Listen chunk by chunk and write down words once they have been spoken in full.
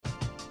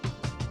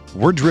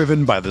We're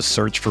driven by the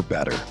search for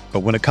better. But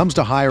when it comes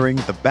to hiring,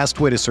 the best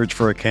way to search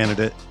for a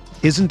candidate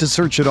isn't to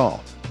search at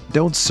all.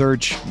 Don't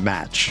search,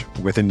 match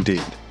with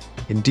Indeed.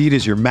 Indeed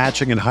is your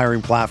matching and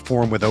hiring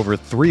platform with over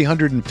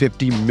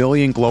 350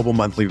 million global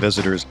monthly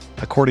visitors,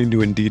 according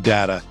to Indeed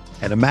data,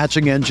 and a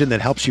matching engine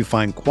that helps you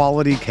find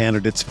quality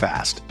candidates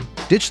fast.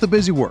 Ditch the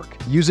busy work.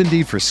 Use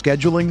Indeed for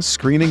scheduling,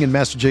 screening, and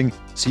messaging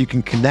so you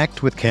can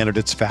connect with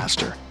candidates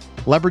faster.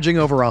 Leveraging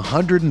over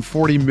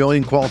 140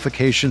 million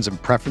qualifications and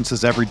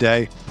preferences every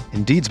day,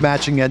 Indeed's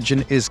matching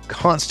engine is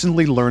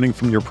constantly learning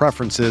from your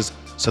preferences,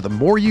 so the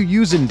more you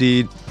use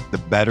Indeed, the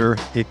better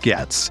it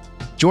gets.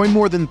 Join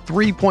more than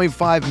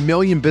 3.5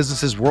 million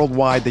businesses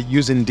worldwide that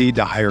use Indeed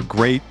to hire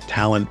great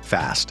talent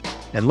fast.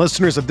 And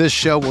listeners of this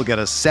show will get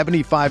a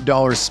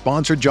 $75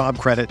 sponsored job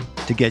credit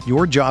to get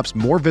your jobs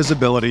more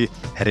visibility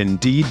at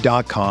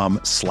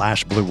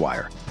Indeed.com/Blue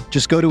Wire.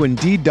 Just go to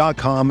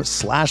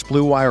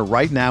Indeed.com/Blue Wire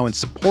right now and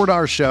support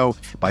our show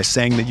by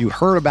saying that you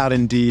heard about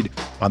Indeed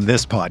on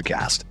this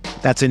podcast.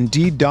 That's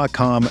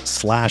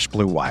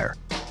Indeed.com/Blue Wire.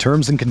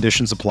 Terms and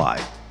conditions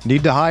apply.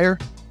 Need to hire?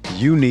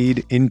 You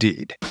need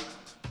Indeed.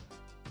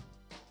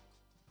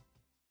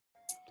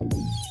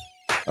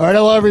 All right,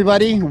 hello,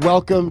 everybody.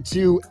 Welcome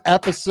to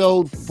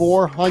episode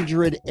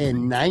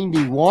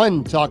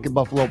 491, Talking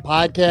Buffalo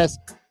podcast,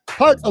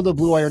 part of the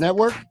Blue Wire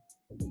Network.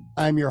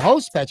 I'm your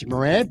host, Patrick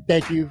Moran.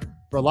 Thank you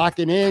for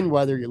locking in,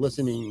 whether you're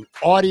listening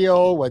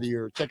audio, whether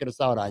you're checking us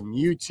out on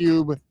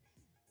YouTube.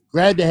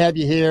 Glad to have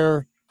you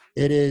here.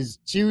 It is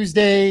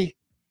Tuesday. If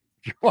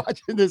you're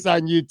watching this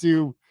on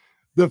YouTube,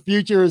 the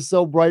future is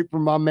so bright for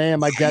my man,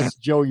 my guest,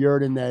 Joe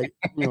Yerdon, that,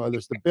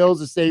 there's the Bills,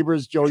 the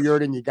Sabres, Joe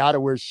Yerdon, you got to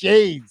wear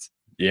shades.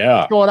 Yeah.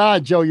 What's going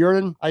on, Joe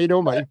Yerdon? How you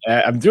doing, buddy?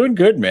 I'm doing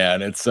good,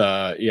 man. It's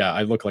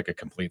I look like a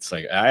complete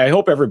psych. I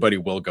hope everybody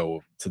will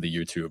go to the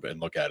YouTube and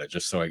look at it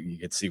just so you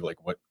can see like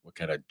what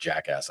kind of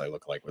jackass I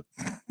look like with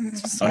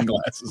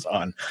sunglasses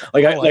on.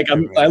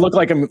 I look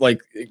like I'm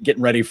like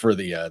getting ready for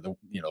the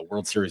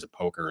World Series of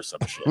Poker or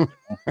some shit.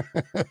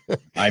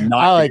 I'm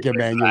not. I like it,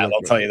 man.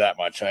 I'll tell you that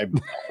much. I'm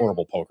a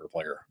horrible poker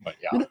player, but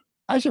yeah.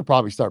 I should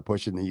probably start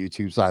pushing the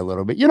YouTube side a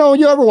little bit. You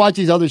ever watch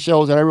these other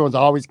shows and everyone's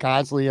always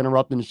constantly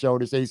interrupting the show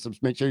to say,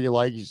 make sure you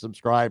like, you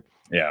subscribe.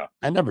 Yeah.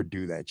 I never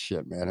do that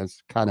shit, man.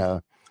 It's kind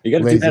of, you got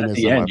to do that at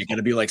the end. You got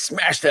to be like,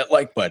 smash that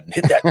like button,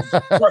 hit that,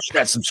 crush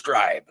that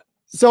subscribe.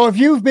 So if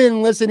you've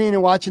been listening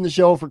and watching the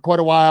show for quite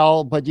a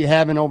while, but you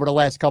haven't over the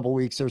last couple of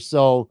weeks or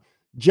so,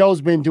 Joe's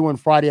been doing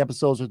Friday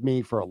episodes with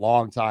me for a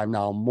long time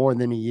now, more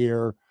than a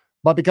year.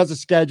 But because of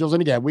schedules,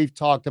 and again, we've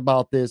talked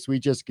about this, we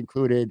just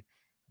concluded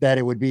that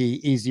it would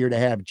be easier to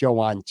have Joe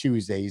on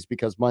Tuesdays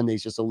because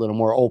Monday's just a little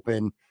more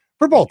open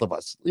for both of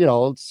us,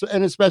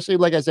 and especially,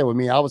 like I said, with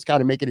me, I was kind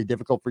of making it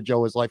difficult for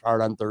Joe, his life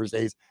hard on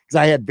Thursdays because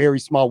I had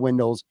very small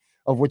windows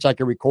of which I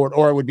could record,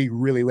 or it would be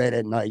really late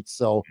at night.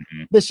 So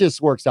this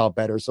just works out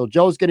better. So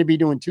Joe's going to be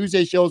doing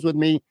Tuesday shows with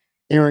me.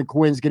 Aaron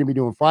Quinn's going to be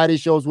doing Friday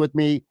shows with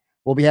me.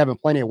 We'll be having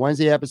plenty of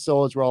Wednesday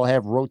episodes where I'll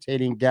have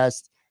rotating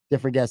guests,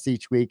 different guests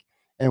each week,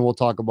 and we'll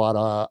talk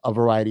about a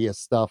variety of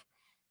stuff.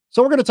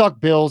 So we're going to talk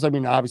Bills. I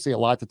mean, obviously a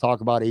lot to talk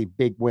about. A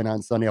big win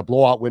on Sunday, a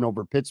blowout win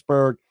over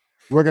Pittsburgh.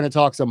 We're going to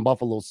talk some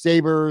Buffalo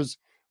Sabres.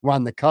 We're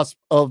on the cusp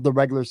of the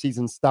regular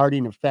season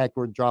starting. In fact,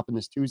 we're dropping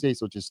this Tuesday,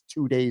 so just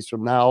 2 days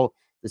from now,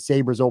 the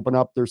Sabres open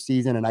up their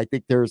season, and I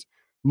think there's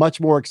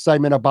much more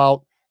excitement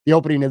about the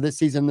opening of this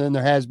season than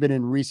there has been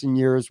in recent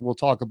years. We'll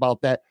talk about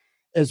that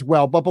as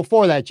well. But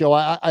before that, Joe,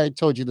 I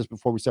told you this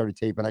before we started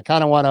taping. I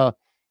kind of want to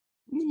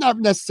not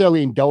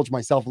necessarily indulge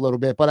myself a little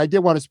bit, but I did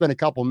want to spend a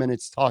couple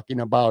minutes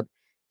talking about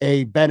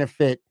a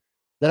benefit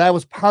that I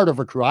was part of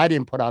a crew. I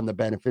didn't put on the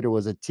benefit. It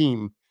was a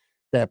team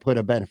that put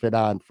a benefit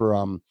on for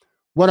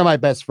one of my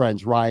best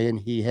friends, Ryan.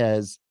 He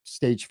has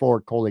stage 4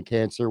 colon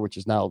cancer, which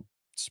is now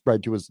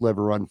spread to his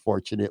liver,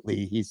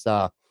 unfortunately. He's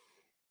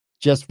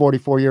just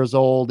 44 years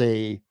old,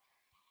 a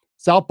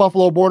South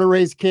Buffalo born and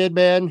raised kid,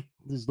 man.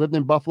 He's lived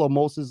in Buffalo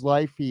most of his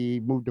life. He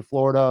moved to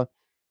Florida,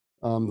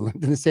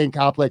 lived in the same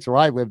complex where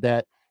I lived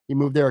at. He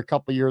moved there a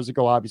couple of years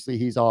ago. Obviously,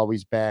 he's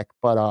always back.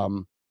 But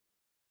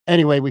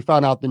anyway, we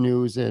found out the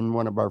news, and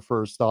one of our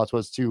first thoughts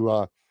was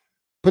to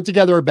put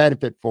together a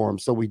benefit for him.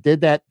 So we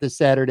did that this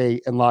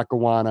Saturday in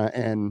Lackawanna,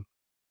 and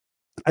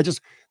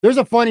there's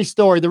a funny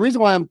story. The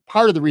reason why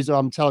part of the reason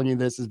I'm telling you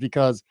this is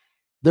because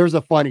there's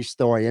a funny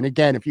story. And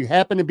again, if you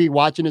happen to be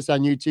watching this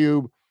on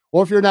YouTube,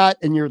 or if you're not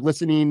and you're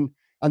listening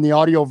on the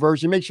audio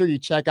version, make sure you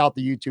check out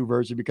the YouTube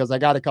version because I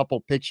got a couple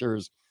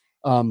pictures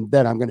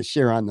that I'm going to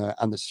share on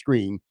the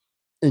screen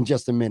in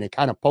just a minute,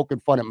 kind of poking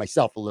fun at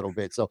myself a little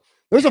bit. So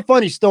there's a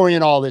funny story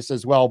in all this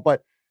as well.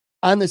 But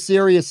on the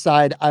serious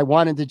side, I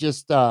wanted to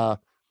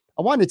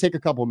take a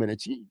couple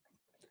minutes.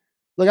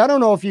 Look, I don't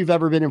know if you've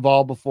ever been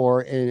involved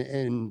before,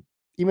 and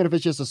even if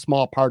it's just a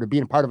small part of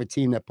being part of a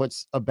team that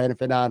puts a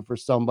benefit on for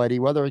somebody,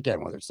 whether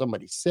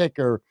somebody's sick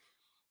or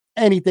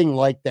anything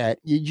like that,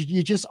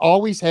 you just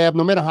always have,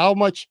 no matter how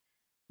much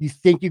you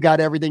think you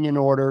got everything in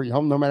order,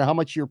 no matter how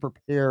much you're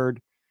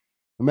prepared,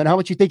 no matter how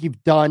much you think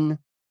you've done,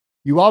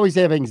 you always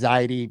have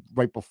anxiety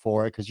right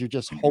before it because you're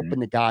just Mhm. hoping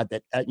to God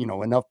that,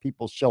 enough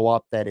people show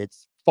up, that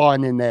it's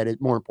fun, and that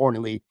more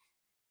importantly,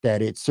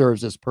 that it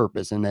serves its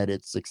purpose and that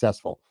it's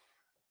successful.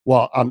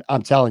 Well,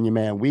 I'm telling you,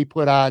 man, we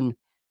put on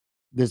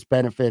this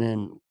benefit,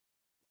 and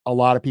a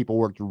lot of people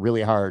worked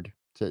really hard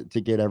to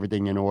get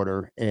everything in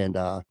order. And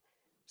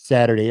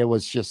Saturday, it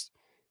was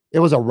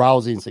a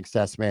rousing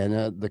success,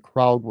 man. The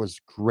crowd was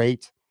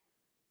great.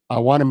 I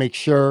want to make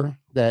sure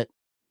that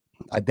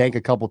I thank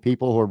a couple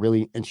people who are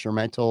really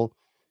instrumental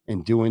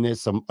in doing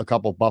this. A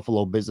couple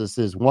Buffalo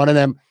businesses. One of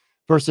them,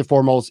 first and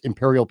foremost,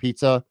 Imperial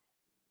Pizza.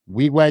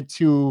 We went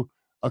to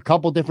a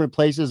couple different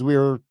places. We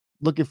were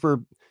looking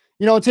for,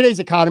 in today's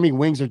economy,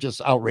 wings are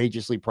just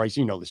outrageously priced.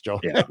 You know this, Joe.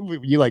 Yeah.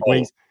 You like Oh,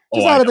 wings, oh,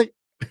 just I out of know.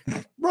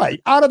 the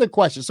right, out of the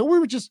question. So we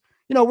were just,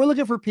 we're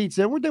looking for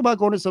pizza. We're thinking about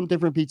going to some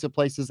different pizza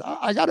places.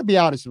 I got to be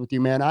honest with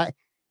you, man.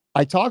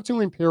 I talked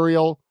to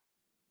Imperial,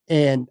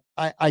 and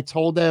I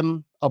told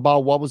them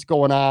about what was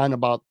going on,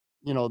 about,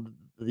 the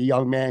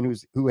young man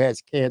who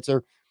has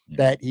cancer, Mhm.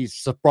 that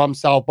he's from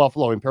South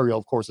Buffalo. Imperial,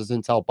 of course, is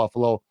in South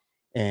Buffalo,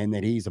 and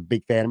that he's a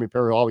big fan of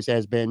Imperial, always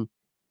has been.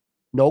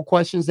 No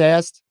questions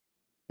asked.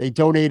 They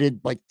donated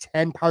like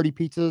 10 party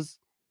pizzas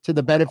to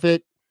the Wow.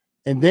 benefit.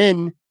 And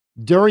then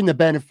during the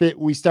benefit,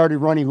 we started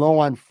running low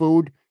on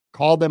food,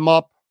 called them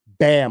up,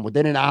 bam,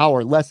 within an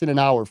hour, less than an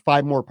hour,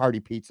 5 more party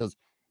pizzas.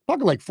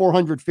 Talking like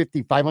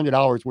 $450,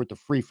 $500 worth of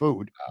free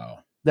food Wow.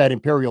 that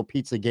Imperial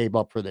Pizza gave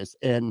up for this.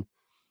 And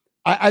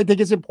I think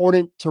it's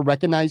important to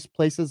recognize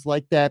places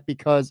like that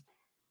because,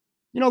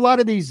 a lot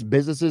of these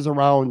businesses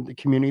around the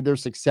community, they're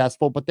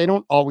successful, but they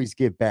don't always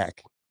give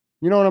back.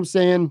 You know what I'm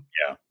saying?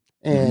 Yeah.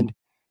 Mhm. And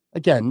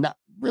again, not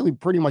really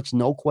pretty much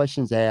no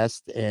questions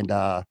asked. And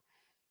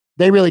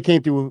they really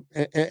came through,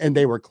 and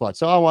they were clutch.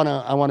 So I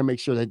want to make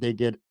sure that they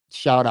get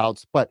shout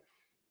outs. But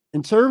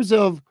in terms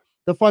of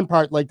the fun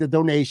part, like the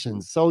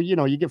donations, so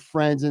you get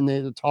friends and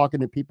they're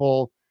talking to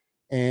people,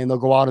 and they'll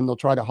go out and they'll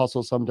try to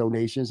hustle some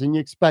donations, and you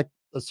expect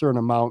a certain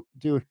amount.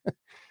 Dude,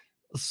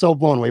 so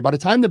blown away. By the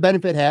time the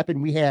benefit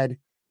happened, we had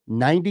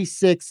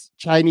 96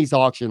 Chinese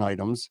auction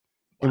items,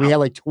 and we Wow. had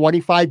like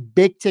 25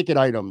 big ticket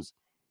items.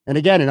 And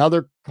again,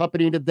 another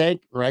company to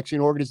thank, or actually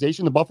an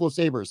organization, the Buffalo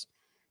Sabres.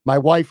 My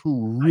wife,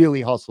 who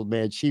really hustled,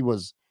 man, she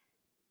was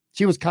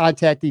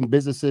contacting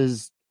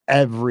businesses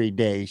every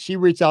day. She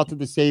reached out to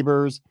the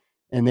Sabres,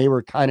 and they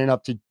were kind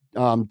enough to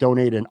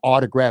donate an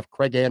autographed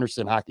Craig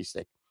Anderson hockey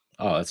stick.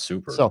 Oh, that's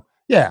super. So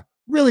yeah,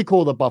 really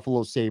cool. The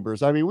Buffalo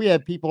Sabres. I mean, we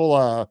had people.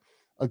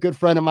 A good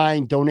friend of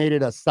mine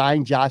donated a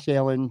signed Josh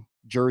Allen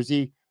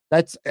jersey.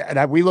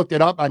 We looked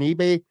it up on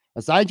eBay.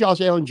 A signed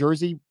Josh Allen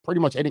jersey, pretty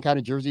much any kind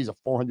of jersey, is a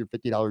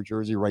 $450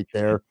 jersey right Mhm.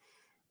 there.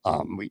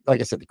 Like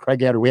I said, the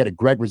Craig Anderson. We had a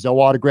Greg Rizzo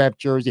autographed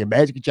jersey, a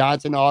Magic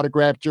Johnson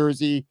autographed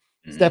jersey,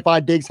 Mhm.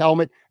 Stephon Diggs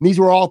helmet. And these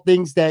were all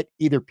things that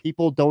either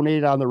people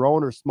donated on their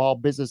own or small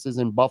businesses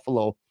in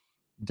Buffalo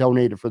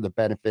donated for the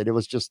benefit. It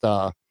was just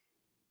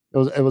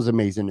it was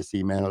amazing to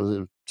see, man.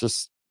 It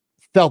just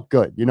felt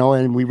good,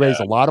 and we raised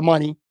Yeah. a lot of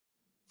money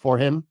for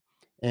him.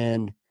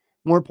 And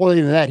more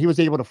importantly than that, he was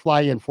able to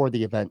fly in for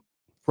the event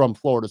from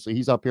Florida. So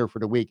he's up here for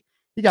the week.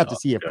 He got Oh, to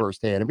that's see it good.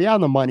 firsthand. And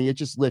beyond the money, it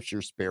just lifts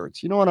your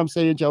spirits. You know what I'm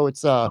saying, Joe?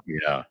 It's Oh,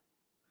 yeah.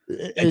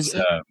 it, It's,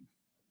 it,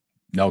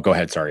 no, go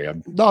ahead. Sorry.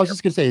 no, I was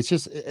just gonna say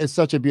it's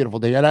such a beautiful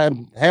day. And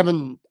I'm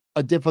having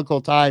a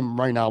difficult time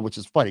right now, which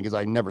is funny because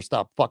I never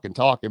stop fucking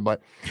talking,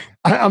 but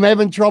I'm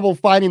having trouble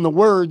finding the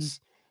words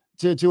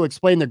to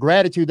explain the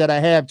gratitude that I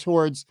have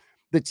towards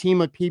the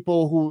team of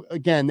people who,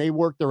 again, they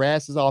work their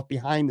asses off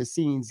behind the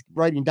scenes,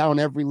 writing down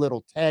every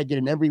little tag,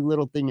 getting every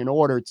little thing in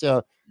order,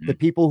 to the Mhm.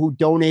 people who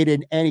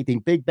donated anything,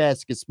 big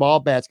baskets, small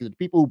baskets, the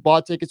people who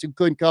bought tickets who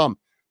couldn't come,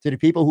 to the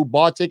people who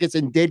bought tickets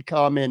and did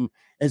come and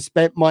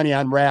spent money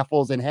on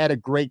raffles and had a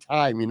great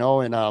time,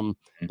 and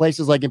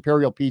places like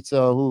Imperial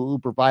Pizza who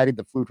provided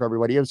the food for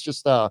everybody. It was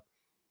just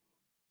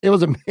it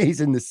was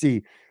amazing to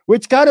see,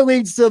 which kind of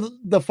leads to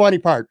the funny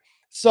part.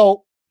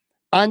 So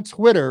on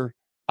Twitter,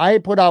 I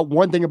put out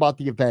one thing about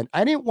the event.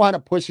 I didn't want to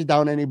push it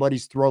down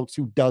anybody's throats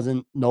who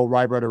doesn't know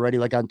Rybread already.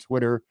 Like on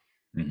Twitter,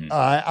 Mhm.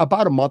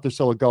 about a month or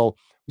so ago,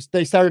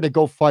 they started to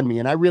GoFundMe,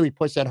 and I really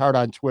pushed that hard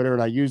on Twitter.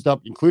 And I used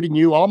up, including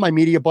you, all my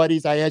media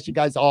buddies. I asked you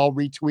guys to all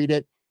retweet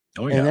it,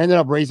 Oh, and yeah. ended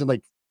up raising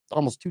like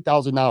almost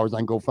 $2,000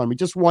 on GoFundMe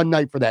just one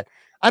night for that.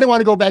 I didn't want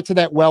to go back to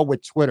that well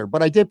with Twitter,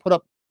 but I did put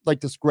up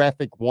like this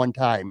graphic one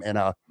time, and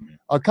Mhm.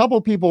 a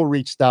couple people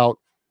reached out.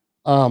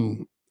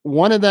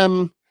 One of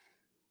them,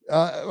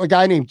 a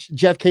guy named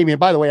Jeff, came in.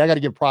 By the way, I got to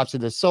give props to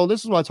this. So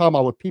this is what I'm talking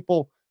about with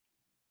people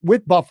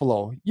with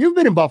Buffalo. You've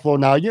been in Buffalo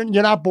now. You're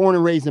not born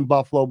and raised in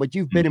Buffalo, but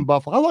you've been in Mhm.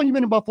 Buffalo. How long you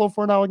been in Buffalo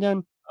for now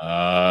again?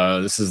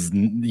 This is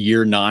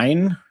year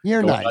 9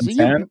 Year going 9. on So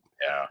 10.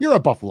 Yeah. you're a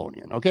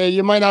Buffalonian, okay?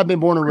 You might not have been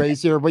born and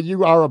raised here, but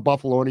you are a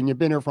Buffalonian. You've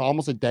been here for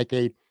almost a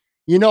decade.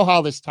 You know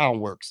how this town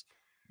works.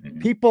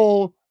 Mhm.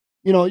 People,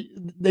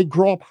 they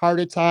grow up hard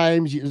at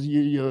times.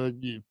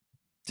 You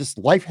just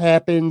life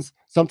happens.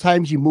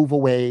 Sometimes you move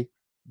away.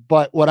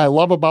 But what I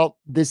love about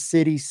this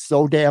city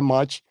so damn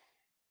much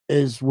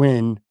is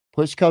when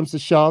push comes to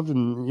shove,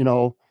 and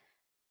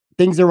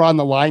things are on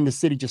the line, the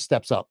city just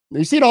steps up.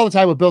 You see it all the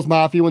time with Bills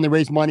Mafia when they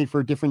raise money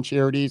for different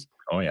charities.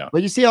 Oh yeah.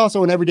 But you see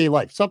also in everyday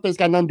life, something that's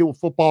got nothing to do with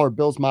football or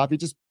Bills Mafia,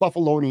 just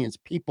Buffalonians,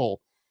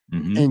 people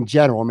in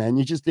general, man.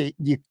 You just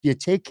you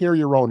take care of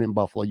your own in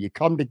Buffalo. You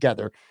come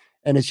together,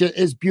 and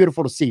it's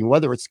beautiful to see,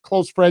 whether it's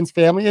close friends,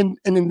 family, and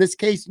in this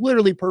case,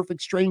 literally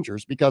perfect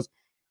strangers. Because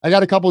I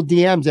got a couple of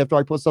DMs after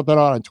I put something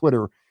on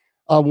Twitter.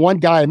 One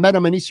guy, I met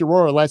him in East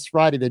Aurora last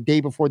Friday, the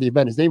day before the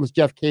event. His name was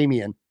Jeff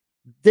Camian.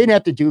 Didn't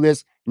have to do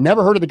this.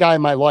 Never heard of the guy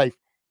in my life.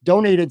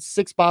 Donated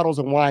 6 bottles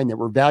of wine that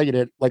were valued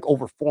at like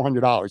over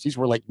 $400. These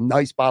were like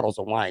nice bottles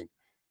of wine,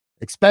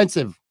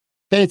 expensive,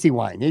 fancy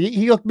wine.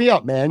 He hooked me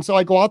up, man. So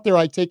I go out there,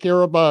 I take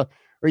care of, or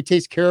he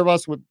takes care of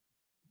us with.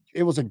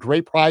 It was a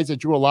great prize that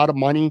drew a lot of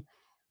money.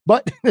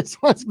 But this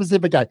one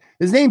specific guy,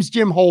 his name's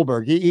Jim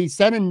Holberg. He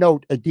sent a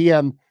note, a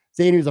DM,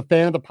 saying he was a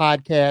fan of the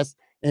podcast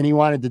and he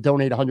wanted to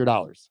donate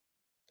 $100.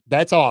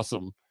 That's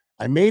awesome.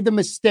 I made the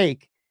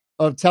mistake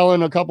of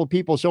telling a couple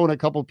people, showing a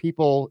couple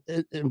people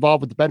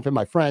involved with the benefit of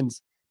my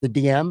friends, the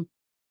DM,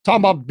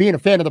 talking about being a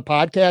fan of the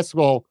podcast.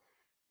 Well,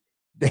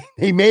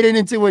 they made it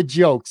into a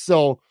joke.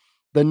 So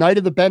the night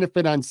of the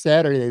benefit on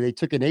Saturday, they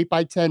took an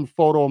 8x10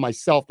 photo of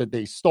myself that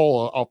they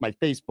stole off my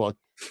Facebook,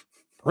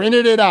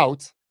 printed it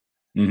out,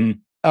 put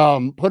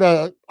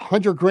a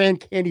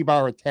 $100,000 candy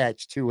bar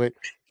attached to it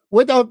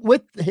with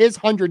his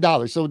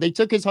 $100. So they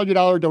took his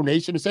 $100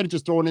 donation instead of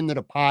just throwing it into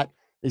the pot.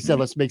 They said,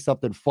 let's make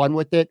something fun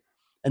with it.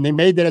 And they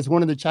made that as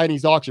one of the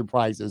Chinese auction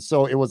prizes.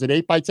 So it was an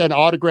 8x10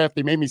 autograph.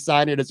 They made me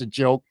sign it as a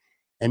joke.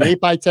 An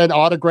 8x10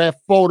 autograph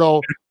photo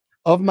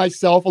of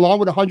myself along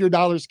with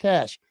 $100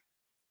 cash.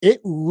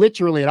 It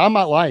literally, and I'm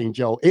not lying,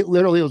 Joe, it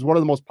literally was one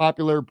of the most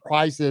popular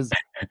prizes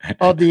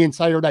of the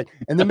entire night.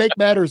 And to make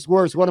matters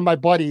worse, one of my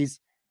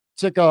buddies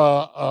took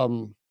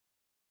a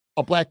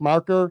black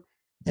marker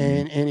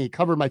and he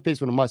covered my face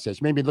with a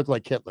mustache. Made me look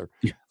like Hitler.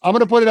 I'm going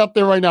to put it up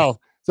there right now.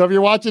 So if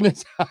you're watching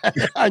this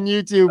on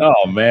YouTube,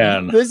 oh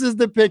man, this is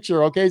the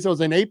picture. Okay. So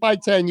it's an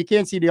 8x10. You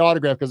can't see the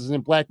autograph because it's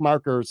in black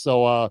marker.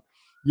 So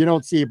you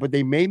don't see it, but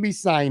they made me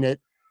sign it.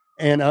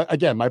 And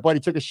again, my buddy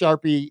took a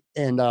Sharpie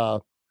and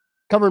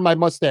covered my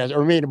mustache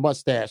or made a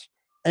mustache.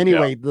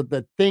 Anyway,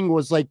 the thing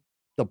was like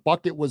the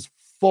bucket was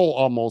full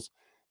almost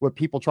with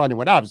people trying to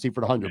win, obviously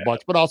for the $100,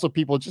 but also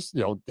people just,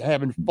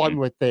 having fun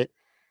with it.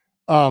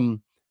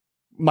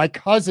 My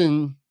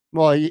cousin,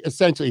 well,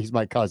 essentially he's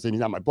my cousin.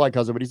 He's not my blood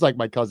cousin, but he's like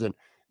my cousin.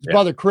 His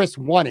brother Chris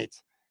won it.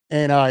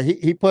 And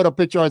he put a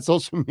picture on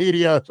social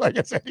media. Like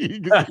I said,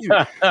 you can see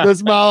the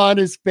smile on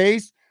his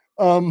face.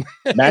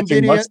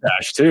 Matching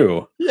mustache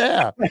too.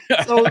 Yeah.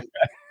 So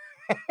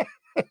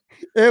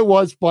it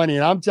was funny.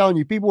 And I'm telling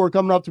you, people were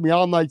coming up to me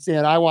all night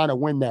saying, I want to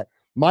win that.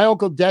 My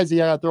uncle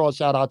Desi, I got to throw a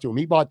shout out to him.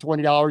 He bought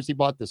 $20. He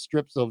bought the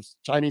strips of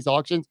Chinese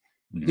auctions.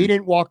 He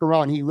didn't walk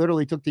around. He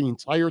literally took the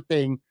entire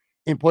thing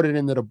and put it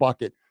into the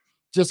bucket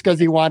just because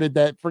he wanted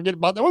that. Forget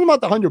about that. It wasn't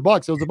about the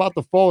 $100. It was about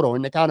the photo.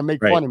 And they kind of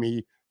make fun of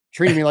me,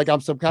 treating me like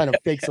I'm some kind of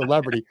fake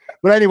celebrity.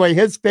 But anyway,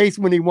 his face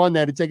when he won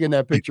that and taking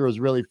that picture was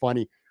really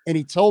funny. And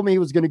he told me he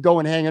was going to go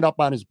and hang it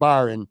up on his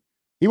bar. And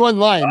he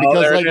wasn't lying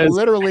because like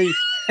literally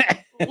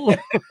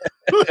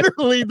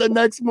the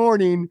next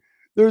morning,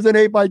 there's an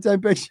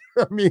 8x10 picture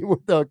of me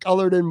with a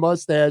colored in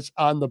mustache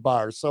on the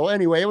bar. So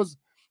anyway,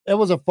 it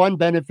was a fun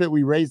benefit.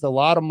 We raised a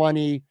lot of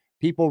money.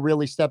 People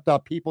really stepped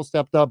up. People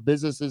stepped up.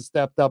 Businesses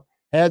stepped up.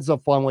 Had some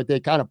fun with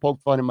it. Kind of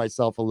poked fun at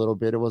myself a little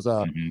bit. It was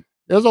a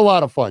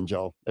lot of fun,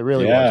 Joe. It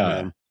really was,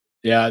 man.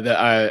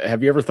 Yeah.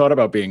 Have you ever thought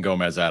about being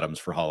Gomez Adams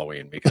for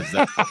Halloween? Because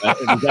that's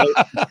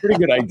a pretty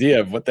good idea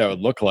of what that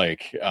would look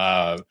like.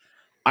 I'm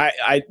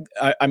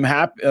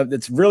happy.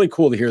 It's really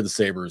cool to hear the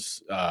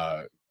Sabres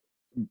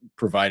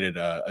provided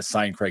a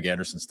signed Craig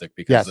Anderson stick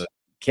because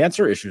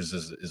cancer issues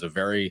is a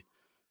very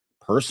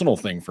personal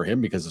thing for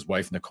him because his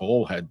wife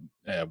Nicole had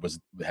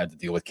to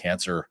deal with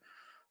cancer.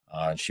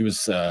 She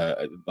was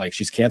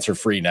she's cancer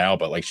free now,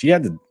 but like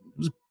it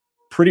was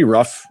pretty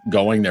rough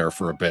going there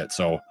for a bit.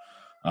 So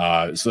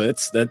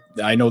it's that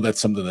I know that's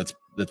something that's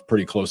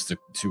pretty close to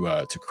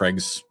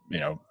Craig's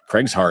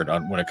Craig's heart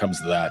on when it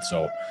comes to that.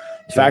 So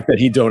the fact that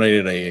he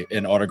donated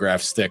an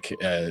autograph stick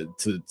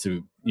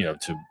to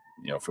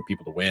for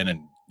people to win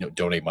and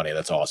donate money,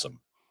 that's awesome.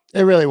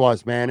 It really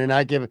was, man. And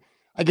I give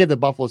the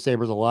Buffalo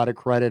Sabres a lot of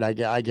credit.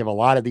 I give a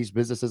lot of these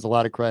businesses a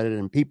lot of credit.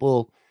 And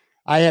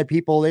I had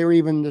people, they were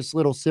even just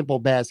little simple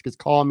baskets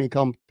calling me,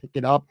 come pick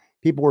it up.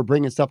 People were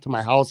bringing stuff to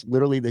my house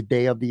literally the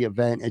day of the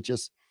event.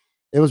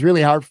 It was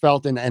really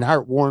heartfelt and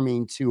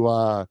heartwarming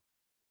to,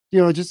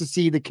 just to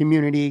see the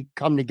community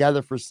come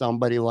together for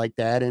somebody like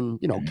that. And,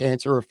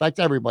 cancer affects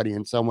everybody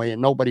in some way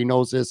and nobody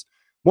knows this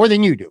more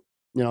than you do.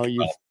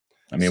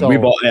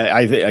 We've all,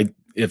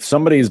 if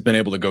somebody has been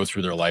able to go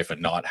through their life and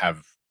not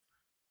have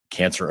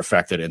cancer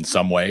affected in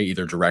some way,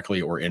 either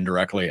directly or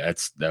indirectly,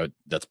 that's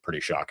pretty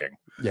shocking.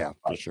 Yeah,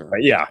 for sure.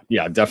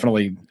 Yeah,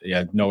 definitely.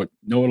 Yeah, know it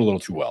a little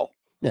too well.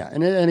 Yeah,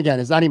 and again,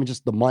 it's not even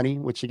just the money,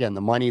 which again,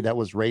 the money that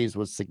was raised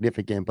was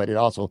significant, but it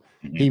also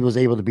he was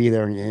able to be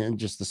there and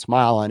just the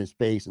smile on his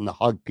face and the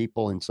hug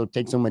people, and so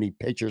take so many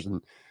pictures, and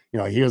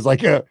he was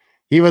like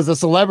he was a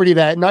celebrity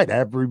that night.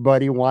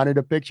 Everybody wanted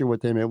a picture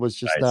with him. It was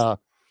just, Nice.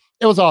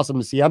 it was awesome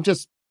to see. I'm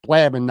just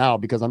blabbing now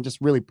because I'm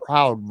just really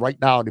proud right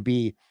now to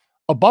be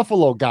a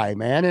Buffalo guy,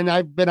 man. And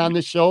I've been on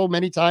this show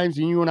many times,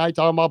 and you and I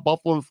talk about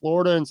Buffalo and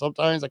Florida, and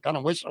sometimes I kind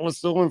of wish I was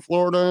still in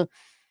Florida.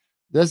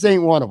 This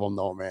ain't one of them,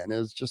 though, man.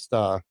 It's just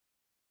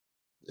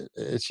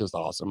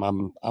awesome.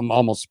 I'm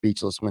almost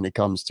speechless when it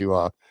comes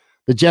to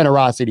the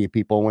generosity of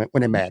people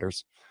when it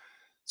matters.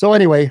 So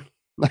anyway,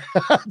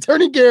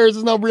 turning gears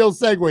is no real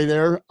segue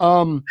there.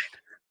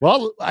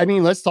 Well, I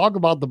mean, let's talk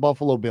about the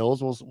Buffalo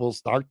Bills. We'll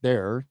start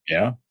there.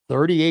 Yeah.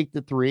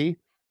 38-3.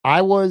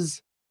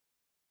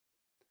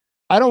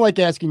 I don't like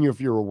asking you if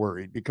you were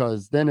worried,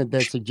 because then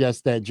that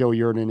suggests that Joe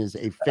Yerdon is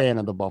a fan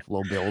of the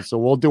Buffalo Bills. So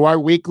we'll do our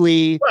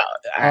weekly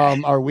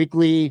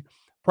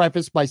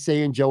preface by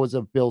saying Joe is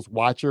a Bills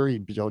watcher.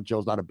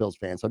 Joe's not a Bills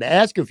fan. So to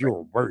ask if you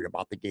were worried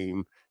about the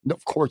game,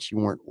 of course you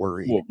weren't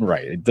worried. Well,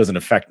 right. It doesn't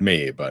affect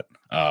me, but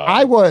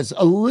I was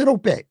a little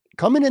bit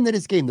coming into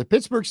this game. The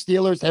Pittsburgh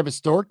Steelers have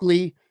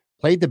historically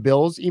played the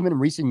Bills, even in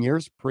recent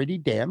years, pretty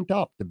damn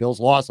tough. The Bills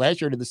lost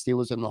last year to the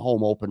Steelers in the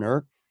home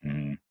opener.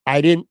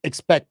 I didn't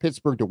expect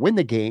Pittsburgh to win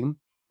the game,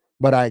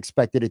 but I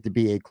expected it to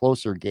be a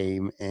closer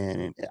game,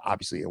 and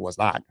obviously it was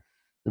not.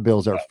 The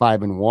Bills are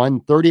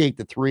 5-1,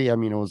 38-3. I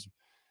mean, it was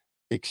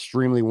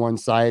extremely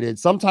one-sided.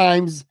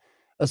 Sometimes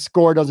a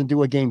score doesn't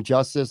do a game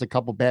justice. A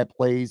couple bad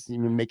plays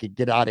even make it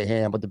get out of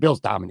hand, but the Bills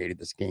dominated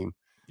this game.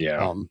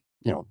 Yeah.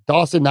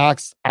 Dawson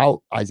Knox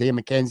out, Isaiah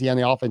McKenzie on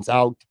the offense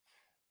out,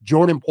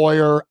 Jordan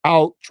Poyer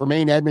out,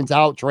 Tremaine Edmonds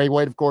out, Trey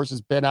White, of course,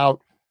 has been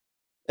out.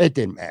 It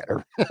didn't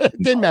matter.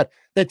 It didn't matter.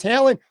 The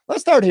talent,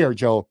 let's start here,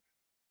 Joe.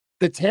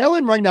 The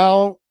talent right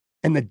now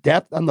and the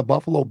depth on the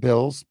Buffalo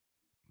Bills,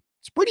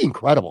 it's pretty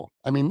incredible.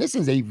 I mean, this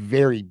is a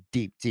very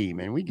deep team,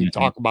 and we can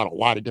talk about a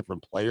lot of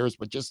different players,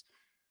 but just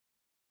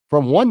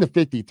from 1 to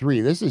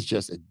 53, this is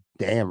just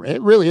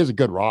it really is a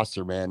good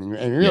roster, man. And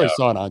you really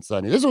saw it on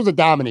Sunday. This was a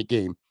dominant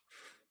game.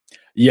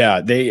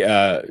 Yeah, they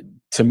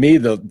to me,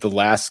 the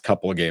last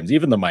couple of games,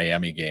 even the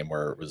Miami game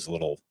where it was a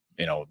little,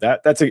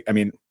 that's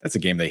a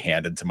game they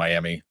handed to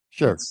Miami.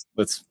 Sure.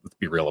 Let's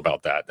be real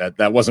about that.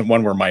 That wasn't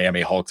one where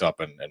Miami hulked up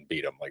and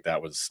beat them. Like,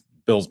 that was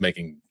Bills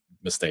making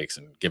mistakes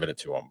and giving it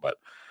to them.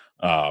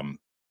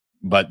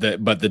 But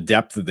the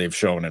depth that they've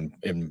shown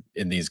in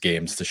these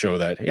games to show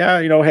that,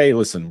 hey,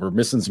 listen, we're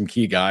missing some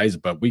key guys,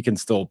 but we can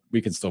still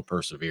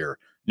persevere.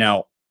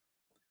 Now,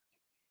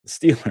 the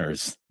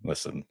Steelers,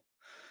 listen,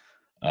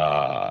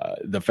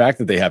 the fact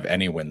that they have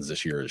any wins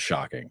this year is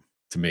shocking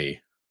to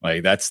me.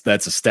 Like, that's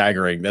a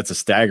staggering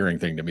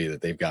thing to me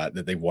that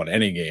they've won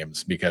any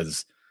games,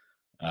 because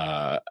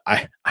I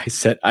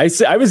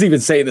was even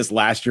saying this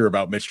last year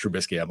about Mitch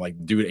Trubisky. I'm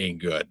like, dude ain't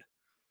good.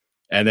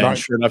 And then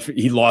sure enough,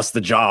 he lost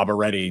the job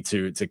already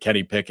to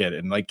Kenny Pickett.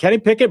 And like, Kenny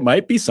Pickett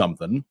might be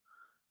something.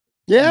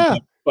 Yeah.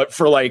 But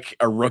for like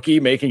a rookie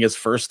making his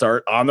first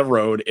start on the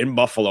road in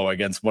Buffalo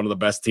against one of the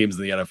best teams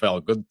in the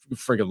NFL, good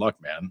friggin' luck,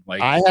 man.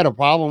 Like, I had a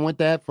problem with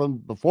that from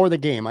before the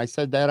game. I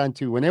said that on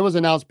Twitter. When it was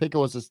announced Pickett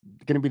was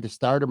going to be the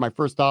starter, my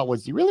first thought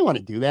was, you really want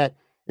to do that?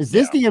 Is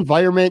this the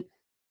environment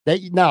that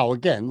now,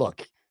 again,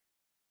 look,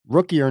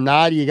 rookie or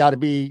not, you got to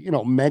be,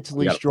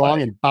 mentally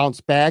strong and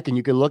bounce back. And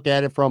you can look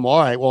at it from,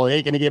 all right, well, it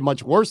ain't going to get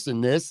much worse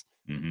than this.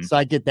 So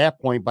I get that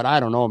point, but I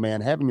don't know,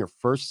 man, having your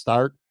first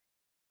start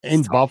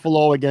in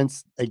Buffalo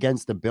against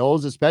the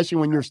Bills, especially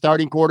when your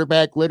starting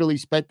quarterback literally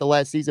spent the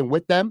last season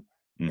with them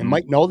and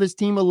might know this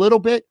team a little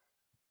bit.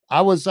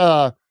 I was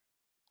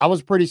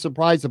pretty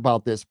surprised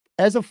about this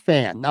as a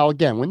fan. Now,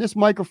 again, when this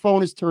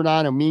microphone is turned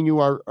on and me and you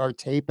are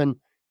taping,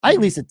 I at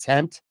least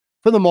attempt,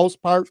 for the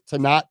most part, to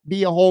not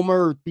be a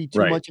homer or be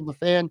too much of a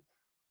fan.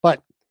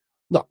 But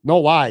look, no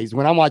lies.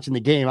 When I'm watching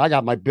the game, I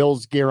got my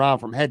Bills gear on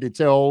from head to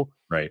toe.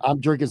 Right. I'm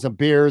drinking some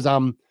beers.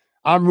 I'm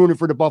rooting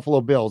for the Buffalo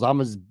Bills.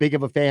 I'm as big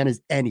of a fan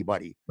as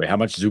anybody. Wait, how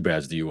much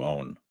Zubaz do you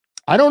own?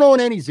 I don't own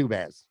any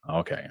Zubaz.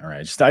 Okay. All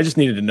right. I just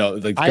needed to know.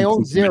 Like, I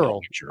own zero.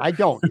 I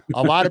don't.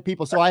 A lot of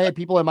people. So I had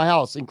people in my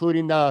house,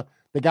 including the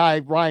guy,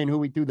 Ryan, who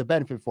we do the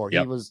benefit for.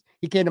 Yep.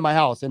 He came to my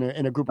house and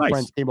a group of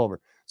friends came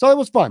over. So it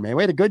was fun, man.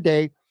 We had a good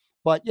day.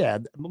 But yeah,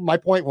 my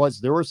point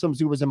was there were some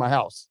Zubas in my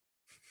house.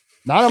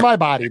 Not on my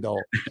body, though.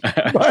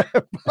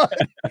 but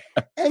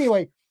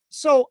anyway,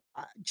 so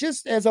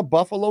just as a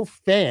Buffalo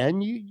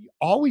fan, you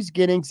always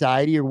get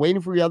anxiety. You're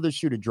waiting for the other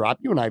shoe to drop.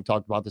 You and I have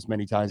talked about this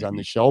many times on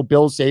the show.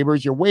 Bills,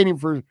 Sabres, you're waiting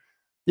for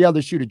the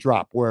other shoe to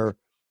drop where,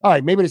 all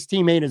right, maybe this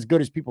team ain't as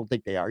good as people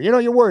think they are.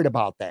 You're worried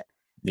about that.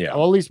 Yeah.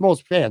 Well, at least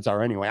most fans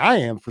are anyway. I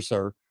am, for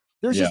sure.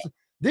 There's just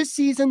this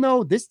season,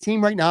 though, this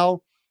team right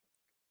now,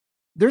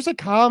 there's a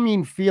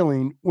calming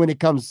feeling when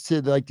it comes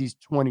to these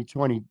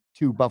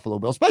 2022 Buffalo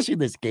Bills, especially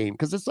this game.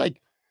 Cause it's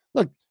like,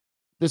 look,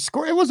 the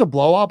score, it was a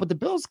blowout, but the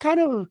Bills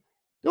there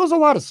was a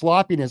lot of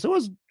sloppiness. There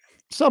was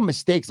some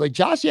mistakes. Like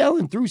Josh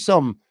Allen threw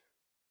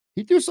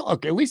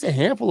at least a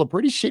handful of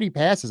pretty shitty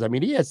passes. I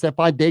mean, he had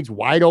Stephon Diggs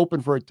wide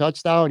open for a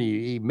touchdown.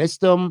 He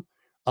missed them.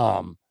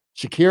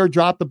 Shakir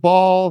dropped the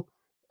ball.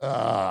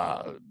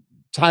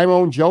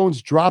 Tyrone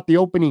Jones dropped the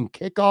opening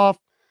kickoff.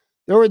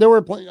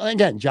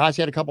 Again, Josh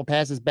had a couple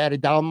passes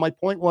batted down. My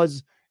point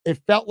was, it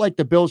felt like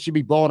the Bills should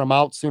be blowing them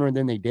out sooner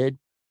than they did.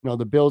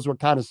 The Bills were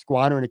kind of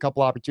squandering a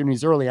couple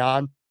opportunities early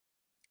on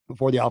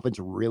before the offense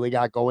really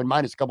got going,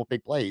 minus a couple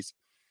big plays.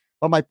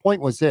 But my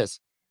point was this: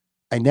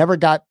 there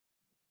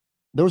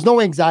was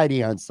no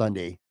anxiety on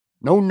Sunday,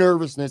 no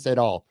nervousness at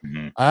all.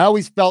 Mm-hmm. I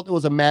always felt it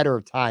was a matter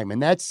of time,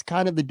 and that's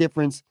kind of the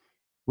difference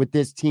with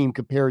this team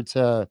compared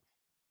to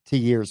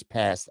years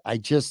past.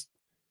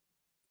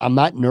 I'm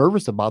not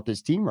nervous about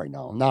this team right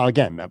now. Now,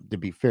 again, to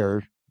be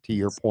fair to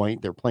your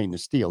point, they're playing the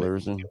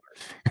Steelers, and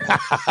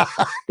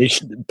they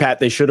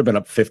should have been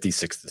up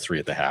 56-3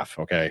 at the half.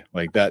 Okay,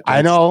 like that.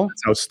 I know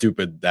that's how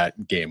stupid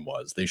that game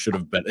was. They should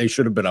have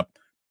been up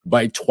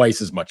by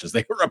twice as much as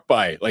they were up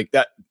by. Like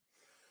that.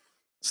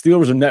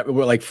 Steelers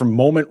were like from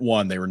moment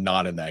one, they were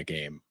not in that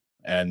game,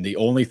 and the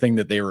only thing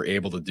that they were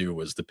able to do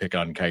was to pick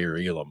on Kyer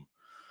Elam.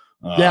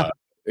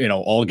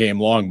 All game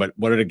long. But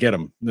what did it get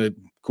them?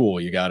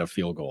 Cool, you got a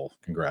field goal.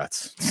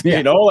 Congrats. Yeah.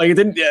 It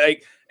didn't.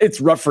 It's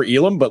rough for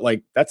Elam, but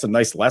like that's a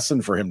nice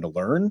lesson for him to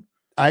learn.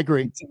 I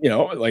agree.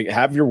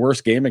 Have your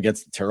worst game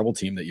against a terrible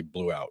team that you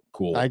blew out.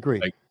 Cool. I agree.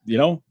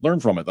 Learn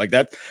from it like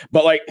that.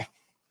 But like,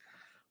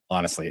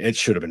 honestly, it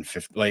should have been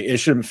 50. Like it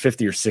should have been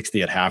 50 or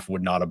 60 at half.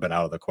 Would not have been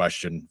out of the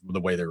question the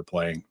way they were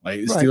playing.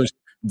 Like Steelers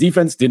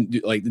defense didn't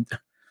do like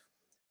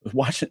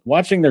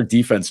watching their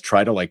defense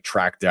try to like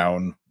track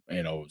down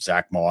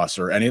Zach Moss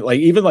or any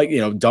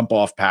dump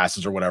off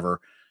passes or whatever.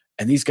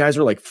 And these guys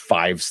are like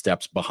 5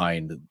 steps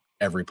behind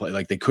every play.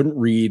 Like they couldn't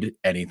read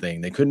anything.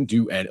 They couldn't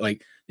do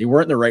they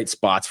weren't in the right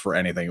spots for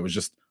anything. It was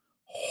just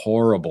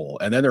horrible.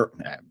 And then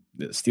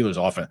the Steelers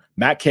offense,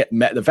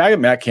 the fact that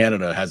Matt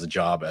Canada has a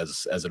job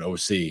as an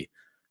OC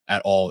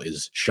at all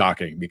is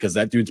shocking because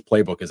that dude's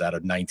playbook is out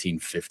of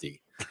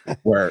 1950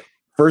 where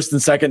first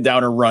and second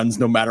downer runs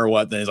no matter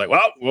what. Then he's like,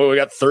 well, we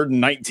got 3rd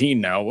and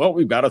 19 now. Well,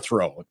 we've got to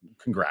throw.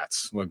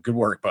 Congrats. Well, good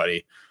work,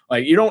 buddy.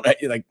 Like you don't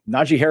like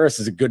Najee Harris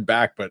is a good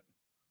back, but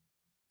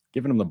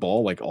giving him the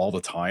ball like all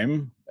the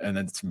time and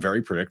then it's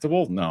very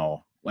predictable.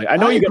 No, like I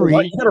know you got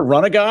to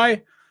run a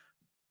guy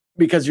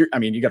because you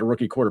got a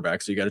rookie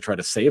quarterback, so you got to try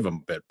to save him a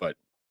bit, but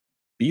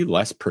be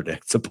less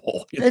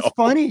predictable. It's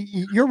funny.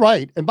 You're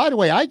right. And by the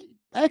way, I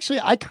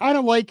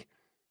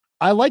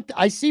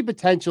see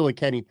potential in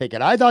Kenny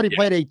Pickett. I thought he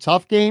played a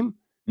tough game.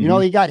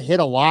 He got hit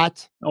a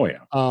lot. Oh yeah.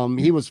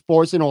 He was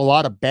forced into a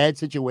lot of bad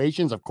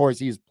situations. Of course,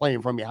 he's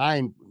playing from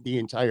behind the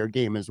entire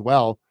game as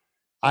well.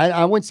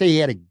 I wouldn't say he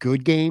had a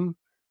good game,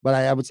 but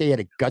I would say he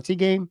had a gutsy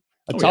game,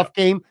 a tough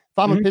game. If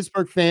I'm a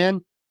Pittsburgh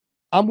fan,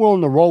 I'm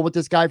willing to roll with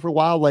this guy for a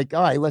while. Like,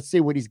 all right, let's see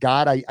what he's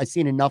got. I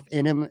seen enough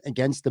in him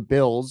against the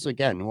Bills,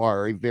 again, who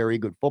are a very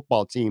good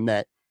football team,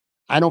 that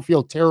I don't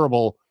feel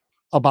terrible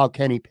about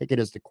Kenny Pickett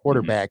as the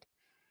quarterback.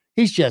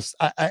 He's just,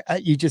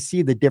 you just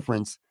see the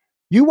difference.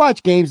 You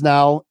watch games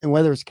now, and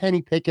whether it's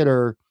Kenny Pickett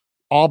or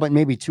all but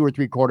maybe 2 or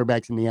 3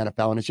 quarterbacks in the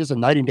NFL, and it's just a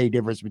night and day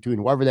difference between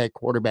whoever that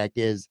quarterback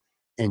is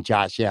and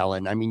Josh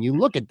Allen. You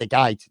look at the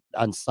guy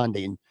on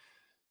Sunday, and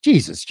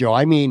Jesus, Joe,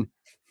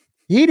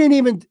 he didn't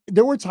even,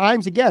 there were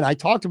times, again, I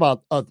talked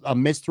about a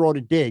missed throw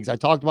to Diggs. I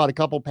talked about a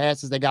couple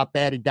passes that got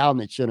batted down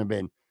that shouldn't have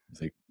been.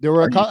 Like, there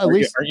were at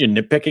least. Are you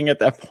nitpicking at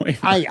that point?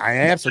 I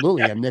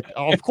absolutely am.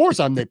 Of course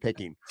I'm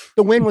nitpicking.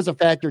 The win was a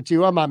factor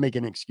too. I'm not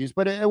making an excuse,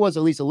 but it was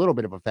at least a little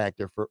bit of a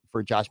factor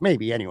for Josh,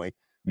 maybe anyway.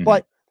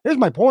 But here's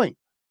my point.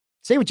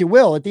 Say what you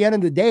will. At the end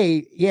of the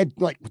day, he had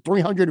like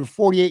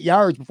 348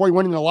 yards before he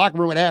went in the locker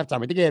room at halftime.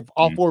 I think he had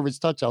all 4 of his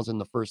touchdowns in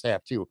the first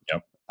half too.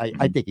 Yep.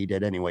 I think he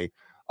did anyway.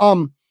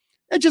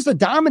 It's just an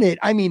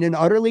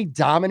utterly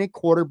dominant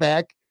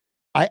quarterback.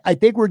 I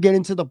think we're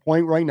getting to the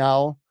point right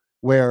now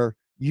where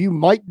you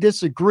might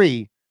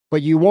disagree,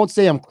 but you won't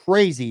say I'm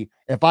crazy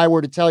if I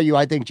were to tell you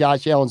I think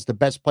Josh Allen's the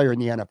best player in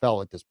the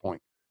NFL at this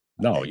point.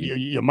 No,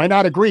 you might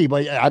not agree,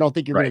 but I don't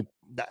think you're going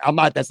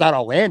to. That's not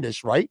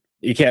outlandish, right?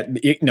 You can't.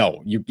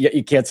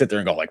 You can't sit there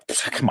and go like,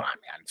 "Come on,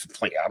 man,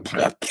 play."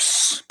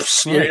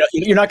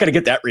 You're not going to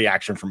get that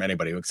reaction from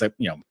anybody except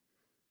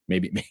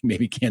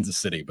maybe Kansas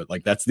City, but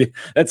like that's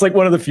like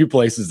one of the few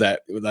places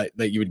that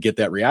you would get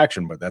that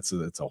reaction. But that's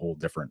a whole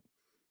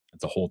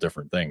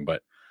different thing.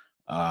 But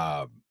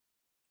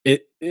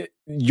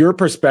your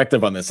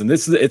perspective on this, and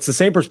it's the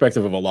same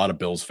perspective of a lot of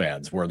Bills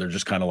fans, where they're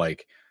just kind of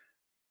like,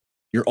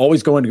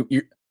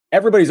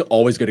 everybody's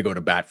always going to go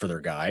to bat for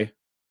their guy,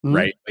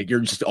 right? Like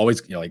you're just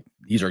always like,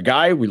 he's our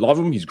guy, we love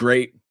him, he's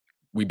great,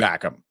 we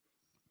back him.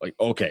 Like,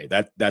 okay,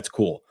 that's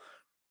cool.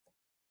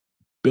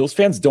 Bills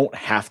fans don't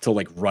have to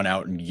like run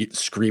out and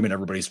scream in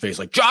everybody's face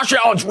like, Josh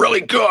Allen's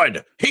really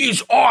good,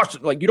 he's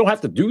awesome. Like, you don't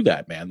have to do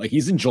that, man. Like,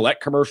 he's in Gillette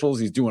commercials,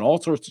 he's doing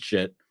all sorts of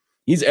shit,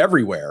 he's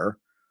everywhere.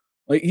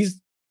 Like, he's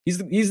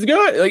the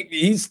guy. Like,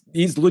 he's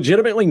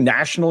legitimately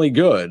nationally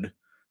good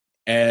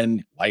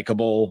and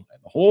likable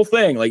and the whole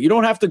thing. Like, you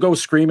don't have to go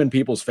scream in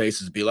people's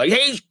faces and be like,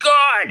 he's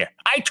good,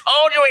 I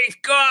told you he's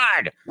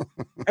good.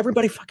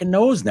 Everybody fucking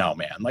knows now,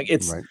 man. Like,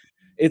 it's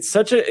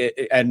such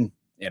a, and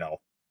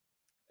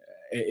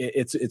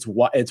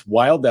it's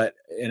wild that,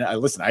 and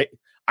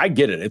I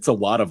get it. It's a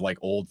lot of like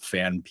old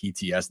fan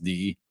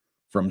PTSD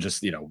from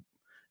just, it's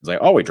like,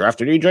 oh, we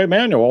drafted EJ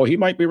Manuel. He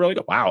might be really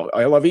good. Wow.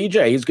 I love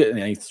EJ. He's good. And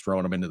he's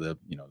throwing him into the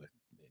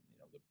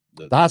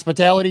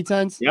hospitality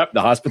tents. Yep.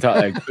 The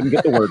hospitality. I couldn't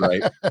get the word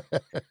right,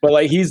 but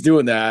like he's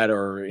doing that,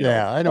 or,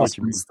 I know what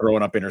you mean. He's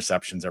throwing up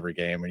interceptions every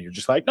game. And you're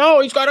just like,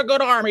 no, he's got a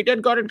good arm. He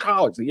did good in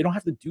college. You don't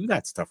have to do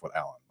that stuff with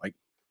Allen. Like,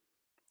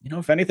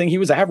 if anything, he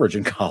was average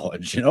in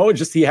college,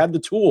 just, he had the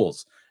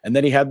tools, and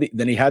then he had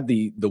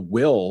the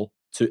will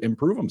to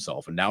improve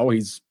himself. And now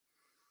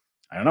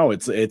I don't know.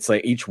 It's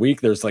like each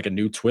week there's like a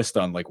new twist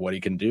on like what he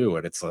can do.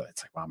 And it's like,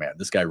 wow, man,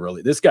 this guy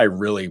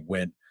really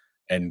went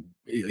and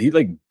he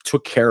like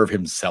took care of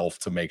himself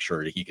to make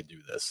sure he could do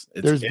this.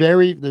 It's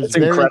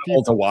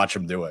incredible to watch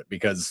him do it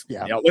because,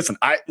 listen,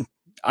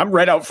 I'm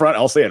right out front.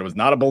 I'll say it. I was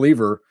not a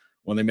believer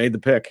when they made the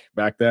pick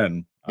back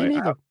then.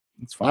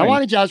 It's fine. I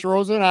wanted Josh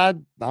Rosen.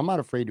 I'm not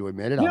afraid to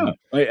admit it. I'm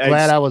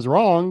glad I was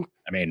wrong.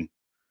 I mean,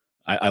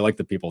 I like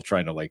the people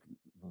trying to like,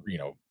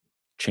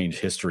 change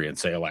history and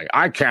say like,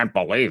 I can't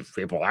believe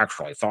people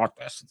actually thought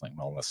this. It's like,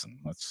 well, listen,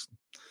 let's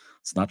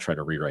not try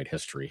to rewrite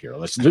history here.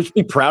 Let's just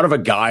be proud of a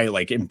guy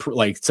like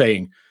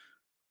saying,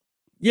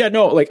 yeah,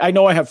 no, like I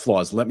know I have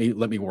flaws. Let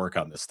me work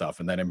on this stuff,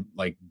 and then I'm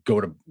like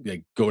go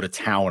to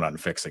town on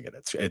fixing it.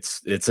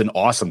 It's an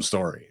awesome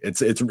story.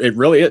 It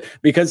really is,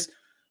 because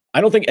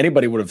I don't think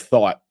anybody would have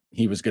thought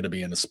he was going to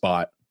be in a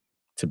spot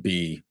to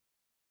be,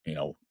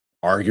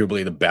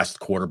 arguably the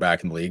best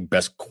quarterback in the league,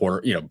 best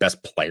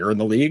player in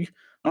the league.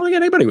 I don't think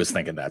anybody was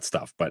thinking that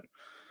stuff, but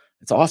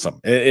it's awesome.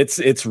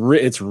 It's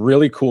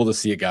really cool to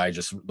see a guy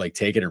just like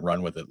take it and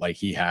run with it like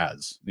he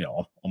has,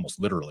 almost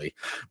literally.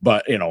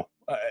 But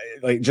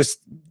like just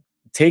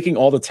taking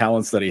all the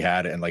talents that he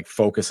had and like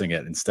focusing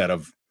it instead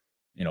of,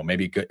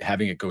 maybe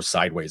having it go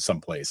sideways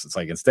someplace. It's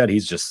like instead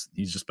he's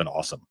just been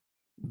awesome.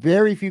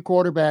 Very few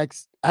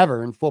quarterbacks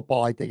ever in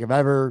football, I think, have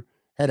ever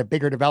had a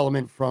bigger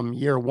development from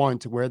year one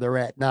to where they're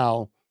at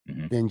now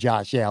than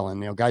Josh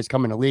Allen. Guys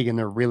come in the league and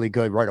they're really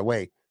good right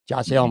away.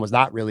 Josh Allen was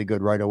not really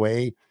good right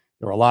away.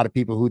 There were a lot of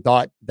people who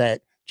thought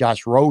that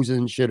Josh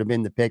Rosen should have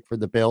been the pick for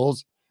the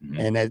Bills.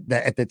 And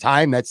at the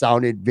time, that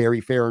sounded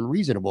very fair and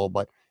reasonable.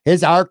 But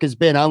his arc has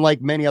been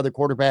unlike many other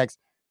quarterbacks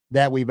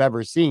that we've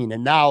ever seen.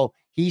 And now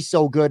he's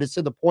so good. It's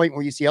to the point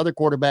where you see other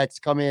quarterbacks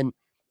come in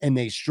and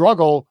they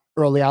struggle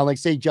early on, like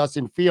say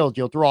Justin Fields.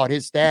 You'll throw out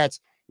his stats,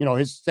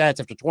 his stats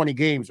after 20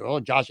 games.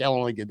 Oh, Josh Allen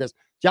only did this.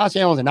 Josh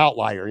Allen's an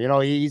outlier.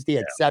 He's the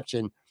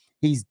exception.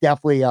 He's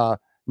definitely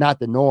not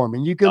the norm.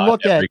 And you can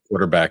look at every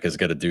quarterback is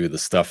going to do the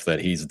stuff that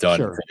he's done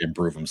to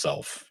improve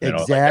himself.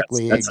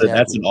 Exactly. That's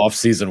an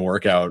off-season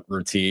workout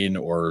routine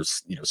or,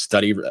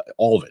 study,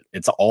 all of it.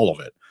 It's all of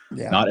it.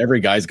 Yeah. Not every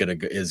guy's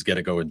is going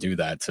to go and do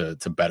that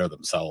to better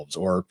themselves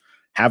or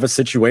have a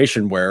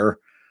situation where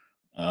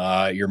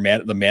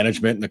the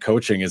management and the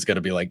coaching is going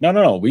to be like,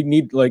 no, we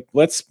need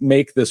let's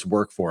make this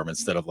work for him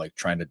instead of like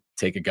trying to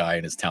take a guy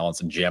and his talents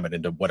and jam it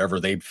into whatever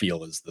they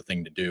feel is the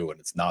thing to do. And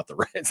it's not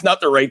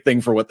the right thing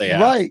for what they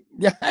have. Right.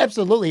 Yeah,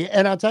 absolutely.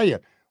 And I'll tell you,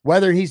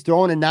 whether he's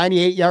throwing a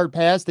 98-yard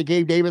pass to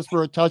Gabe Davis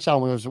for a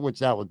touchdown, which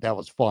that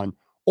was fun,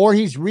 or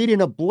he's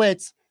reading a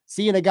blitz,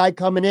 seeing a guy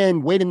coming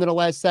in, waiting to the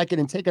last second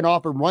and taking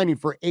off and running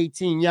for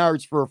 18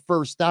 yards for a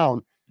first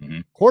down.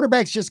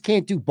 Quarterbacks just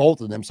can't do both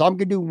of them. So I'm going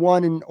to do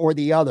one or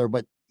the other,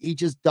 but he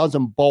just does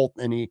them both.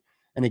 And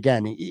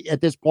again,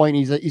 at this point,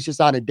 he's just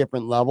on a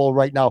different level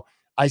right now.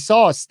 I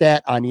saw a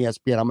stat on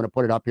ESPN. I'm going to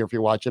put it up here if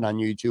you're watching on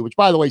YouTube, which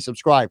by the way,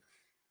 subscribe.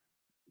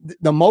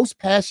 The most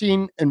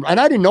passing, and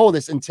I didn't know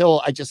this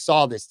until I just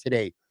saw this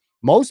today.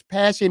 Most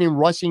passing and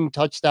rushing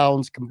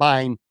touchdowns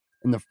combined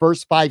in the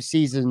first 5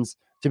 seasons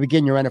to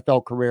begin your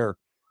NFL career.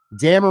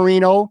 Dan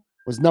Marino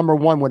was number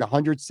 1 with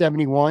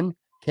 171.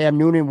 Cam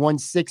Newton,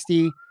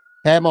 160.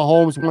 Pat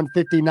Mahomes,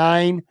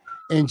 159.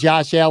 And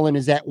Josh Allen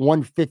is at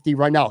 150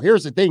 right now.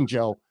 Here's the thing,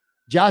 Joe.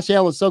 Josh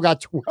Allen still got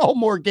 12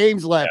 more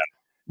games left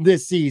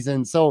this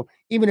season. So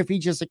even if he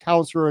just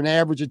accounts for an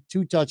average of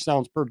 2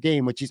 touchdowns per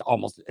game, which he's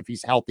almost, if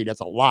he's healthy,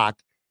 that's a lock.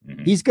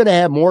 He's going to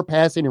have more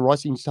passing and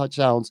rushing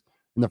touchdowns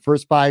in the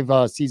first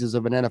 5 seasons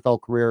of an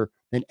NFL career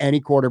than any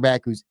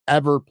quarterback who's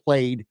ever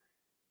played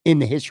in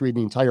the history of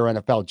the entire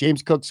NFL.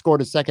 James Cook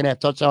scored a second-half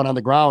touchdown on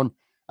the ground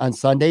on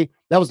Sunday.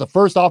 That was the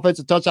first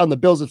offensive touchdown the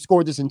Bills have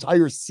scored this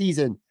entire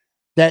season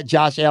that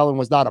Josh Allen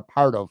was not a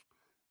part of.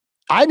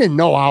 I didn't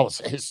know how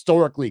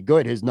historically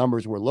good his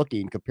numbers were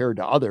looking compared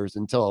to others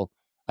until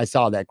I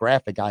saw that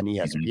graphic on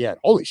ESPN.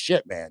 Holy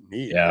shit, man.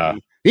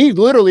 He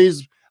literally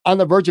is on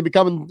the verge of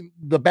becoming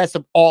the best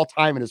of all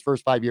time in his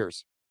first 5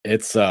 years.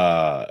 It's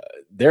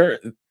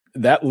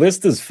that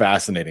list is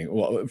fascinating.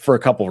 Well, for a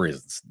couple of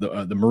reasons.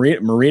 The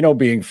Marino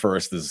being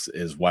first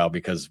is wild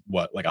because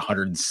like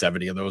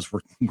 170 of those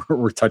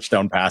were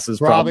touchdown passes.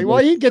 Probably. Well,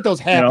 he'd get those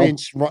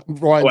half-inch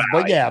runs,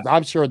 but yeah,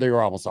 I'm sure they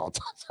were almost all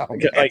touchdown.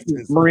 Like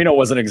Marino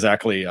wasn't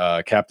exactly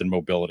Captain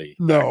Mobility.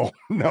 No.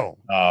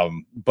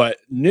 But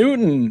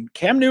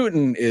Cam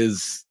Newton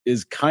is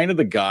kind of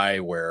the guy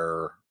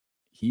where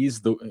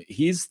he's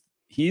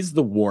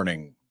the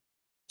warning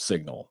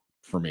signal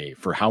for me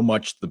for how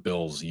much the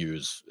Bills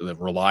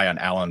rely on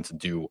Allen to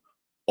do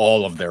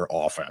all of their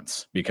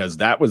offense, because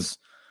that was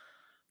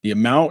the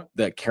amount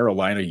that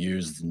Carolina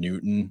used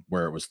Newton,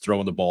 where it was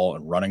throwing the ball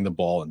and running the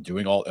ball and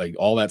doing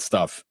all that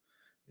stuff,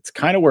 it's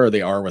kind of where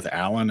they are with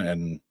Allen.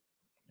 And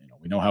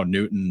we know how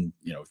Newton,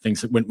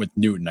 things went with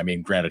Newton. I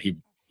mean, granted,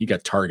 he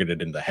got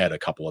targeted in the head a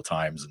couple of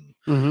times,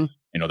 and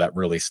that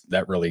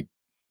really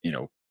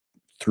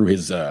threw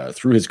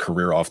his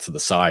career off to the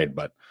side.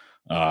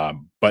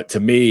 But to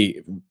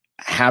me,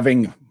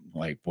 having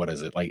what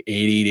is it,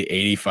 80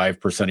 to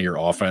 85% of your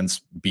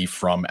offense be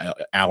from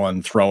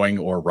Allen throwing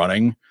or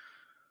running,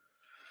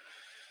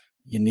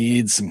 you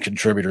need some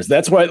contributors.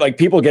 That's why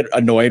people get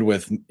annoyed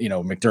with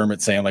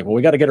McDermott saying well,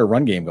 we got to get a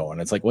run game going.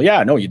 It's well,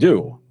 yeah, no, you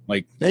do.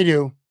 They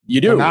do.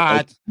 You do.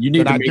 Not. You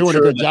need to make sure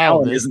that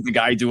Allen isn't the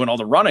guy doing all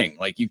the running.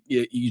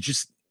 You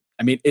just,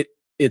 I mean,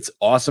 it's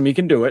awesome he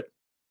can do it.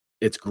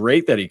 It's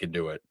great that he can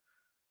do it.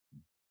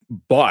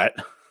 But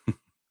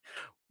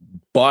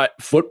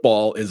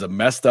football is a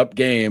messed up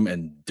game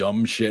and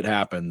dumb shit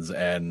happens.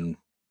 And,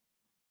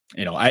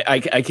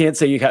 I can't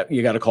say you got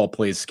to call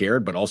plays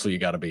scared, but also you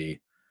got to be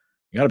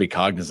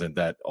cognizant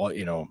that,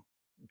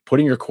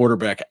 putting your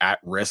quarterback at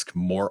risk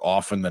more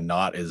often than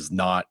not is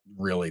not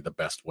really the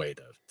best way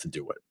to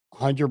do it.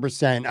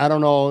 100%. I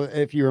don't know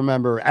if you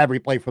remember every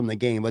play from the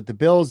game, but the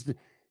Bills,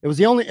 it was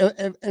the only,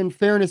 in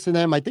fairness to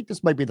them, I think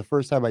this might be the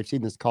first time I've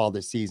seen this call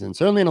this season,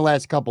 certainly in the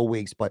last couple of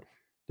weeks, but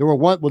there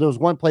was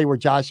one play where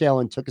Josh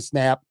Allen took a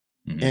snap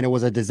and it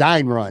was a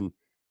design run,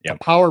 a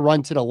power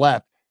run to the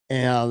left,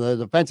 and the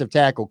defensive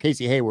tackle,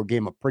 Casey Hayward, gave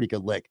him a pretty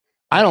good lick.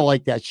 I don't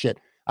like that shit.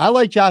 I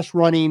like Josh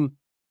running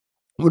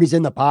when he's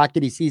in the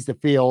pocket, he sees the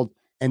field,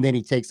 and then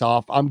he takes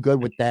off. I'm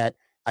good with that.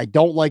 I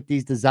don't like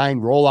these design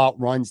rollout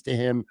runs to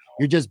him.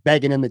 You're just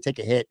begging him to take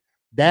a hit.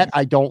 That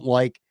I don't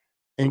like.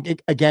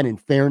 And again, in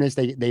fairness,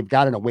 they've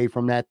gotten away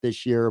from that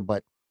this year,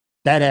 but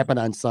that happened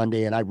on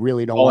Sunday, and I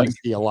really don't want to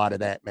see a lot of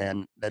that,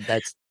 man.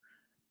 That's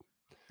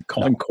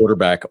calling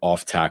quarterback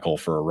off tackle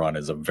for a run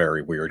is a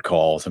very weird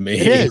call to me.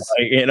 It is.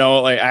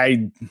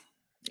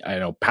 I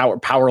know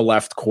power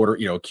left quarter,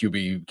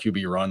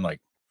 QB run. I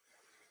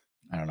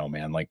don't know,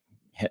 man.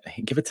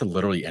 Give it to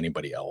literally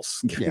anybody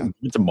else. Give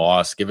it to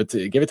Moss. Give it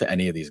to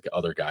any of these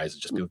other guys.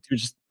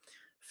 Just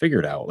figure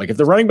it out. If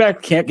the running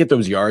back can't get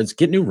those yards,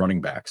 get new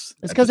running backs.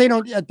 It's because they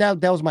don't.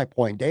 That was my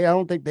point. I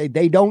don't think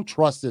they don't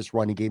trust this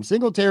running game.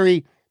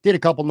 Singletary did a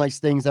couple nice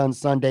things on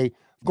Sunday.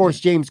 Of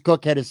course, James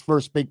Cook had his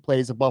first big play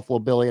as a Buffalo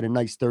Billy, had a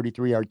nice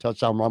 33-yard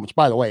touchdown run. Which,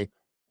 by the way,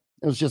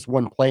 it was just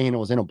one play and it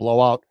was in a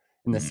blowout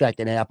in the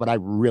second half. But I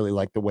really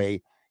like the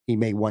way he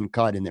made one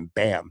cut and then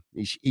bam,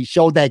 he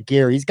showed that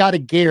gear. He's got a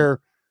gear.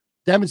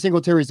 Devin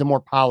Singletary is a more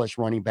polished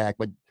running back,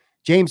 but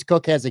James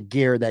Cook has a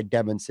gear that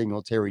Devin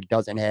Singletary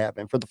doesn't have.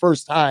 And for the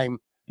first time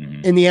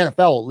in the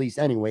NFL, at least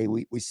anyway,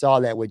 we saw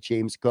that with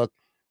James Cook,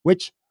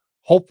 which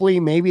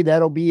hopefully maybe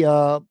that'll be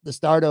the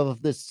start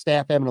of this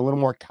staff having a little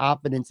more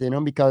confidence in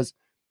him, because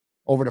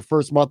over the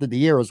first month of the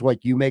year is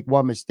you make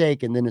one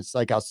mistake and then it's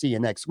I'll see you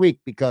next week,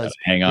 because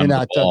hang on to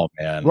the ball,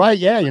 man. Right.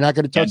 Yeah. You're not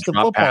going to touch the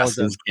football.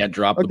 Passes, can't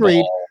drop the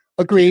ball.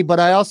 Agreed. But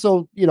I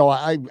also,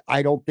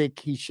 I don't think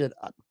he should.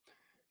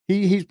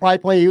 He was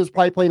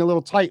probably playing a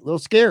little tight, a little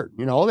scared,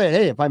 that,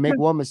 hey, if I make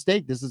one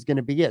mistake, this is going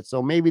to be it.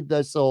 So maybe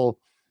this will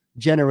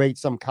generate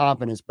some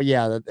confidence. But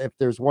yeah, if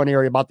there's one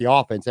area about the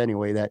offense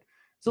anyway, that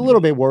it's a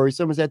little bit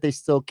worrisome, is that they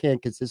still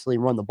can't consistently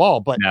run the ball.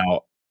 But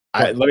now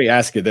let me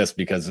ask you this,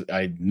 because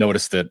I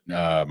noticed it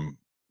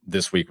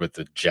this week with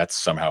the Jets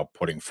somehow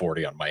putting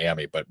 40 on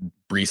Miami, but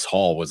Breece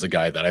Hall was a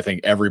guy that I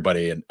think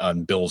everybody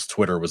on Bill's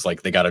Twitter was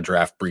they got to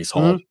draft Breece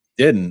Hall.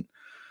 Didn't.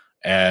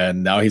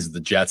 And now he's the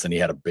Jets and he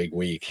had a big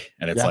week.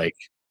 And it's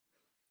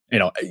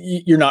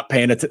you're not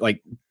paying it.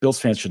 Bills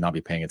fans should not be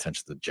paying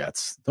attention to the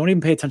Jets. Don't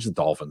even pay attention to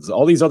the Dolphins.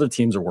 All these other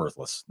teams are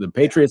worthless. The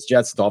Patriots,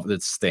 Jets,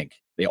 Dolphins stink.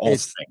 They all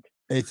stink.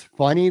 It's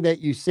funny that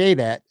you say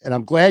that. And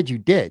I'm glad you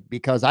did,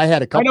 because I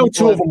had a couple. I know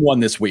two of them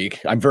won this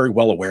week. I'm very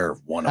well aware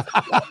of one of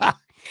them.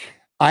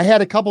 I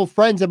had a couple of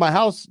friends in my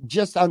house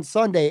just on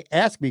Sunday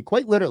ask me,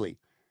 quite literally,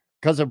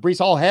 because of Breece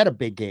Hall had a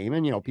big game,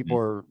 and people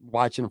are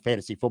watching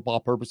fantasy football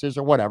purposes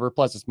or whatever.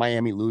 Plus, it's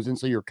Miami losing,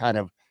 so you're kind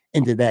of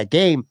into that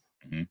game.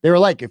 They were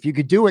like, if you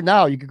could do it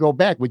now, you could go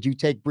back. Would you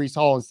take Breece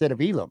Hall instead of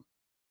Elam?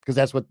 Because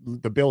that's what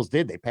the Bills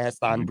did. They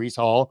passed on Breece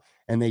Hall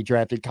and they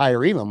drafted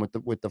Kyer Elam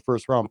with the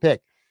first round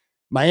pick.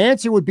 My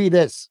answer would be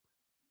this: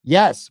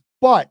 yes,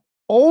 but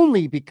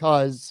only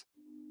because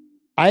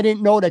I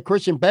didn't know that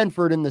Christian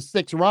Benford in the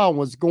 6th round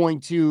was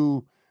going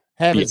to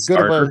have as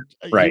good of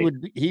a right.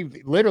 He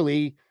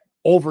literally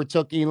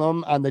overtook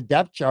Elam on the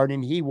depth chart,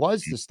 and he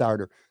was the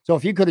starter. So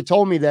if you could have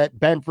told me that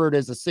Benford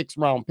as a 6th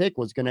round pick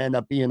was going to end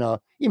up being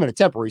even a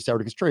temporary starter,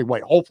 because Trey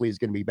White hopefully is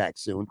going to be back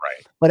soon.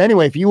 Right. But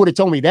anyway, if you would have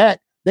told me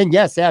that, then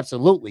yes,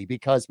 absolutely.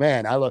 Because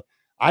man,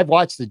 I've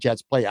watched the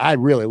Jets play. I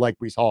really like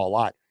Breece Hall a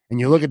lot. And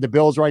you look at the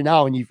Bills right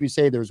now, and if you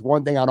say there's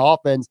one thing on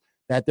offense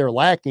that they're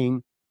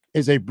lacking,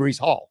 is a Breece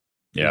Hall.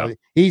 Yeah.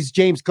 He's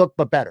James Cook,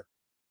 but better.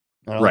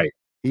 Right.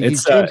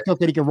 He's James Cook,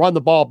 and he can run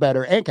the ball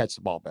better and catch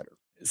the ball better.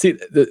 See,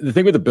 the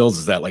thing with the Bills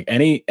is that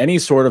any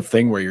sort of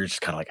thing where you're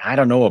just kind of I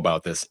don't know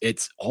about this,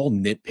 it's all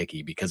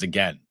nitpicky, because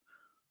again,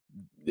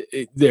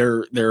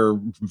 they're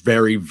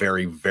very,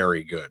 very,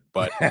 very good.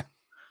 But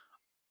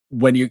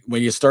when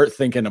you start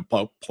thinking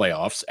about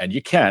playoffs, and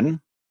you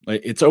can,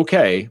 like, it's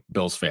okay,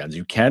 Bills fans,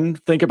 you can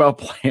think about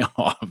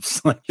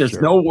playoffs. Like, there's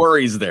no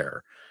worries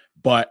there.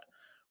 But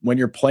when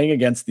you're playing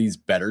against these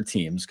better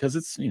teams, because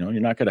it's, you're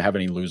not going to have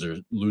any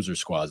loser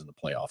squads in the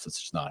playoffs. It's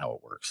just not how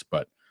it works.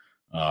 But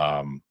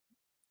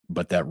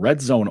that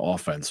red zone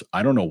offense,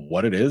 I don't know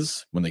what it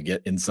is when they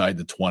get inside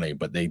the 20,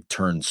 but they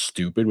turn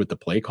stupid with the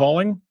play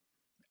calling.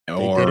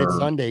 They did it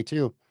Sunday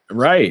too.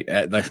 Right.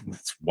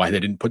 That's why they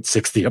didn't put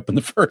 60 up in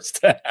the first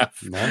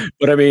half. No.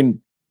 But I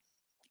mean,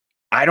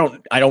 I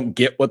don't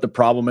get what the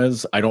problem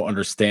is. I don't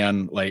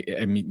understand. Like,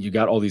 I mean, you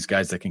got all these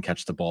guys that can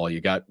catch the ball.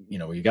 You got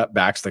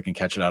backs that can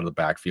catch it out of the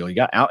backfield. You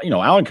got,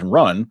 Allen can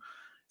run.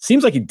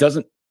 Seems like he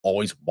doesn't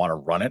always want to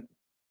run it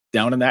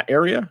down in that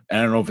area. And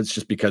I don't know if it's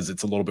just because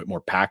it's a little bit more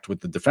packed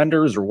with the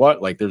defenders or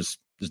what. Like, there's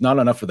not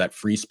enough of that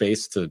free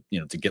space to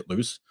get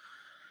loose.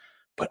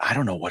 But I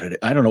don't know what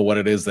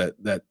it is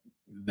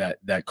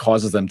that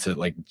causes them to,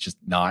 like, just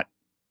not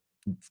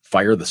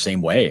fire the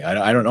same way.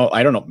 I don't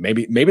know.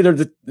 Maybe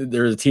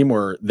they're a team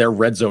where their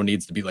red zone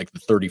needs to be like the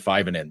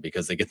 35 and in,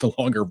 because they get the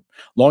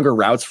longer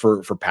routes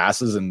for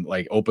passes and,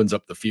 like, opens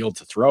up the field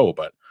to throw.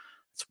 But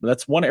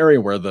that's one area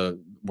where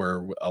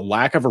a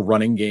lack of a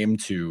running game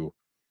to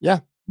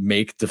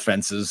make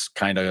defenses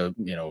kind of,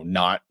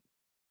 not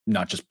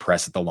just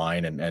press at the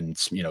line and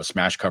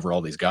smash cover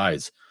all these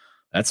guys.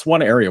 That's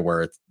one area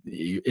where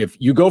if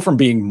you go from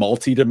being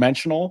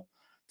multi-dimensional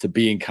to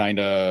being kind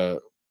of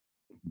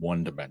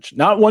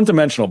not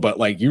one-dimensional, but,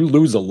 like, you're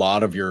losing a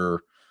lot of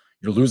your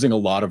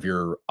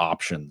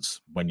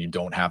options when you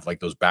don't have, like,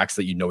 those backs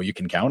that you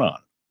can count on.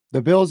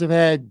 The Bills have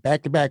had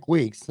back-to-back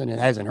weeks, and it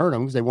hasn't hurt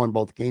them because they won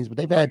both games, but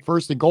they've had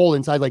first and goal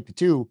inside, like, the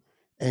 2,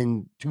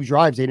 and 2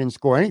 drives they didn't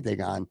score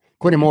anything on.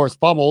 Quentin Morris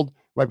fumbled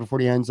right before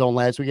the end zone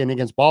last weekend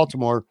against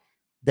Baltimore.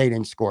 They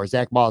didn't score.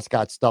 Zach Moss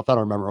got stuffed. I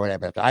don't remember what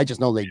happened. I just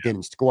know they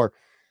didn't score.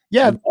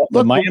 Yeah,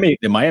 the Miami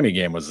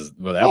game was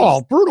brutal.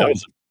 That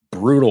was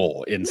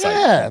brutal inside.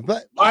 Yeah,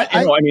 but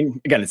I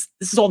mean, again, this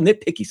is all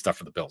nitpicky stuff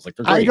for the Bills. Like,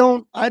 I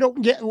don't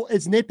get,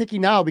 it's nitpicky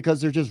now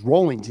because they're just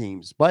rolling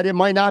teams, but it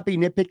might not be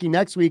nitpicky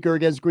next week or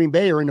against Green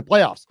Bay or in the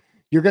playoffs.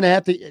 You're going to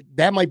have to,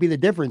 that might be the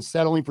difference.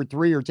 Settling for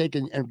 3 or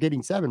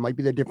getting 7 might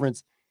be the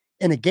difference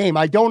in a game.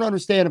 I don't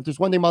understand, if there's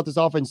one thing about this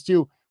offense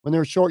too, when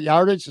they're short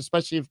yardage,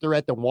 especially if they're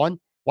at the 1,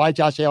 why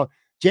Josh Allen?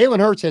 Jalen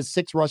Hurts has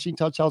 6 rushing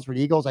touchdowns for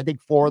the Eagles. I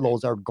think 4 of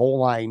those are goal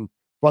line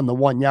from the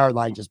 1 yard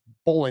line, just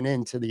bowling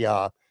into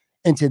the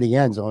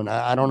end zone.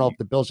 I don't know if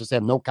the Bills just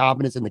have no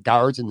confidence in the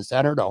guards in the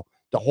center to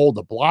hold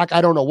the block.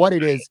 I don't know what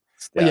it is.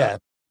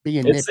 But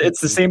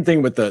it's the same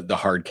thing with the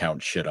hard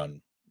count shit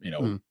on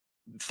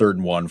 3rd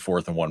and 1,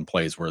 4th and 1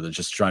 plays where they're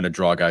just trying to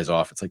draw guys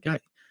off. It's like, yeah,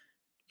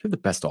 you have the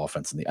best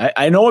offense in the.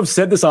 I know I've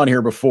said this on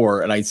here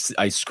before, and I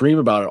scream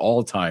about it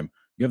all the time.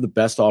 You have the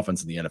best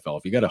offense in the NFL.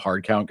 If you got a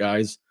hard count,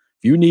 guys,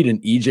 if you need an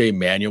EJ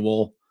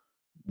Manuel,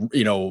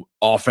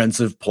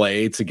 offensive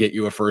play to get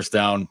you a first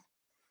down,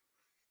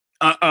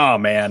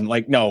 man,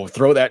 like, no,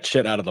 throw that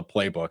shit out of the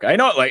playbook. I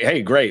know, like,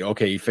 hey, great,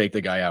 okay, you faked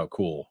the guy out,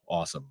 cool,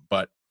 awesome,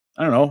 but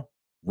I don't know,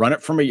 run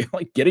it from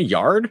get a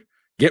yard,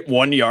 get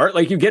 1 yard,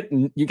 like you get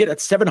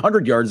at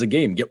 700 yards a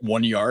game, get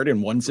 1 yard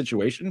in one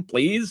situation,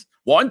 please,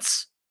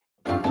 once.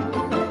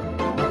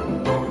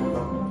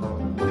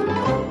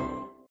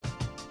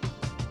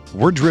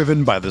 We're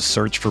driven by the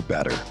search for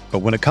better, but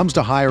when it comes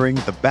to hiring,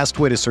 the best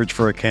way to search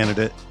for a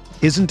candidate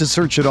isn't to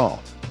search at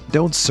all.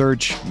 Don't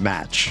search,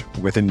 match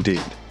with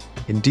Indeed.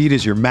 Indeed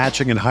is your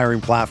matching and hiring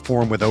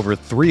platform with over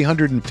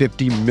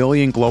 350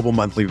 million global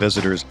monthly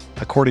visitors,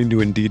 according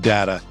to Indeed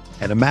data,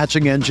 and a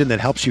matching engine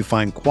that helps you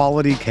find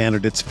quality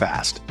candidates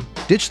fast.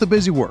 Ditch the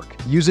busy work.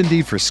 Use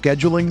Indeed for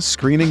scheduling,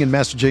 screening, and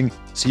messaging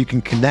so you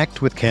can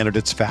connect with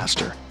candidates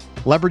faster.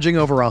 Leveraging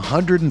over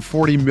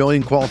 140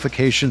 million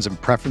qualifications and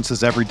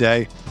preferences every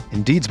day,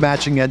 Indeed's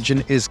matching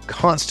engine is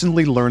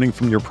constantly learning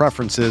from your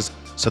preferences,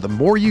 so the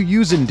more you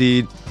use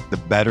Indeed, the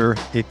better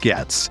it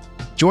gets.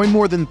 Join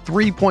more than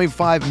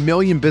 3.5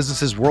 million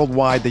businesses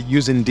worldwide that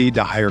use Indeed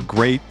to hire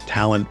great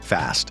talent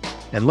fast.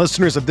 And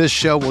listeners of this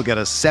show will get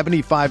a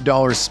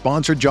 $75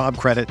 sponsored job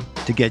credit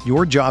to get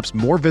your jobs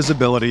more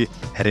visibility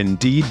at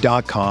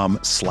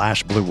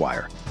Indeed.com/Blue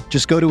Wire.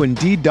 Just go to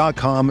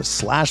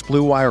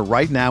Indeed.com/Blue Wire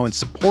right now and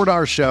support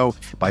our show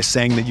by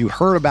saying that you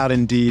heard about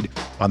Indeed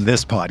on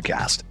this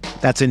podcast.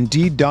 That's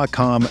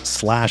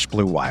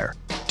Indeed.com/Blue Wire.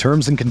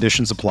 Terms and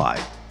conditions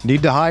apply.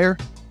 Need to hire?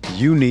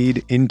 You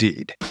need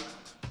Indeed.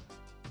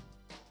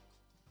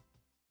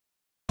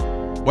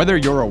 Whether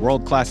you're a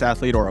world-class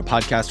athlete or a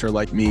podcaster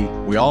like me,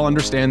 we all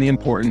understand the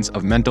importance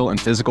of mental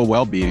and physical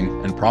well-being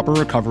and proper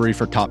recovery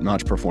for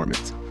top-notch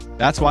performance.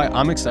 That's why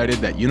I'm excited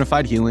that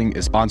Unified Healing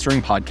is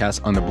sponsoring podcasts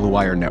on the Blue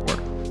Wire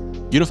Network.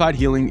 Unified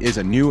Healing is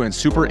a new and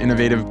super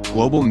innovative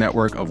global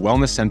network of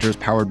wellness centers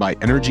powered by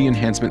Energy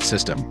Enhancement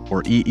System,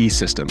 or EE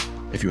System.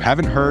 If you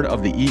haven't heard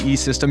of the EE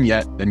System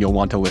yet, then you'll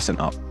want to listen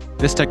up.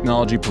 This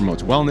technology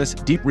promotes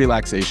wellness, deep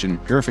relaxation,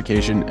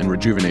 purification, and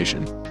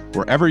rejuvenation.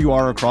 Wherever you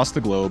are across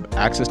the globe,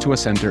 access to a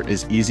center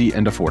is easy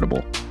and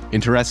affordable.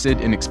 Interested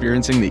in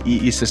experiencing the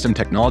EE System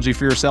technology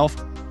for yourself?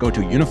 Go to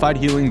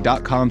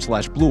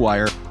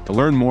unifiedhealing.com/bluewire to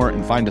learn more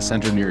and find a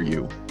center near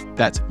you.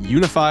 That's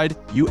unified,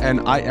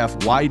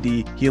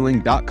 UNIFYD,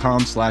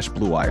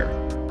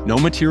 healing.com/bluewire. No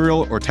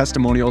material or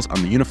testimonials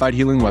on the Unified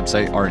Healing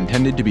website are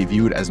intended to be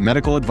viewed as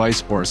medical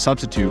advice or a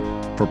substitute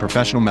for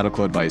professional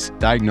medical advice,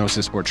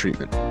 diagnosis, or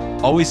treatment.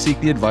 Always seek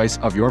the advice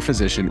of your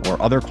physician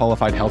or other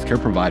qualified healthcare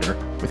provider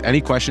with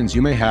any questions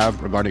you may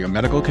have regarding a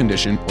medical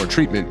condition or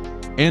treatment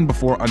and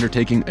before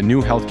undertaking a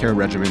new healthcare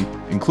regimen,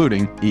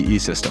 including EE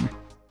System.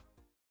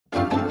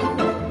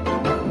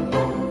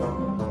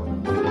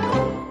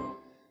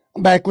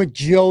 I'm back with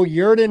Joe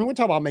Yerdon. We're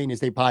talking about Maintenance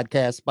Day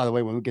podcast, by the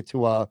way, when we get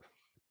to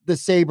the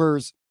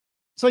Sabres.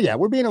 So, yeah,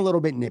 we're being a little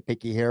bit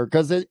nitpicky here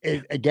because,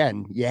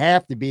 again, you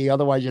have to be.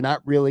 Otherwise, you're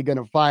not really going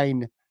to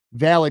find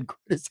valid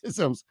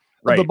criticisms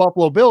of the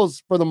Buffalo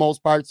Bills for the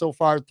most part so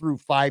far through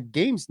 5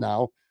 games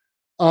now.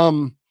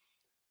 The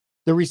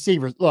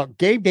receivers, look,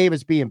 Gabe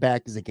Davis being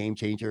back is a game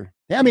changer.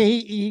 I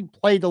mean, he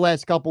played the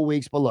last couple of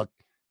weeks, but look,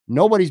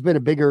 nobody's been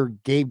a bigger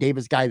Gabe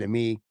Davis guy than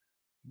me,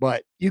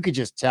 but you could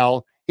just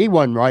tell he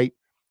wasn't right.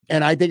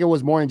 And I think it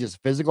was more than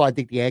just physical. I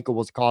think the ankle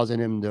was causing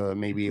him to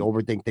maybe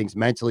overthink things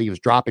mentally. He was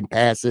dropping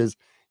passes.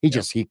 He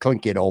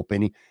couldn't get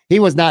open. He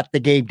was not the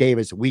Gabe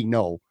Davis we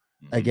know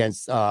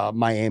against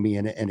Miami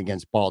and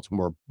against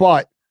Baltimore.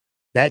 But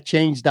that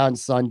changed on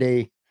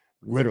Sunday,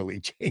 literally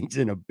changed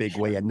in a big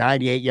way. A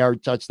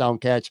 98-yard touchdown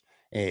catch,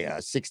 a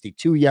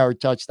 62-yard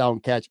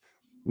touchdown catch.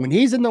 When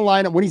he's in the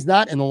lineup, when he's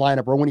not in the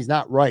lineup, or when he's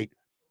not right,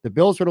 the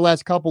Bills for the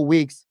last couple of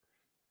weeks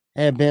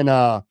have been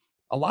a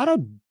lot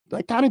of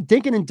like kind of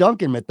dinking and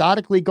dunking,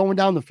 methodically going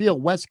down the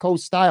field, West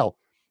Coast style.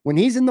 When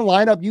he's in the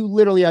lineup, you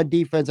literally on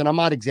defense, and I'm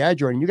not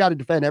exaggerating, you got to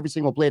defend every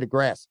single blade of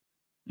grass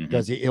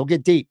because he'll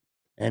get deep.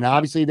 And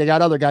obviously they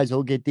got other guys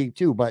who'll get deep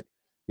too, but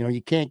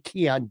you can't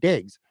key on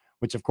Diggs,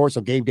 which of course,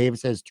 so Gabe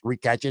Davis has 3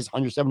 catches,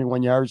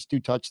 171 yards, 2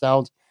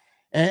 touchdowns.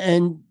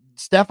 And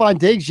Stephon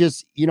Diggs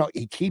just, he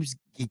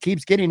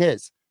keeps getting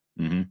his.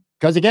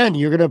 Because again,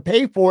 you're going to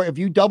pay for it. If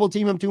you double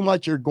team him too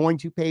much, you're going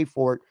to pay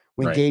for it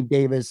when Gabe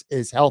Davis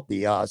is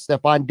healthy.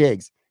 Stephon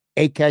Diggs,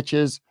 8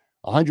 catches,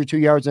 102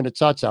 yards and a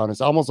touchdown.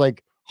 It's almost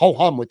like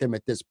ho-hum with him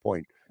at this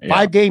point.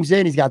 5 games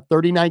in, he's got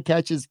 39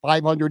 catches,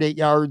 508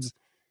 yards,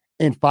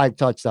 and 5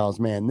 touchdowns,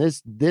 man.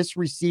 This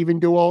receiving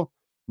duo,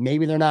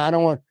 maybe they're not, I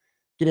don't want to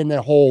get in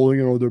that whole,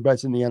 they're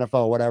best in the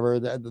NFL, whatever.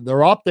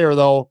 They're up there,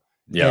 though.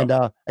 Yeah.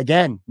 And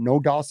again, no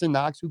Dawson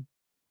Knox, who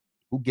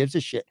gives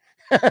a shit.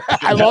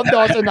 I love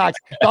Dawson Knox.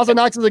 Dawson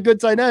Knox is a good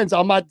tight end, so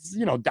I'm not,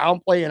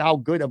 downplaying how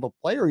good of a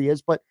player he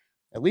is, but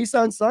at least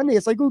on Sunday,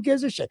 it's like, who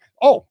gives a shit?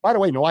 Oh, by the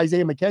way, no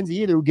Isaiah McKenzie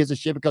either, who gives a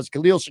shit, because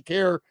Khalil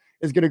Shakir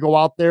is going to go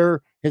out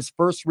there. His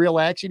first real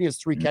action, he has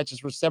 3 catches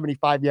for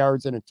 75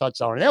 yards and a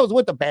touchdown. And that was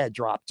with the bad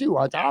drop, too.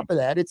 On top of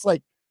that, it's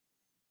like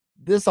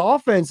this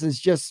offense is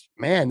just,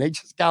 man, they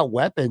just got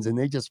weapons and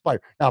they just fire.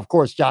 Now, of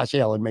course, Josh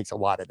Allen makes a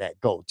lot of that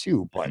go,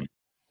 too. But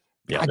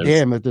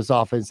goddamn, if this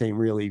offense ain't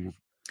really,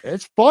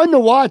 it's fun to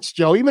watch,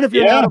 Joe. Even if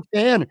you're not a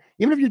fan,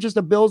 even if you're just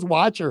a Bills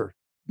watcher,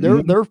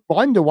 they're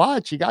fun to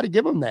watch. You got to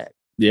give them that.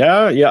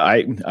 Yeah.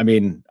 I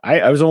mean,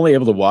 I was only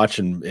able to watch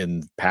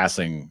in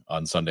passing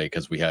on Sunday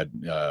because we had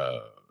no,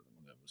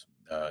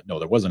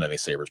 there wasn't any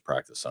Sabres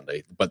practice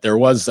Sunday, but there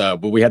was.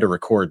 But we had to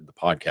record the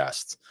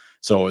podcast,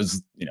 so it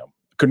was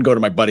couldn't go to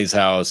my buddy's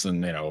house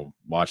and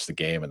watch the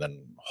game and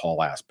then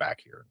haul ass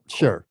back here.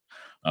 Sure.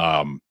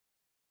 I'm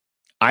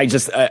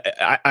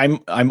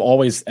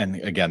always, and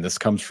again, this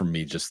comes from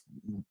me just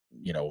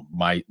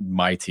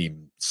my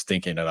team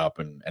stinking it up,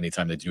 and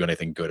anytime they do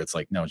anything good, it's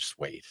like, no, just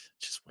wait.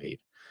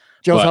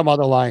 Joe's talking about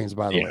the Lions,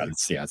 by the way.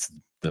 It's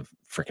the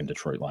freaking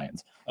Detroit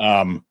Lions.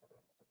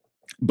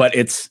 But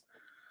it's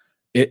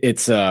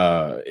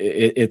a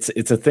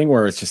thing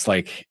where it's just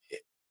like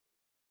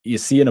you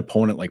see an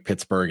opponent like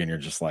Pittsburgh, and you're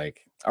just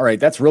like, all right,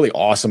 that's really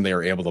awesome. They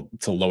were able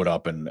to load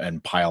up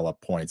and pile up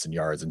points and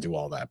yards and do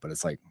all that, but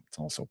it's like it's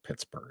also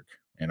Pittsburgh.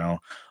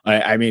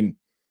 I mean,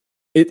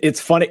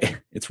 it's funny.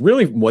 It's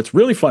really what's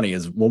really funny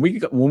is when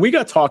we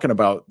got talking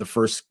about the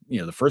first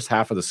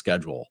half of the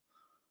schedule.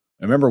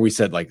 I remember we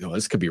said like, oh,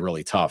 this could be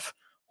really tough.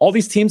 All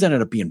these teams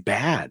ended up being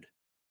bad.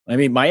 I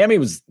mean, Miami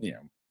was,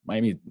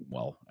 Miami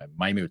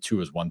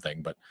 2 is one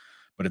thing, but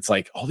it's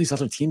like all these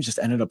other teams just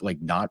ended up like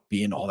not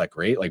being all that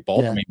great. Like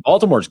Baltimore, I mean,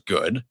 Baltimore's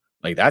good.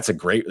 Like that's a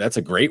great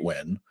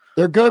win.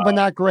 They're good, but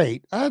not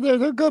great.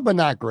 They're good, but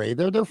not great.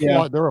 They're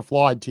flawed. They're a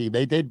flawed team.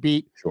 They did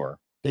beat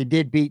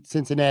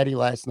Cincinnati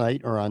last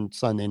night or on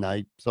Sunday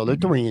night. So they're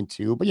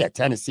 3-2, but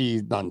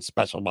Tennessee's nothing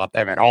special about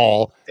them at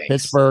all. Thanks.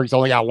 Pittsburgh's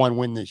only got 1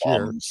 win this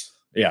year.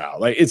 Yeah,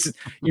 like it's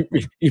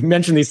you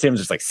mentioned these teams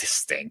just like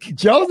stink.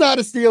 Joe's not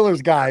a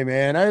Steelers guy,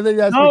 man. I think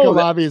that's become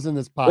obvious in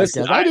this podcast.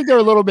 Listen, I think they're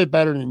a little bit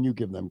better than you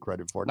give them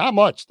credit for. Not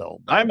much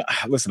though. I'm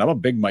a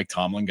big Mike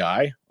Tomlin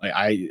guy. Like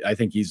I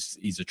think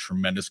he's a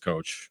tremendous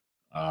coach.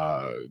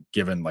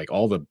 Given like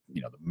all the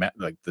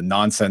the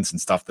nonsense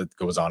and stuff that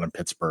goes on in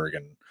Pittsburgh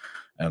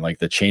and like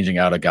the changing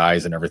out of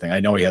guys and everything. I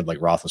know he had like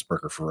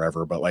Roethlisberger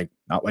forever, but like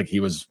not like he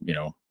was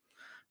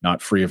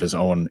not free of his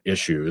own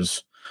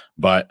issues.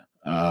 But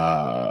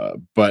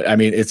I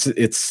mean,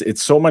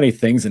 it's so many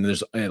things, and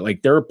there's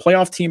like they're a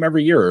playoff team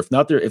every year. If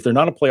they're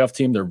not a playoff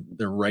team,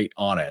 they're right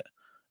on it,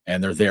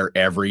 and they're there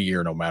every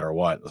year, no matter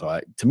what.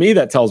 So to me,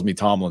 that tells me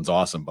Tomlin's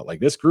awesome. But like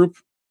this group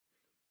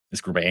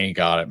ain't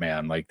got it,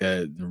 man. Like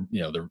the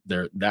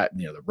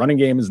running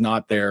game is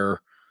not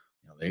there.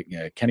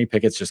 Kenny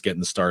Pickett's just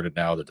getting started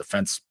now. The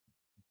defense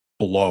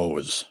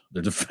blows.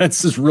 Their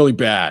defense is really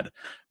bad.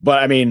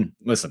 But I mean,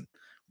 listen,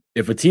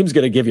 if a team's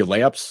going to give you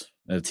layups,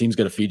 and a team's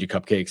going to feed you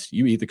cupcakes,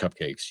 you eat the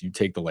cupcakes, you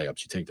take the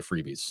layups, you take the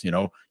freebies,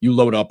 you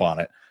load up on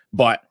it.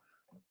 But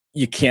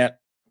you can't,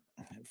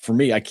 for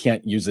me, I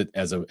can't use it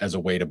as a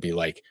way to be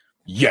like,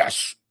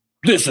 yes,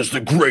 this is the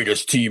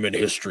greatest team in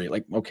history.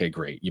 Like, okay,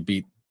 great. You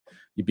beat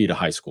a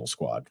high school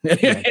squad.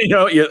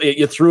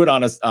 You threw it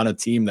on a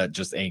team that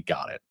just ain't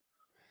got it.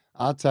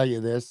 I'll tell you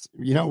this,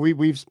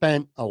 we've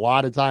spent a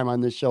lot of time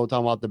on this show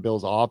talking about the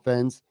Bills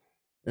offense.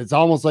 It's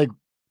almost like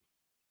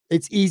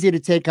it's easy to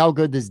take how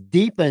good this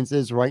defense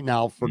is right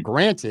now for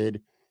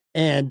granted.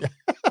 And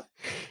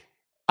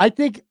I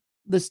think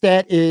the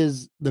stat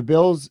is the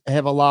Bills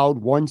have allowed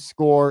one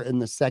score in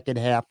the second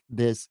half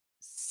this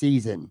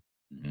season.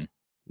 Mm-hmm.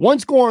 One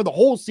score the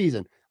whole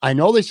season. I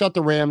know they shut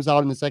the Rams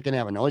out in the second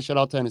half. I know they shut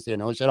out Tennessee. I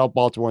know they shut out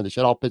Baltimore. They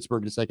shut out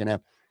Pittsburgh in the second half.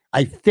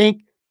 I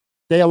think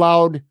they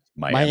allowed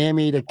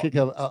Miami to kick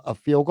a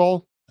field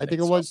goal. I think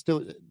it was.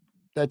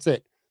 That's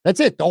it.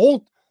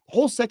 The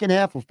whole second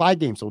half of 5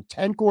 games. So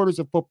 10 quarters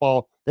of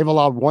football, they've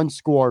allowed one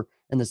score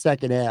in the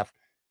second half.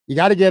 You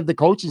got to give the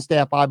coaching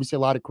staff obviously a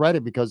lot of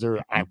credit because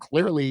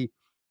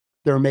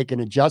they're making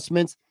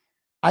adjustments.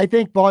 I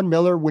think Von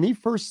Miller, when he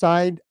first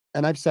signed,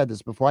 and I've said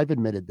this before, I've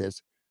admitted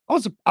this, I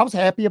was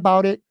happy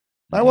about it.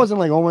 But I wasn't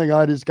like, oh my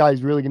God, this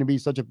guy's really going to be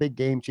such a big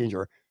game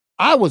changer.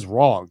 I was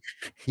wrong.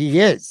 He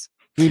is.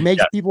 He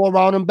makes people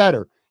around him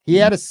better. He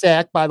had a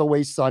sack, by the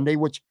way, Sunday,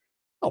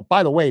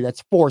 by the way,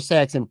 that's 4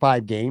 sacks in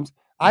 5 games.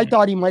 I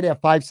thought he might have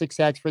 5-6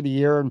 sacks for the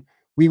year, and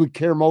we would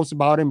care most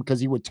about him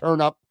because he would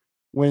turn up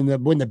when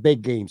the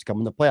big games come,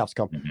 when the playoffs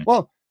come. Mm-hmm.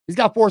 Well, he's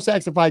got 4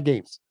 sacks in 5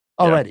 games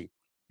already.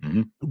 Yeah.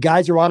 Mm-hmm.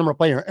 Guys around him are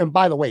playing. And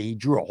by the way, he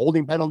drew a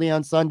holding penalty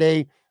on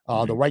Sunday.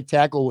 The right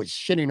tackle was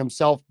shitting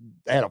himself,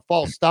 had a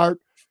false start.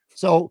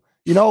 So,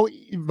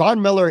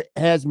 Von Miller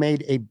has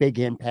made a big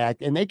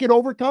impact, and they can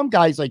overcome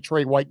guys like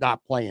Trey White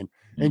not playing.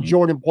 And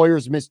Jordan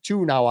Poyer's missed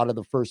 2 now out of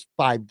the first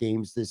 5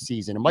 games this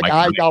season. And Mike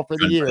Hyde's out for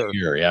the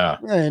year. Yeah.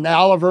 And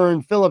Oliver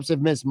and Phillips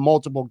have missed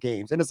multiple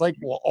games. And it's like,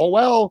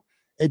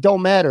 it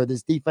don't matter.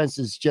 This defense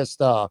is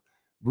just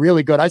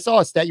really good. I saw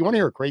a stat. You want to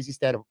hear a crazy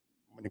stat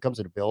when it comes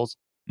to the Bills?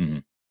 Mm-hmm.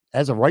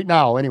 As of right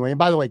now, anyway. And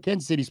by the way,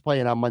 Kansas City's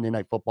playing on Monday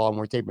Night Football, and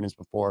we're taping this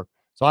before.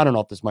 So I don't know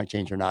if this might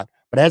change or not.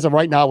 But as of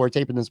right now, we're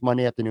taping this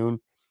Monday afternoon.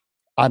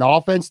 On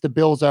offense, the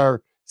Bills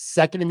are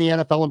second in the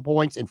NFL in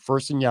points and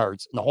first in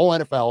yards in the whole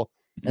NFL.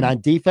 And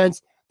on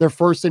defense, they're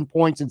first in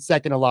points and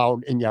second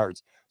allowed in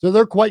yards. So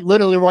they're quite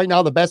literally right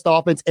now the best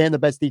offense and the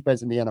best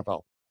defense in the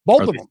NFL.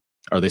 Both of them.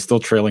 Are they still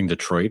trailing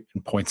Detroit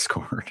in points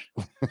scored?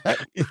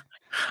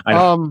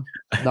 No,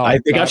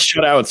 they got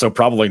shut out, so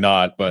probably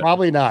not. But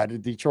probably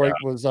not. Detroit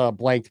was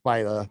blanked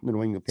by the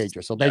New England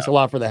Patriots. So thanks a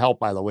lot for the help,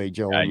 by the way,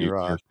 Joe. Yeah,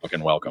 you're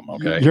fucking welcome.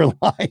 Okay, your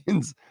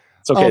Lions.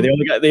 It's okay.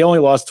 They only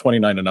lost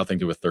 29-0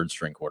 to a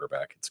third-string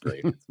quarterback. It's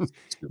great.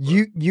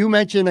 You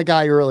mentioned a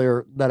guy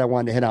earlier that I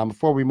wanted to hit on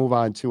before we move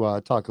on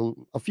to talk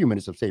a few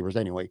minutes of Sabres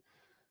anyway.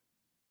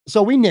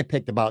 So we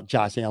nitpicked about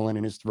Josh Allen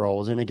and his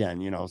throws. And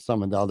again,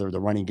 some of the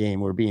running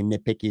game, we're being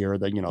nitpicky, or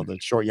the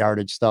short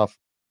yardage stuff.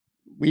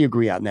 We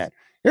agree on that.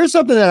 Here's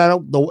something that I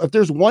don't know. If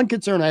there's one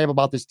concern I have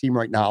about this team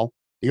right now,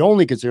 the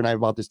only concern I have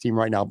about this team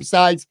right now,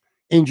 besides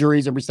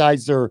injuries and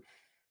besides their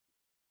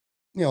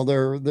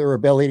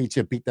ability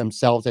to beat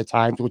themselves at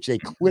times, which they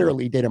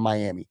clearly did in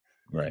Miami.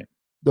 Right.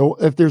 Though,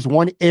 if there's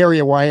one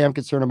area where I am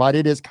concerned about,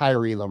 it is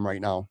Kyrie Elam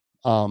right now.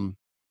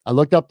 I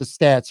looked up the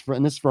stats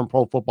and this is from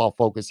Pro Football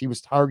Focus. He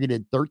was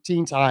targeted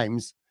 13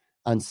 times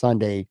on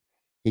Sunday.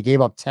 He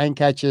gave up 10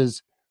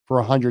 catches for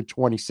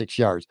 126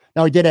 yards.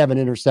 Now, he did have an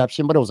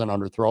interception, but it was an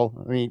underthrow.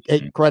 I mean,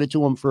 credit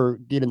to him for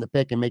getting the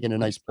pick and making a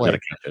nice play.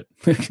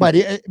 but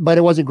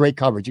it wasn't great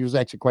coverage. He was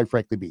actually quite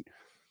frankly beat.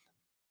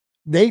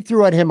 They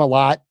threw at him a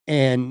lot,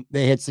 and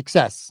they had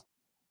success.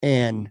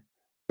 And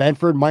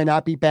Benford might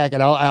not be back,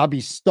 and I'll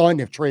be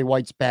stunned if Trey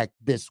White's back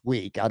this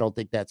week. I don't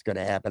think that's going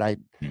to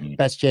happen.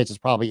 Best chance is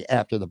probably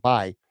after the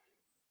bye.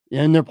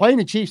 And they're playing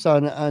the Chiefs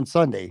on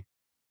Sunday.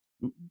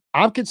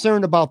 I'm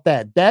concerned about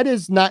that. That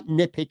is not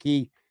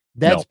nitpicky.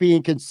 That's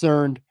being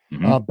concerned.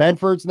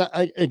 Benford's not.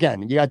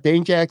 Again, you got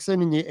Dane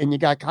Jackson and you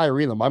got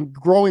Kyrie Elam. I'm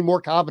growing more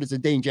confidence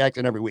in Dane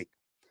Jackson every week.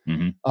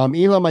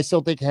 Elam, I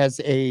still think has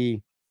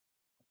a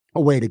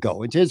way to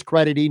go. And to his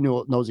credit, he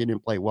knows he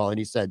didn't play well, and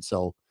he said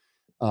so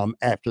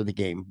after the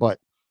game. But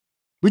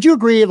would you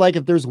agree, like,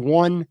 if there's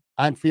one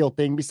on-field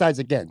thing, besides,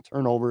 again,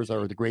 turnovers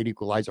are the great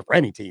equalizer for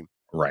any team.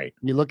 Right.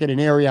 You look at an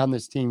area on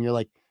this team, you're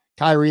like,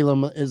 Kyrie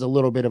Elam is a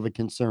little bit of a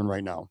concern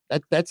right now.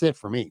 That's it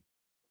for me.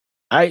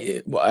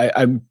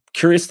 I'm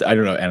curious. I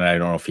don't know, and I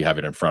don't know if you have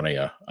it in front of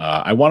you.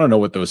 I want to know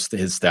what his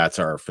stats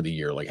are for the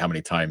year. Like how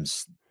many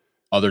times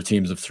other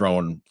teams have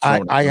thrown.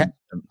 I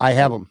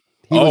have him.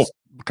 He was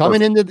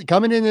coming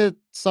into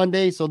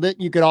Sunday, so that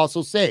you could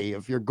also say,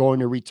 if you're going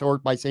to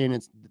retort by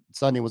saying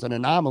Sunday was an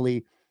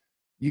anomaly,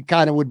 you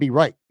kind of would be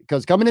right,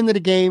 because coming into the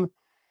game,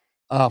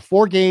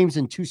 4 games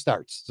and 2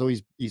 starts. So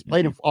he's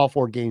played in all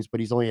 4 games, but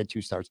he's only had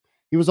 2 starts.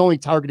 He was only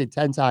targeted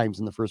 10 times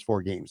in the first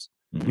 4 games.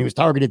 And he was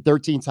targeted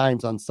 13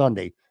 times on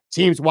Sunday.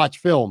 Teams watch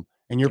film,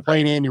 and you're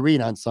playing Andy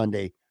Reid on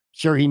Sunday.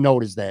 Sure, he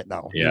noticed that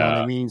now. You know what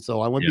I mean?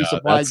 So I wouldn't be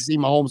surprised to see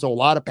Mahomes throw a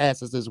lot of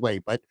passes his way.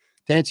 But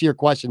to answer your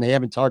question, they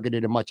haven't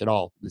targeted him much at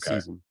all this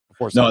season.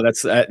 No,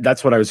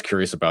 that's what I was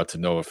curious about, to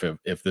know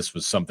if this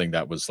was something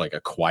that was like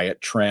a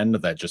quiet trend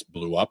that just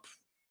blew up,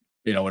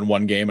 in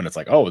one game, and it's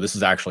like, oh, this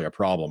is actually a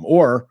problem,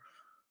 or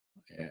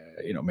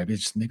maybe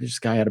this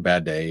guy had a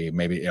bad day.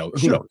 Maybe who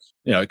knows?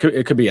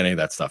 It could be any of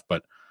that stuff.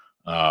 But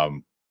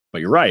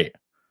you're right.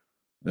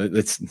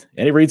 It's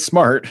Andy Reid's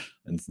smart,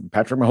 and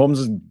Patrick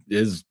Mahomes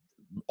is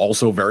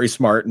also very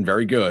smart and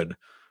very good.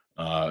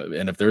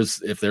 And if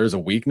there's a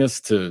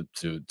weakness to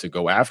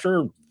go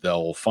after,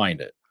 they'll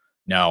find it.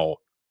 Now,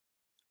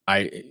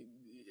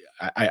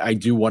 I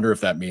do wonder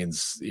if that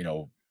means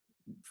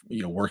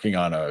working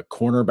on a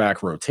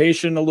cornerback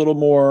rotation a little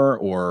more,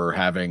 or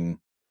having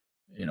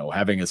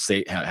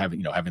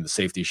the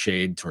safety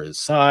shade to his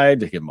side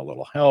to give him a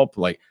little help.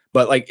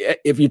 But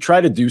if you try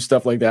to do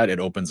stuff like that, it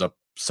opens up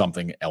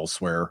something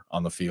elsewhere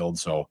on the field.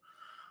 So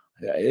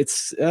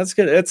that's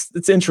good.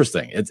 It's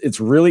interesting. It's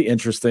really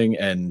interesting.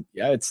 And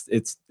yeah,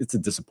 it's a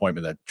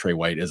disappointment that Trey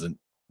White isn't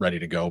ready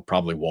to go.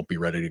 Probably won't be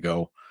ready to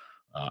go.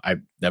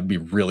 That'd be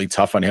really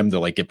tough on him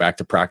to get back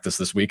to practice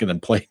this week and then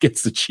play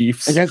against the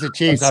Chiefs.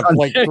 I've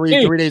like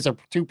 3 days of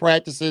 2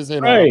 practices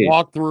and a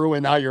walkthrough,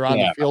 and now you're on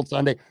the field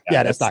Sunday.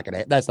 Yeah, that's not gonna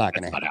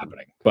happen.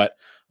 But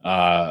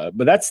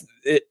that's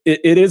it.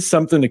 It is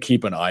something to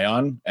keep an eye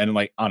on. And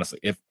honestly,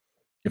 if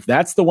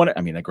that's the one,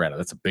 I mean, granted,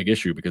 that's a big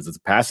issue because it's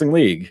a passing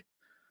league.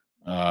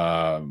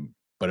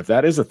 But if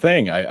that is a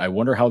thing, I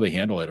wonder how they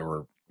handle it,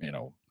 or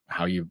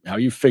how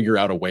you figure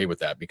out a way with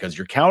that, because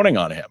you're counting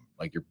on him.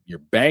 You're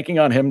banking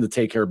on him to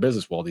take care of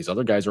business while these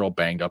other guys are all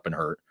banged up and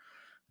hurt.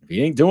 If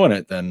he ain't doing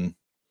it, then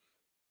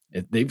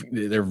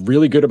they're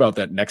really good about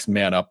that next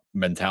man up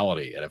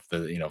mentality. And if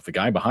the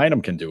guy behind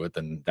him can do it,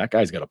 then that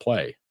guy's got to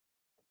play.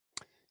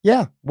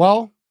 Yeah.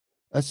 Well,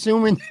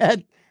 assuming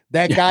that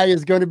guy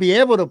is going to be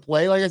able to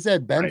play, like I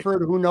said,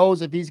 Benford, who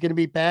knows if he's going to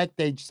be back.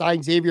 They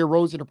signed Xavier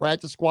Rose to the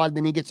practice squad, and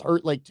then he gets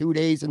hurt 2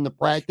 days in the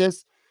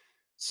practice.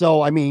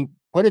 So, I mean,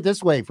 put it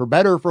this way, for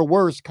better or for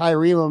worse,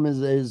 Kyrie Elam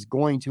is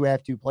going to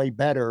have to play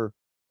better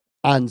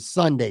on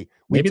Sunday.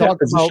 Maybe that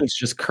position's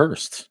just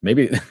cursed.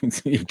 Maybe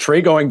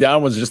Trey going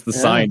down was just the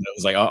sign that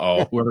was like,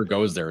 uh-oh, whoever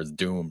goes there is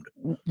doomed.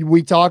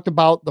 We talked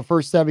about the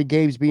first 7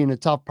 games being a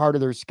tough part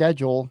of their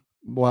schedule.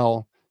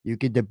 Well, you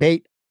could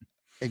debate,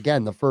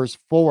 again, the first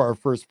 4 or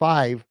first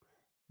 5,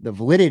 the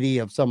validity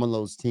of some of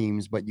those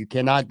teams, but you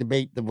cannot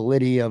debate the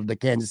validity of the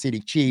Kansas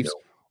City Chiefs,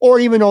 or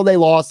even though they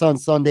lost on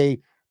Sunday,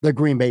 the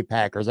Green Bay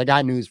Packers. I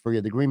got news for you.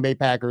 The Green Bay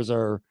Packers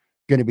are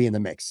going to be in the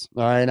mix.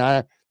 All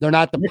right. They're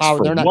not the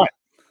power.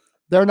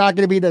 They're not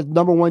going to be the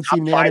number 1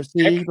 team in the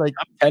NFC.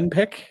 Top 10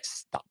 pick.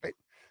 Stop it.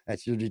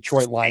 That's your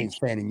Detroit Lions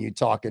fan and you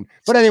talking.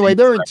 But anyway,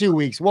 they're in 2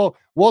 weeks.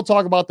 We'll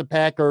talk about the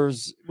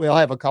Packers. We'll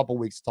have a couple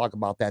weeks to talk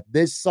about that.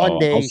 This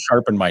Sunday. I'll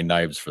sharpen my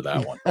knives for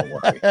that one. Don't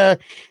worry.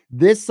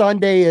 This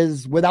Sunday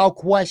is without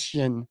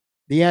question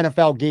the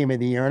NFL game of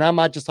the year. And I'm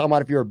not just talking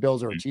about if you're a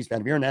Bills or a Chiefs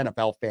fan. If you're an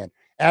NFL fan,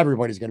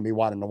 everybody's going to be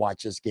wanting to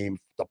watch this game.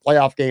 The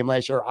playoff game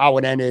last year, how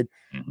it ended.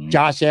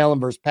 Josh Allen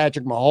versus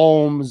Patrick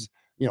Mahomes,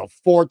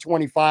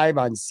 4:25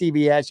 on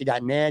CBS. You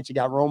got Nance, you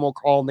got Romo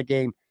calling the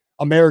game.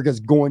 America's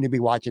going to be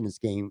watching this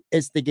game.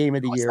 It's the game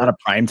of the year. It's not a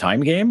prime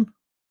time game.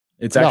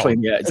 It's actually,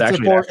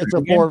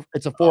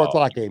 it's a 4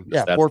 o'clock game.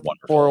 Yeah,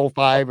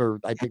 4:05 or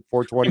I think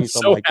 4:20. I'm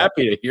so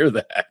happy to hear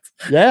that.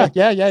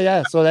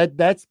 Yeah. So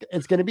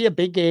it's going to be a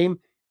big game.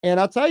 And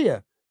I'll tell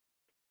you,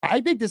 I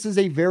think this is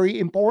a very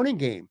important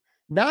game.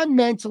 Not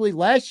mentally.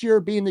 Last year,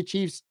 being the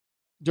Chiefs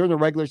during the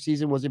regular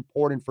season was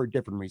important for a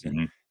different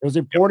reason. It was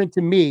important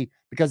to me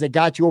because it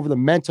got you over the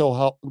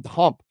mental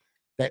hump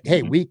that,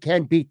 hey, we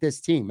can beat this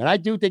team. And I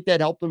do think that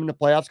helped them in the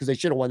playoffs because they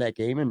should have won that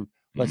game. And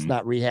let's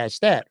not rehash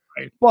that.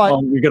 Right.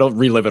 But you're going to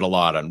relive it a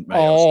lot.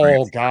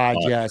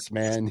 Yes,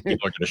 man.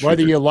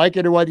 Whether you like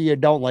it or whether you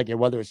don't like it,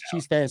 whether it's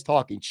Chiefs fans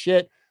talking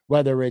shit,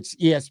 whether it's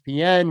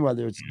ESPN,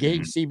 whether it's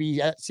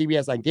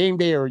CBS on game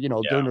day or,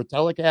 during the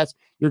telecast,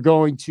 it's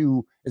going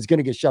to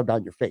get shoved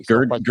down your face.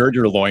 Gird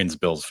your loins,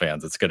 Bills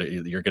fans.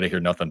 You're going to hear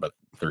nothing but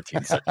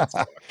 13 seconds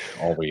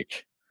all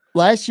week.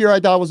 Last year, I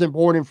thought was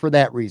important for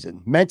that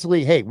reason.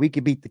 Mentally, hey, we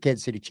could beat the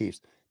Kansas City Chiefs.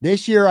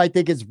 This year, I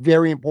think it's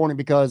very important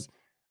because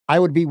I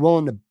would be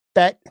willing to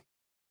bet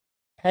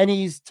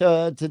pennies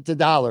to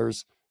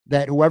dollars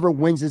that whoever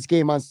wins this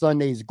game on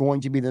Sunday is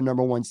going to be the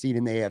number one seed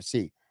in the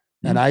AFC.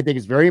 And I think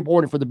it's very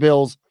important for the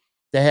Bills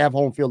to have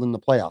home field in the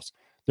playoffs.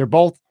 They're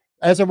both,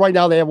 as of right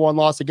now, they have one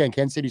loss. Again,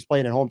 Kansas City's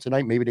playing at home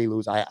tonight. Maybe they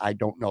lose. I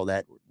don't know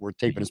that. We're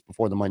taping this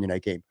before the Monday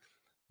night game.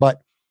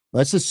 But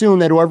let's assume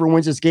that whoever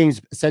wins this game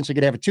is essentially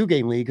going to have a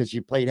 2-game lead because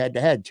you played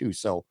head-to-head too.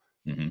 So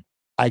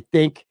I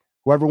think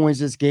whoever wins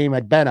this game,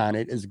 I'd bet on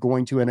it, is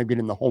going to end up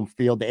getting the home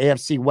field. The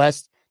AFC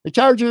West, the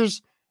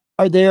Chargers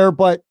are there,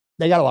 but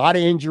they got a lot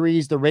of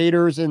injuries. The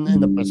Raiders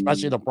and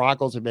especially the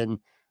Broncos have been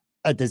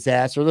a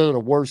disaster. They're the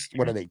worst.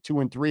 What are they,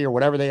 2-3 or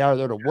whatever they are?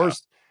 They're the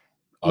worst,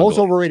 most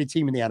overrated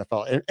team in the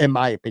NFL, in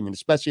my opinion,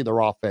 especially their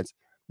offense.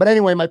 But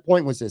anyway, my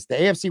point was this. The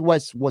AFC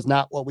West was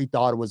not what we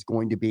thought it was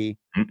going to be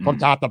from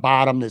top to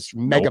bottom, this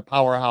mega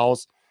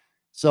powerhouse.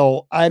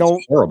 So I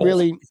don't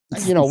really,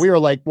 we were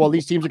like, well,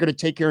 these teams are going to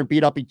take care and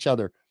beat up each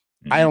other.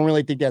 I don't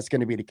really think that's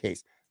going to be the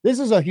case. This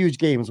is a huge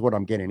game is what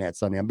I'm getting at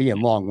Sunday. I'm being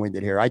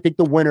long-winded here. I think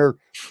the winner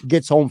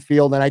gets home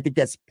field, and I think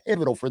that's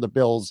pivotal for the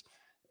Bills.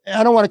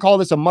 I don't want to call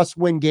this a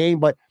must-win game,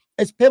 but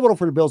it's pivotal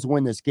for the Bills to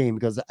win this game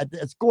because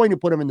it's going to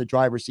put them in the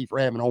driver's seat for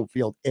having home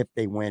field if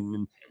they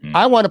win. And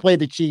I want to play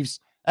the Chiefs.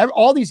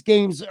 All these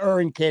games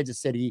are in Kansas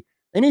City.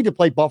 They need to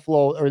play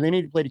Buffalo, or they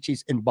need to play the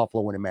Chiefs in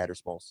Buffalo when it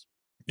matters most.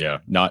 Yeah,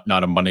 not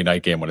a Monday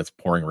night game when it's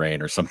pouring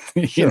rain or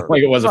something, Sure.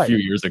 like it was a few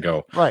years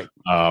ago. Right.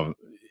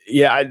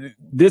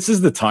 This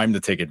is the time to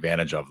take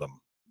advantage of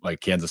them,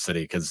 like Kansas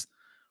City, because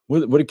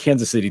what did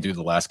Kansas City do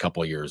the last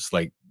couple of years?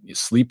 Like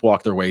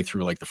sleepwalk their way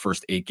through like the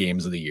first 8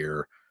 games of the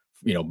year,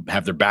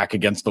 have their back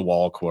against the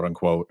wall, quote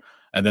unquote.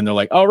 And then they're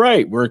like, all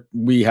right,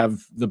 we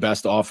have the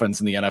best offense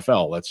in the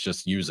NFL. Let's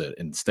just use it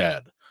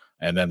instead.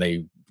 And then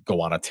they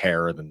go on a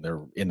tear and then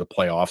they're in the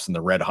playoffs and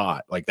they're red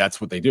hot. Like that's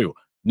what they do.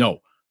 No,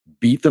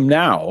 beat them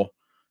now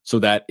so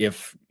that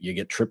if you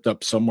get tripped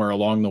up somewhere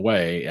along the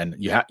way, and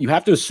you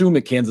have to assume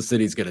that Kansas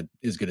City is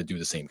gonna do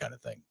the same kind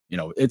of thing.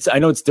 I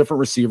know it's different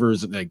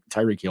receivers, like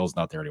Tyreek Hill's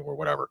not there anymore,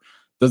 whatever.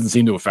 Doesn't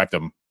seem to affect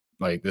them.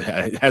 Like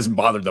it hasn't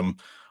bothered them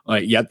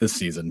yet this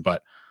season,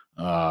 but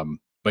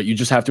you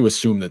just have to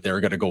assume that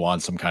they're going to go on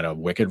some kind of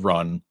wicked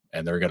run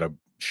and they're going to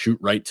shoot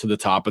right to the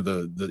top of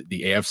the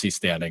AFC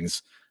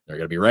standings. They're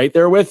going to be right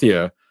there with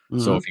you.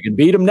 So if you can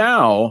beat them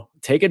now,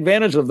 take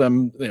advantage of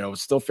them,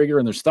 still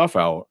figuring their stuff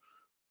out,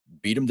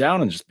 beat them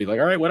down and just be like,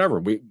 all right, whatever.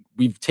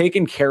 We've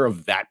taken care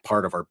of that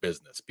part of our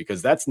business,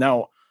 because that's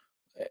now,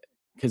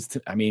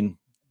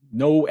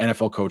 no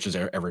NFL coach is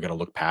ever going to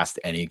look past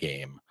any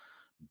game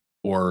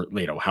or,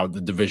 how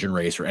the division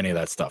race or any of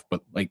that stuff.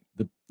 But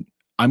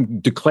I'm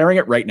declaring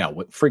it right now.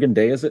 What friggin'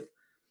 day is it?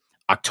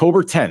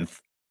 October 10th.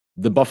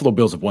 The Buffalo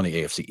Bills have won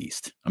the AFC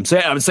East. I'm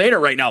saying it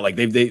right now. Like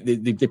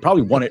they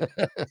probably won it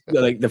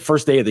like the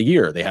first day of the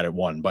year they had it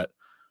won, but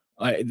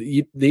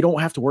they don't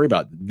have to worry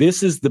about it.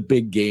 This is the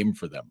big game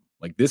for them.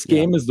 Like this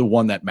game is the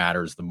one that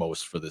matters the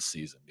most for this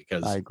season,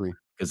 because I agree,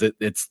 because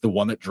it's the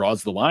one that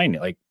draws the line.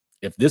 Like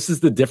if this is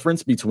the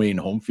difference between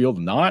home field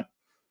and not,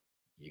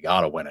 you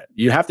got to win it.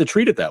 You have to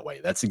treat it that way.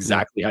 That's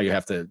exactly how you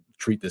have to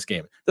treat this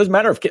game. It doesn't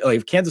matter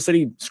if Kansas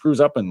City screws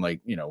up and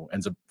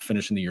ends up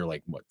finishing the year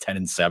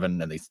 10-7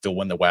 and they still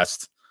win the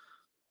West.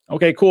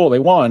 Okay, cool. They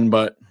won,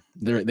 but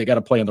they got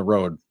to play on the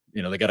road.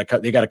 They got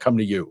to come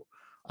to you.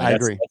 I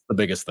agree. That's the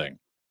biggest thing.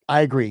 I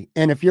agree.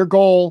 And if your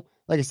goal,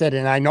 like I said,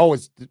 and I know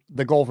it's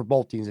the goal for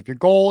both teams, if your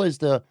goal is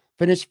to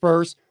finish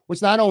first,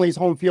 which not only is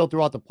home field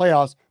throughout the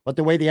playoffs, but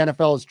the way the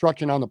NFL is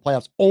structured on the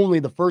playoffs, only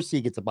the first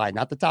seed gets a bye,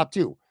 not the top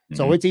two.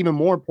 So it's even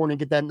more important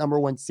to get that number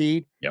one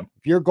seed. Yep.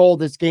 If your goal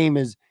this game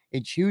it's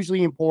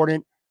hugely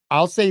important.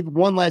 I'll say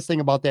one last thing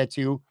about that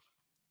too.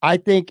 I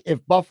think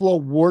if Buffalo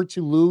were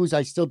to lose,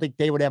 I still think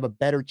they would have a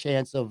better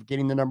chance of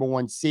getting the number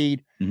one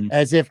seed.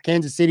 As if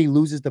Kansas City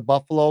loses to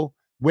Buffalo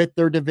with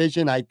their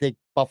division, I think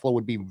Buffalo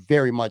would be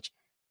very much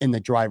in the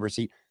driver's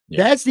seat.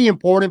 Yeah. That's the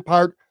important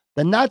part.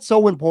 The not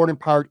so important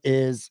part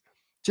is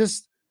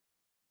just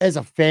as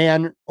a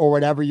fan or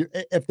whatever,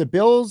 if the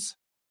Bills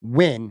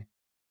win,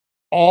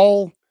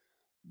 all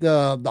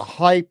the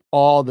hype,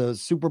 all the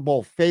Super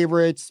Bowl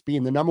favorites,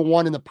 being the number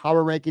one in the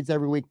power rankings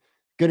every week,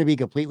 going to be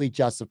completely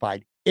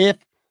justified. If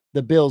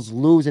the Bills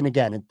lose, and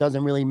again, it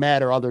doesn't really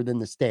matter other than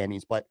the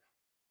standings, but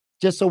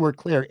just so we're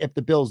clear, if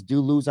the Bills do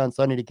lose on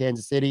Sunday to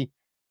Kansas City,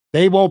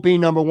 they won't be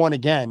number one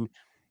again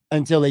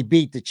until they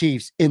beat the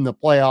Chiefs in the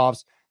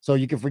playoffs. So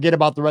you can forget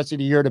about the rest of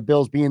the year, the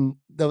Bills being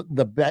the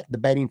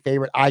betting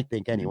favorite, I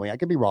think anyway. I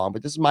could be wrong,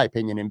 but this is my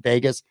opinion. In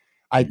Vegas,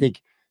 I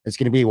think it's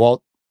going to be,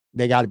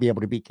 they got to be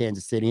able to beat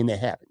Kansas City, and they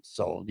haven't.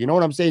 So you know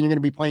what I'm saying? You're going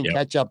to be playing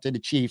catch up to the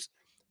Chiefs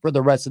for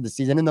the rest of the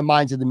season in the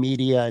minds of the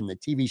media and the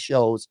TV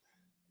shows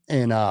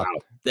and stuff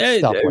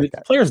like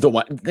that. Players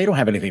they don't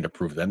have anything to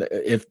prove then.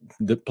 If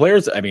the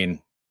players, I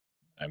mean,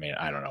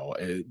 I don't know.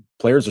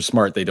 Players are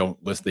smart. They don't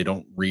listen. They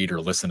don't read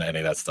or listen to any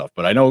of that stuff.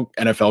 But I know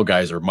NFL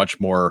guys are much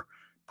more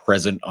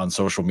present on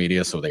social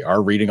media, so they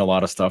are reading a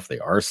lot of stuff. They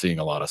are seeing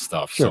a lot of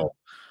stuff. Sure.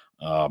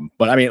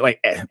 But I mean, like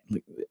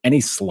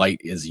any slight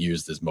is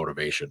used as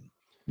motivation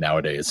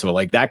nowadays. So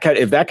like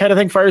if that kind of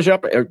thing fires you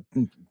up,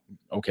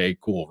 okay,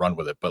 cool, run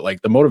with it. But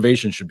like the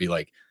motivation should be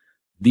like,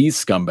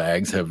 these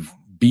scumbags have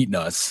beaten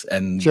us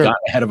and got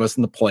ahead of us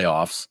in the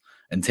playoffs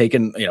and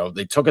taken,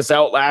 they took us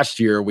out last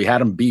year. We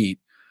had them beat.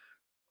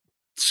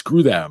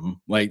 Screw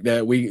them. Like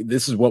that.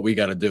 This is what we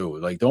got to do.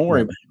 Like, don't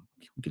worry.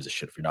 Who gives a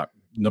shit if you're not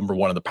number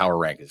one in the power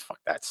rankings? Fuck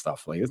that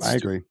stuff. Like, I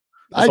agree.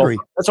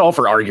 That's all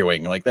for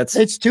arguing. Like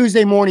it's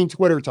Tuesday morning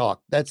Twitter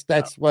talk. That's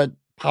what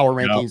power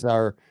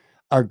rankings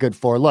are good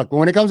for. Look,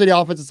 when it comes to the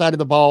offensive side of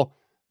the ball,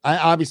 I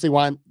obviously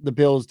want the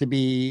Bills to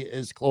be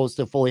as close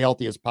to fully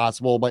healthy as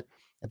possible, but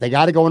if they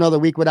got to go another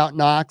week without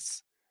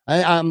Knox,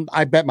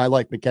 I bet my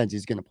life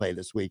McKenzie's going to play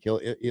this week.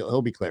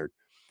 He'll be cleared.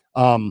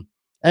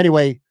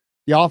 Anyway,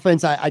 the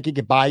offense, I could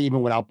get by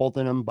even without both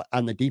of them, but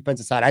on the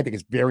defensive side, I think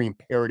it's very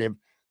imperative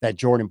that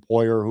Jordan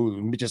Poyer,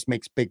 who just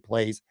makes big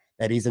plays,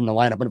 that he's in the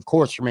lineup. And of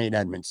course, Tremaine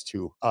Edmonds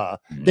too.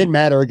 Didn't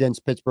matter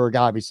against Pittsburgh,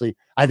 obviously.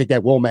 I think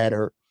that will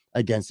matter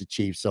against the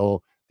Chiefs.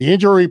 So the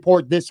injury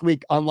report this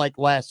week, unlike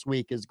last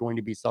week, is going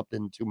to be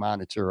something to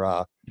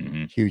monitor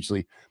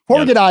hugely. Before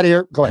we get out of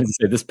here, go ahead.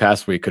 This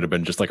past week could have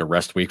been just like a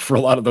rest week for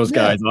a lot of those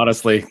guys,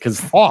 honestly.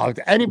 Because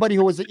anybody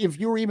who was, if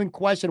you were even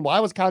questionable,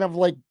 I was kind of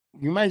like,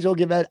 you might as well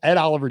give Ed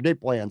Oliver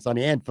did play on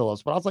Sunday and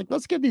Phillips, but I was like,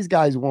 let's give these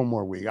guys one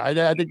more week.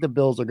 I think the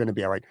Bills are going to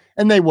be all right,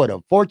 and they would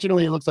have.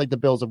 Fortunately, it looks like the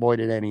Bills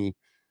avoided any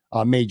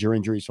major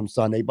injuries from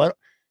Sunday. But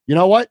you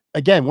know what?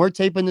 Again, we're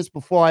taping this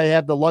before I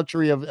have the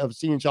luxury of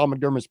seeing Sean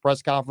McDermott's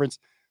press conference.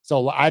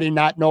 So I did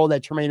not know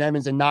that Tremaine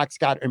Edmonds and Knox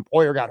and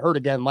Poyer got hurt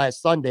again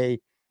last Sunday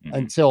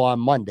until on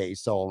Monday.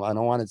 So I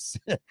don't want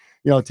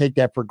to, take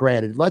that for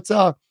granted. Let's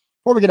before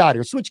we get out of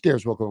here, switch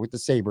gears real quick with the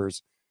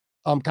Sabres.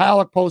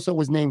 Kyle Okposo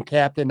was named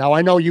captain. Now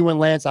I know you and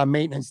Lance on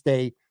maintenance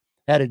day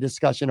had a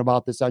discussion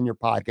about this on your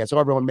podcast. So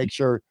everyone make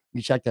sure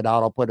you check that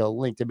out. I'll put a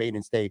link to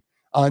maintenance day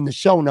on the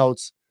show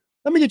notes.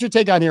 Let me get your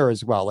take on here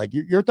as well. Like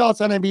your thoughts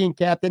on him being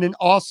captain, and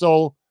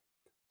also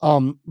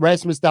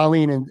Rasmus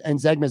Dahlin and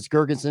Zegmas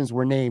Girgensons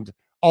were named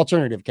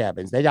alternative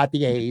captains. They got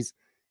the A's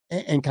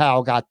and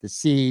Kyle got the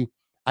C.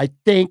 I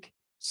think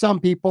some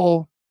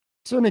people,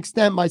 to an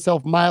extent,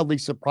 myself, mildly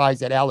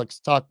surprised that Alex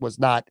Tuck was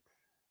not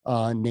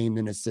named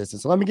an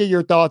assistant. So let me get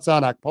your thoughts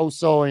on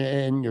Okposo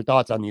and your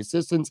thoughts on the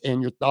assistants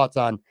and your thoughts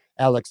on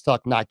Alex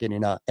Tuck not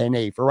getting an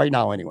A for right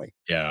now anyway.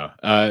 Yeah.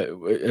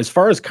 As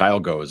far as Kyle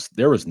goes,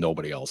 there was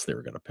nobody else they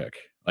were going to pick.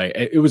 Like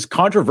it was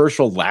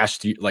controversial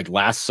last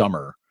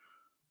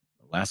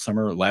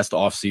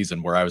off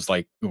season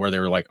where they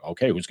were like,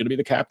 okay, who's going to be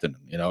the captain?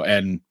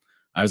 And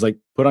I was like,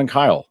 put on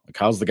Kyle.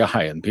 Kyle's the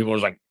guy. And people were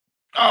like,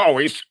 oh,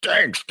 he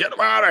stinks. Get him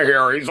out of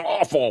here. He's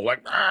awful.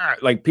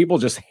 Like people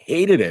just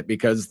hated it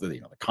because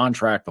the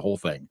contract, the whole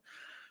thing.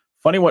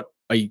 Funny what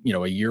a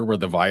year where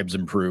the vibes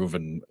improve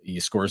and he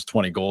scores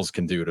 20 goals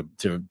can do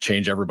to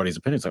change everybody's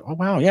opinion. It's like, oh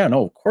wow, yeah,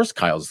 no, of course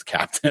Kyle's the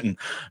captain,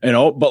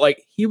 but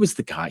like he was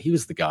the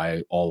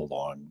guy all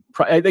along.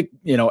 I think,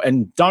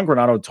 and Don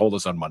Granato told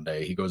us on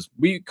Monday, he goes,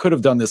 we could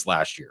have done this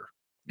last year.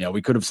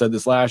 We could have said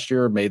this last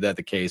year, made that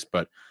the case,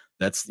 but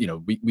that's,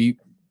 we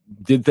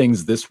did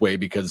things this way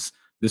because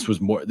this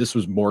was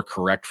more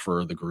correct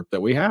for the group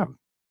that we have.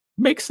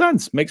 Makes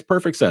sense. Makes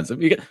perfect sense.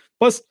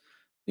 Plus,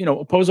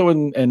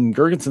 Okposo and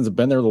Girgensons have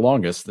been there the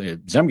longest.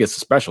 Zemgus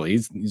especially,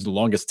 he's the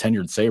longest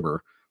tenured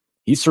Sabre.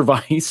 He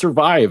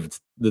survived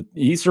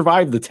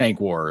the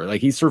tank war.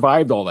 Like he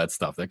survived all that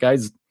stuff. That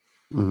guy's.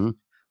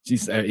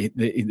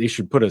 They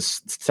should put a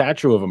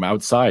statue of him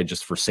outside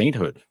just for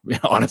sainthood.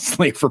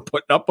 Honestly, for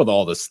putting up with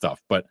all this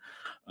stuff. But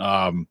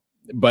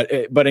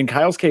in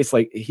Kyle's case,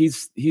 like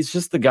he's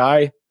just the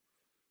guy.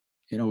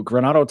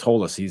 Granato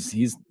told us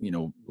he's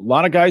a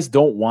lot of guys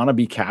don't want to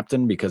be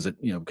captain because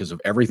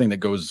of everything that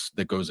goes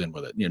in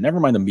with it. Never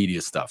mind the media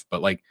stuff,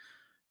 but like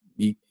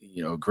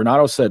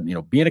Granato said,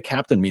 being a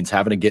captain means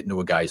having to get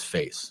into a guy's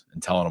face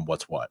and telling him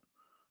what's what,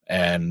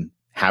 and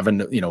having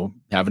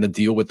to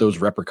deal with those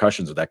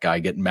repercussions of that guy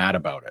getting mad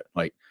about it.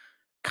 Like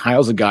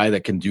Kyle's a guy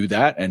that can do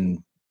that,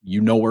 and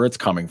where it's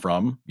coming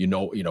from,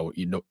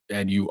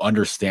 and you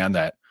understand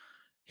that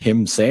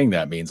him saying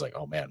that means like,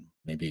 oh man,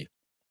 maybe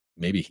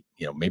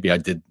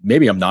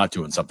I'm not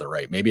doing something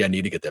right. Maybe I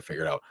need to get that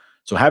figured out.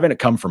 So having it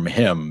come from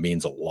him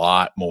means a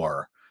lot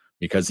more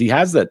because he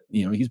has that,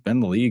 he's been in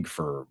the league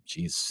for,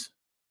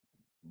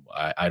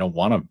 I don't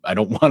want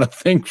to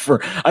think for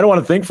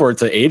it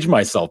to age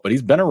myself, but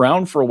he's been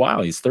around for a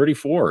while. He's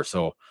 34.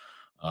 So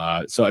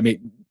I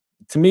mean,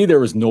 to me,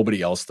 there was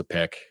nobody else to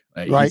pick.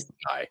 Right. He's the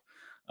guy.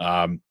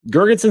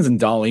 Girgensons and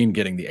Dahlin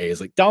getting the A's.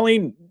 Like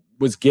Dahlin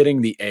was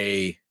getting the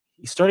A.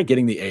 He started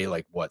getting the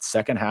A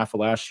second half of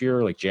last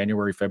year, like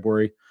January,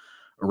 February,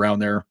 around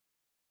there.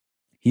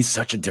 He's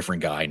such a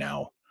different guy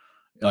now.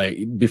 Like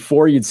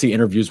before, you'd see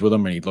interviews with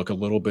him and he'd look a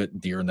little bit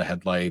deer in the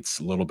headlights,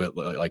 a little bit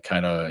like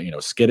kind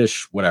of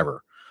skittish,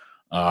 whatever.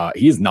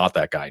 He's not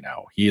that guy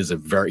now. He's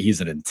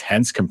an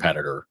intense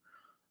competitor.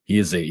 He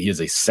is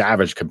a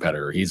savage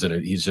competitor. I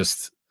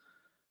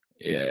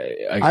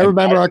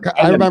remember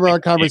our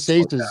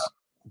conversations.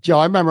 Joe,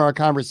 I remember our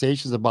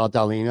conversations about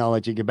Darlene. I'll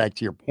let you get back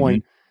to your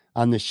point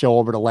on the show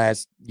over the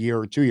last year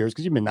or 2 years,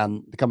 because you've been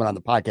coming on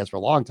the podcast for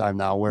a long time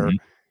now, where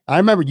I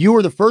remember you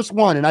were the first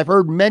one, and I've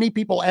heard many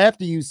people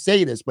after you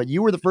say this, but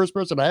you were the first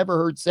person I ever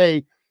heard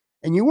say,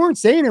 and you weren't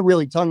saying it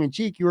really tongue in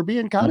cheek. You were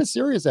being kind of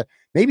serious that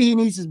maybe he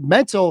needs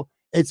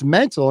it's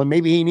mental, and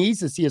maybe he needs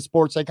to see a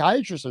sports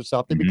psychiatrist or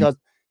something because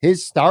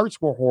his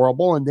starts were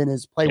horrible, and then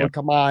his play would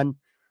come on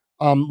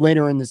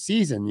later in the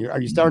season.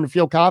 Are you starting to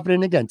feel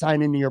confident again,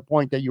 tying into your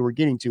point that you were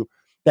getting to,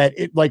 that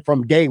it, like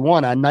from day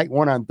one on night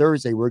one on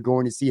Thursday, we're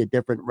going to see a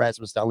different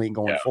Rasmus Dahlin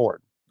going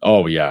forward?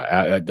 Oh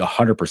yeah,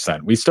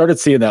 100%. We started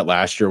seeing that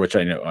last year, which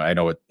I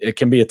know it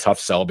can be a tough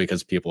sell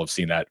because people have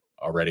seen that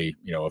already,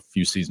 a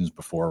few seasons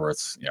before, where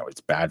it's,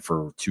 it's bad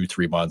for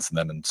 2-3 months. And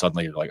then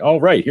suddenly you're like, oh,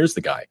 right, here's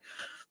the guy.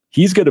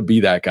 He's going to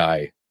be that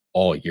guy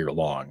all year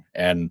long.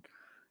 And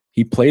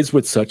he plays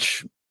with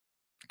such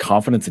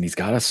confidence, and he's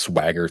got a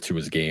swagger to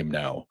his game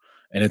now.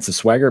 And it's a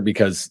swagger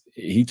because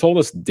he told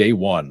us day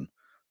one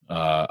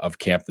of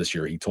camp this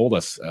year, he told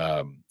us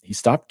he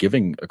stopped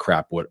giving a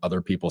crap what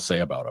other people say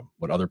about him,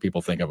 what other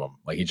people think of him.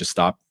 Like, he just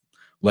stopped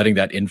letting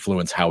that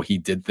influence how he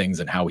did things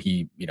and how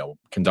he,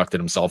 conducted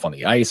himself on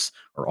the ice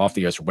or off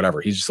the ice or whatever.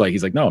 He's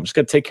like, no, I'm just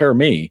going to take care of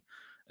me.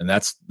 And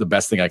that's the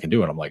best thing I can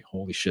do. And I'm like,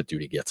 holy shit,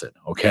 dude, he gets it.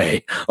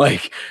 Okay.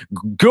 Like,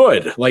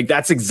 good. Like,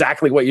 that's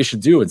exactly what you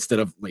should do, instead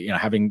of,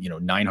 having,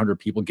 900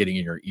 people getting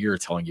in your ear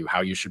telling you how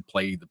you should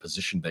play the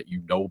position that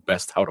you know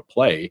best how to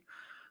play.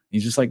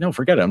 He's just like, no,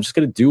 forget it. I'm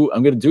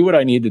going to do what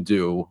I need to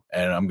do.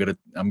 And I'm going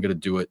to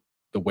do it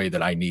the way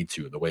that I need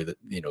to, the way that,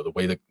 the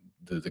way that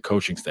the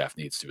coaching staff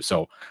needs to.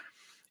 So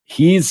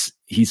he's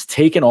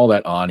taken all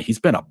that on. He's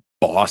been a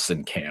boss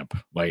in camp.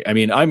 Like, I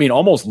mean,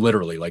 almost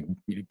literally, like,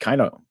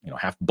 kind of,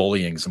 half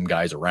bullying some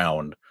guys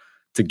around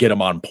to get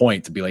him on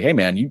point, to be like, hey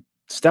man, you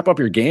step up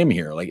your game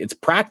here. Like, it's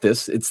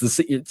practice. It's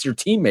your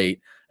teammate.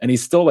 And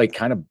he's still like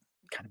kind of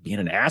being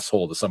an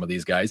asshole to some of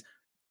these guys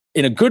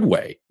in a good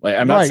way. Like,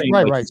 I'm not saying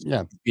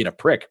being a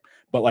prick,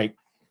 but like,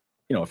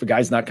 if a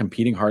guy's not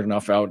competing hard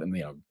enough out and,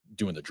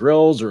 doing the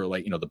drills or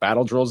like, the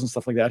battle drills and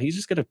stuff like that,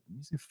 he's gonna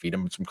feed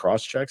him some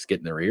cross checks, get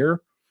in their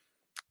ear.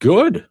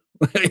 Good.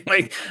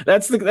 Like,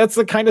 that's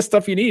the kind of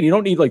stuff you need. You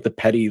don't need like the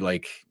petty,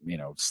 like,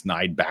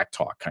 snide back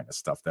talk kind of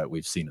stuff that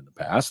we've seen in the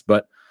past,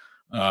 but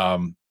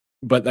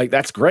like,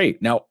 that's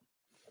great. Now,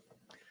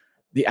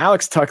 the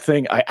Alex Tuck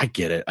thing, I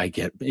get it. I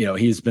get,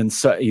 he's been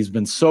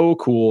so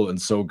cool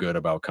and so good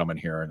about coming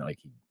here, and like,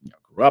 he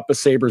grew up a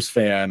Sabres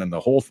fan, and the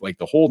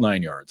whole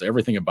 9 yards,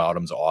 everything about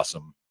him's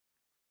awesome.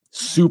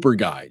 Super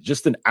guy,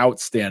 just an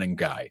outstanding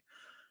guy.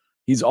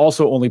 He's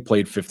also only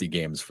played 50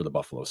 games for the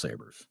Buffalo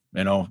Sabres,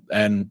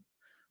 and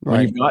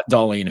when you've got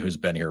Dahlin, who's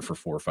been here for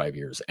 4 or 5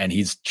 years, and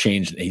he's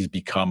changed, he's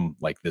become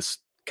like this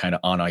kind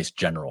of on ice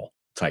general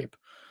type.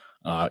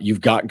 You've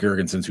got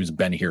Girgensons, who's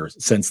been here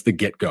since the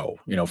get-go,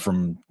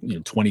 from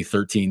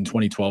 2013,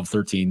 2012,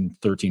 13,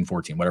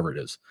 14, whatever it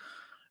is.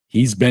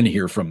 He's been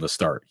here from the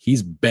start.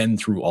 He's been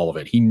through all of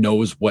it. He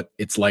knows what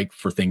it's like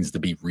for things to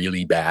be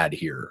really bad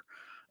here.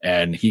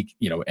 And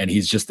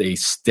he's just a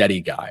steady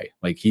guy.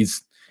 Like,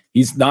 he's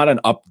not an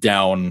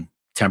up-down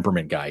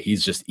temperament guy.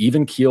 He's just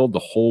even-keeled the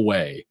whole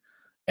way.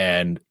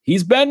 And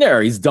he's been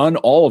there. He's done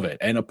all of it.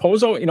 And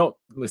Opozo,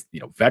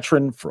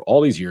 veteran for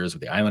all these years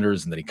with the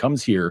Islanders, and then he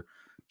comes here,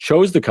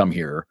 chose to come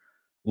here,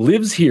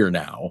 lives here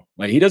now.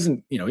 Like, he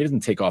doesn't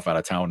take off out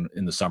of town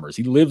in the summers.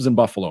 He lives in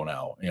Buffalo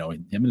now.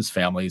 Him and his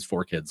family, his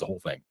 4 kids, the whole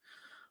thing.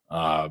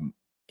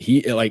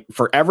 He, like,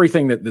 for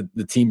everything that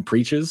the team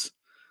preaches,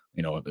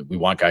 we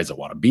want guys that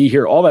want to be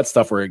here, all that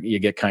stuff where you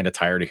get kind of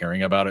tired of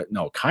hearing about it.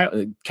 No,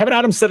 Kevin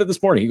Adams said it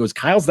this morning. He goes,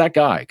 Kyle's that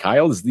guy.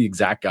 Kyle is the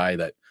exact guy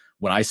that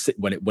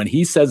when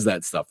he says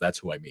that stuff, that's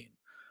who I mean.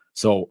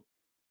 So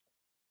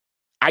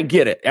I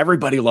get it.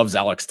 Everybody loves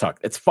Alex Tuck.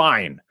 It's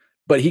fine.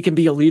 But he can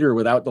be a leader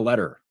without the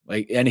letter.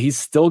 Like, and he's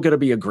still going to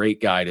be a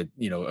great guy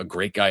a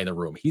great guy in the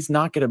room. He's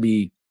not going to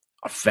be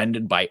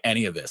offended by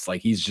any of this.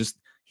 Like, he's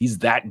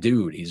that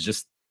dude. He's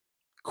just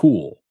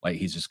cool. Like,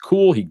 he's just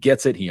cool. He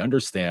gets it. He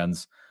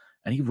understands,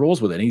 and he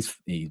rolls with it.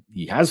 And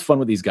he has fun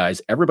with these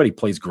guys. Everybody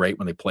plays great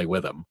when they play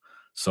with him.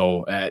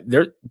 So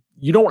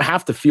you don't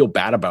have to feel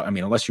bad about,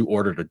 unless you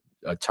ordered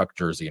a Tuck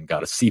jersey and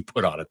got a C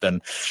put on it,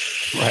 then,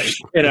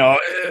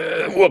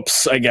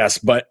 whoops, I guess.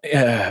 But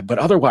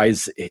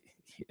otherwise,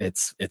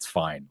 it's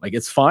fine. Like,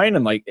 it's fine.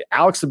 And like,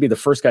 Alex would be the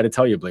first guy to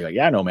tell you, like,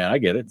 yeah, no, man, I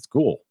get it. It's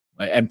cool.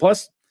 And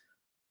plus,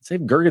 say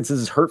if Girgensons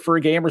is hurt for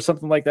a game or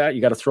something like that,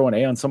 you got to throw an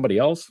A on somebody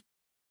else.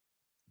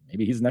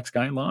 Maybe he's the next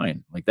guy in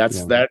line. Like, that's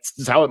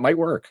how it might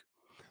work.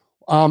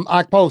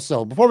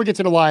 Okposo, before we get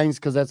to the lines,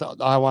 because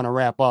I want to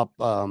wrap up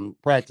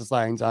practice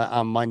lines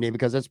on Monday,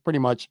 because that's pretty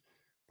much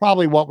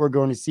probably what we're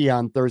going to see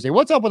on Thursday.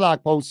 What's up with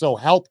Okposo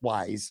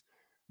health-wise?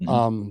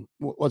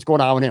 What's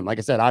going on with him? Like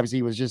I said, obviously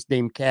he was just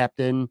named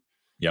captain.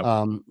 Yep.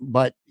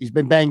 But he's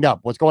been banged up.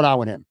 What's going on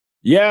with him?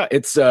 Yeah,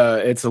 it's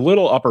a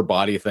little upper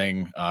body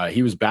thing.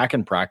 He was back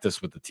in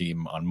practice with the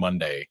team on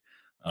Monday.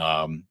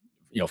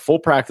 full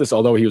practice,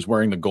 although he was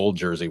wearing the gold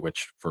jersey,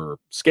 which for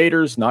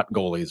skaters, not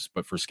goalies,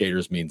 but for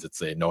skaters means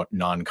it's a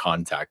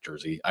non-contact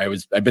jersey.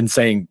 I've been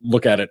saying,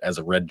 look at it as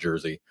a red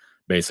jersey,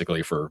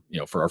 basically for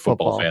our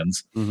football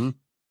fans.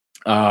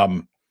 Mm-hmm.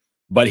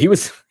 But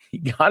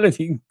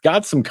he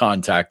got some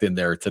contact in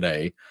there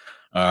today,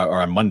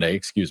 or on Monday,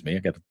 excuse me. I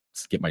got to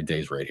get my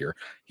days right here.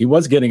 He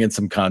was getting in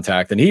some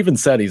contact, and he even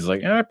said, he's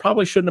like, I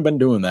probably shouldn't have been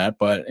doing that,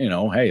 but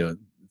hey,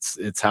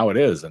 it's how it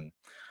is. And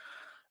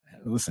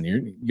listen,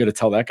 you got to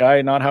tell that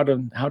guy not how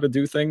to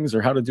do things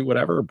or how to do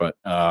whatever. But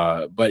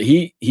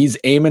he's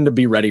aiming to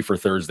be ready for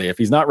Thursday. If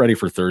he's not ready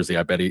for Thursday,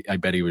 I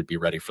bet he would be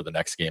ready for the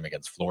next game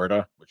against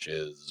Florida, which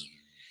is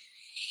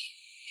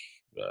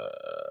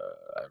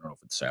I don't know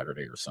if it's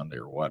Saturday or Sunday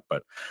or what,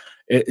 but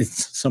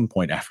it's some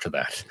point after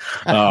that.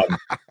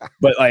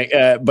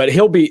 But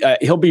he'll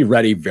be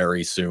ready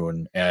very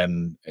soon,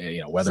 and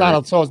whether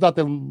it's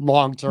nothing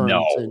long term.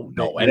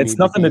 No, and it's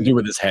nothing to do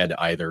with his head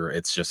either.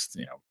 It's just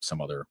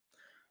some other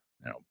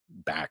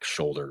back,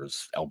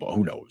 shoulders, elbow,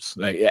 who knows?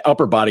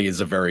 Upper body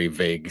is a very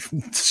vague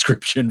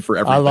description for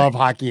everything. I love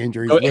hockey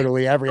injuries.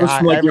 Literally every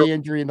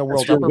injury in the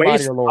world, upper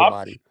body or lower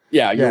body.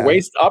 Yeah, your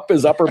waist up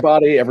is upper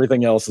body.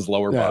 Everything else is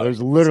lower body.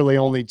 There's literally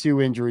only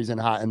two injuries in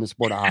the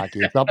sport of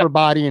hockey. It's upper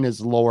body and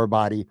his lower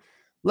body.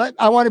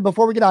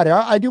 Before we get out of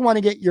here, I do want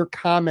to get your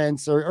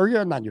comments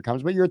or not your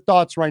comments, but your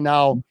thoughts right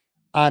now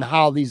on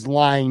how these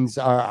lines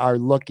are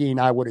looking.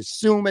 I would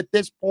assume at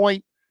this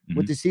point,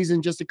 with the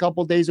season just a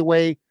couple days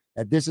away,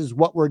 that this is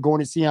what we're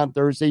going to see on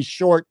Thursday,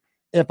 short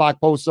if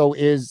Okposo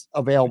is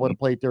available to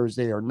play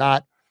Thursday or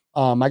not.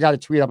 I got to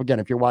tweet up again.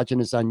 If you're watching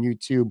this on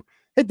YouTube,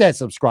 hit that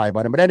subscribe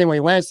button. But anyway,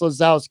 Lance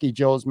Lazowski,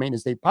 Joe's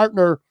maintenance day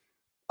partner,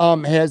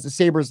 has the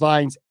Sabres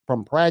lines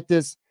from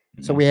practice.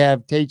 So we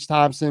have Tage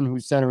Thompson,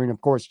 who's centering,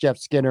 of course, Jeff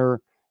Skinner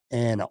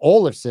and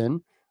Olofsson.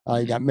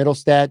 You got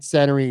Middlestat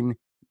centering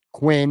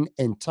Quinn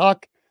and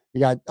Tuck. You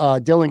got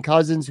Dylan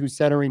Cousins, who's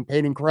centering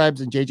Peyton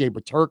Krebs and JJ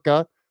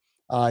Peterka.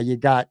 You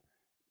got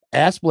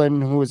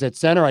Asplin, who was at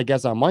center, I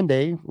guess, on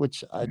Monday,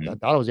 which I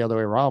thought it was the other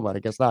way around, but I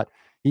guess not.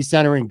 He's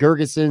centering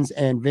Gergesons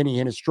and Vinny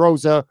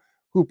Hinostroza,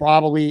 who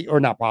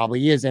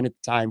is in at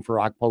the time for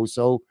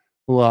Okposo,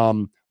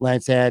 who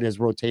Lance had is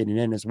rotating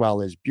in, as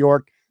well as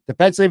Bjork.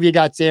 Defensively, you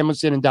got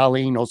Samuelson and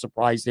Dahlin, no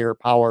surprise there.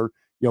 Power,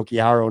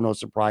 Yokiharu, no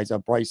surprise.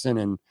 Bryson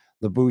and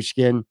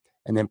Labushkin,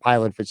 and then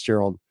Pilot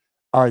Fitzgerald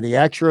are the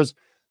extras.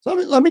 So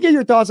let me get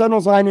your thoughts on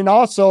those lines. And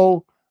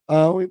also,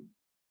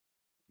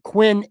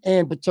 Quinn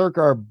and Peterka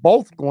are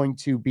both going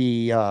to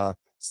be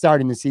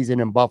starting the season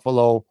in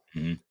Buffalo.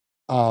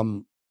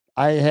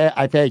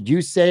 I've had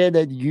you say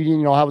that you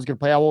didn't know how I was going to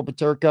play out with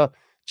Peterka.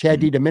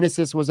 Chad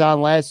DiDomenicis was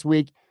on last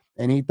week,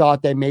 and he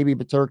thought that maybe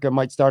Peterka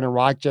might start in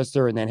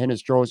Rochester, and then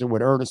Hinostroza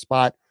would earn a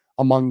spot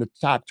among the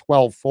top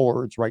 12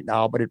 forwards right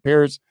now. But it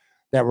appears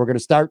that we're going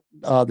to start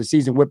the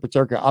season with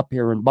Peterka up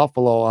here in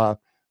Buffalo.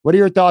 What are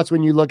your thoughts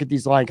when you look at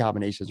these line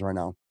combinations right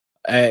now?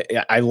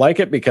 I like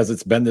it because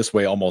it's been this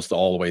way almost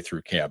all the way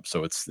through camp,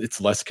 so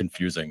it's less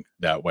confusing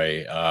that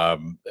way.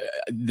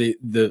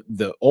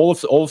 The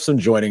Olofsson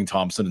joining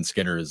Thompson and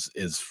Skinner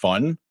is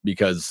fun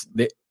because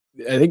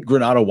I think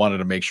Granato wanted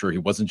to make sure he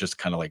wasn't just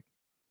kind of like,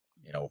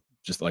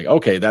 just like,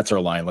 okay, that's our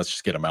line, let's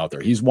just get him out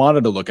there. He's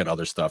wanted to look at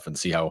other stuff and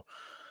see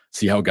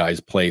how guys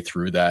play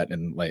through that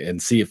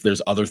and see if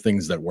there's other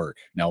things that work.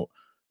 Now,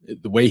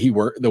 the way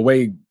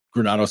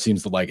Granato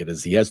seems to like it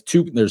is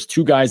there's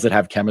two guys that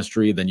have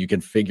chemistry, then you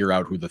can figure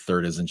out who the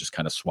third is and just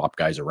kind of swap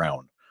guys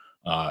around.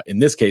 In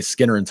this case,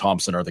 Skinner and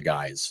Thompson are the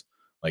guys.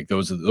 Like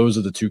those are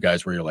the two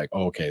guys where you're like,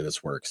 oh, okay,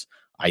 this works.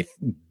 I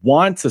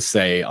want to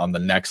say on the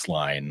next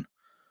line,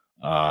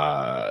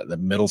 the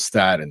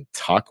Middlestat and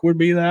Tuck would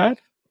be that.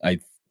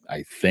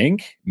 I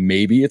think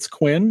maybe it's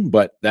Quinn,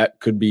 but that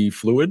could be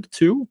fluid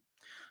too.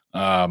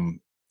 And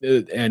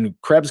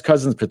Krebs,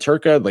 Cousins,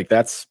 Peterka, like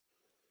that's.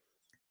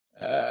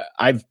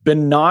 I've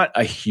been not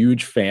a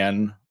huge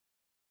fan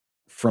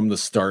from the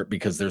start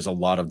because there's a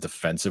lot of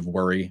defensive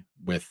worry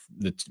with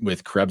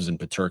Krebs and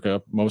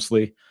Peterka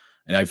mostly,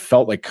 and I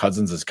felt like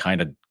Cousins is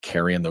kind of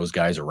carrying those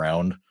guys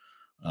around,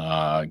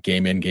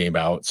 game in, game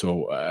out.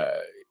 So,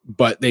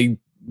 but they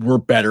were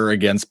better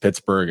against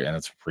Pittsburgh, and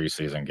it's a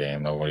preseason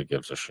game. Nobody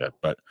gives a shit.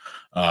 But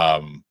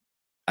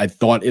I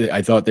thought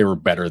they were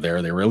better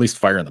there. They were at least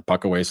firing the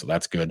puck away, so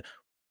that's good.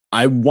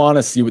 I want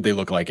to see what they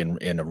look like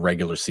in a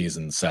regular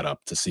season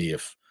setup to see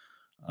if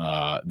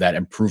that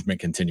improvement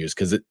continues.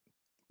 Because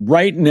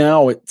right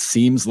now it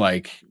seems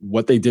like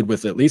what they did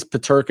with at least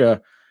Peterka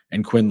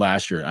and Quinn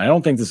last year. I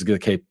don't think this is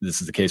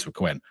the case with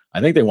Quinn. I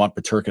think they want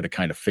Peterka to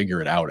kind of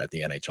figure it out at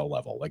the NHL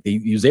level. Like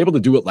he was able to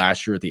do it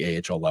last year at the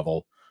AHL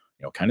level.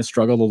 Kind of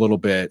struggled a little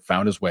bit,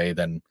 found his way.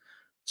 Then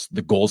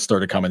the goals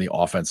started coming, the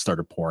offense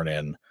started pouring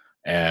in.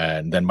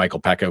 And then Michael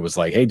Pekka was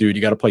like, hey, dude,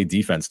 you got to play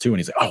defense too. And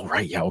he's like, oh,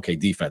 right. Yeah. Okay.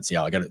 Defense.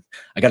 Yeah. I got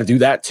to do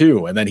that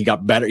too. And then he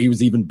got better. He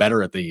was even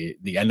better at the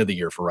end of the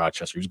year for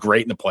Rochester. He was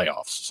great in the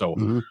playoffs.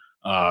 So,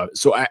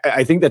 so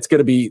I think there's going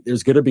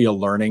to be a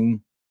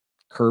learning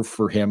curve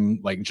for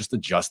him, like just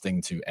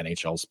adjusting to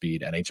NHL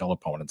speed, NHL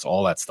opponents,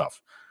 all that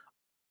stuff.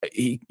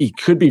 he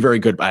could be very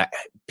good, but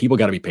people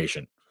got to be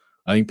patient.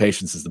 I think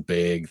patience is the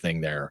big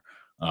thing there.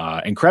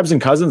 And Krebs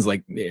and Cousins,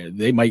 like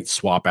they might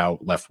swap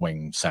out left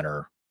wing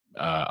center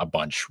a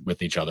bunch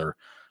with each other.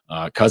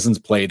 Cousins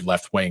played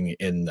left wing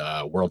in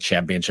World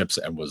Championships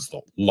and was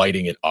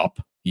lighting it up.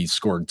 He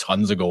scored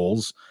tons of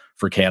goals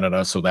for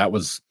Canada, so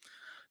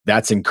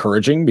that's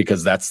encouraging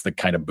because that's the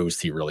kind of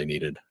boost he really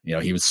needed.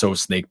 He was so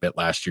snake bit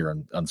last year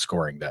on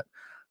scoring that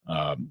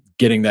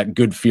getting that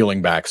good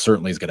feeling back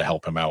certainly is going to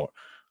help him out.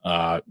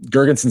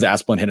 Gergensen's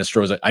Asplund,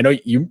 Hinostroza. I know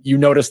you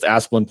noticed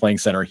Asplund playing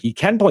center. He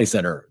can play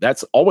center.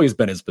 That's always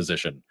been his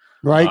position.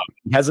 Right.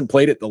 He hasn't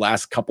played it the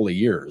last couple of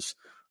years.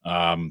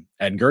 And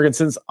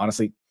Gergensen's,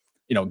 honestly,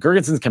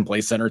 Gergensen's can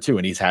play center too,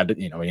 and he's had it,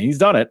 and he's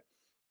done it.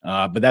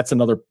 But that's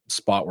another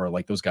spot where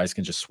like those guys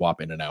can just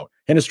swap in and out.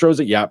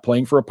 Hinostroza,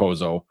 playing for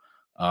Opozo.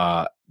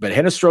 But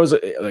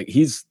Hinostroza, like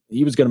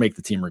he was going to make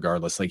the team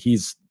regardless. Like he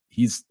was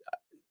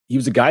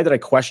a guy that I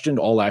questioned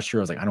all last year.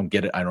 I was like, I don't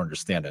get it. I don't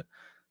understand it.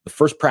 The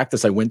first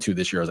practice I went to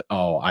this year, I was like,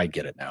 oh, I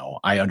get it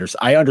now. I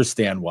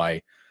understand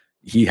why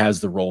he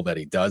has the role that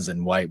he does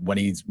and why when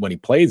he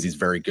plays, he's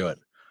very good.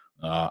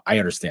 I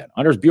understand.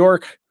 Anders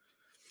Bjork,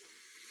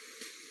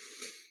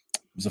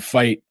 it was a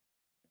fight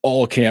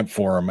all camp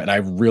for him, and I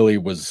really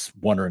was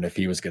wondering if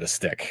he was going to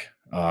stick.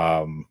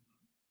 So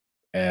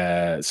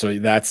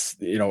that's,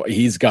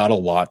 he's got a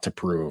lot to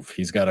prove.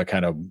 He's got to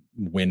kind of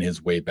win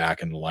his way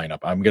back in the lineup.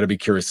 I'm going to be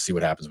curious to see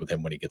what happens with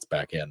him when he gets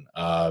back in.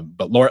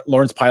 But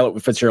Lawrence Pilot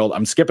with Fitzgerald,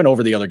 I'm skipping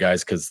over the other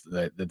guys because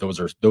those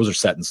are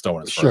set in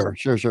stone. Sure.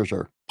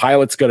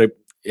 Pilot's going to,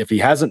 if he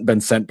hasn't been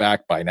sent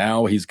back by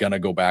now, he's going to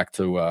go back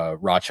to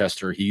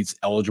Rochester. He's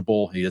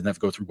eligible. He doesn't have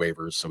to go through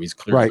waivers, so he's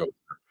clear to go.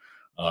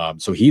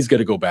 So he's going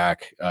to go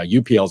back.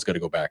 UPL's going to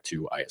go back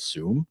to, I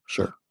assume.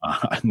 Sure.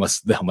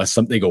 Unless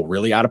something go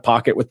really out of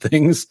pocket with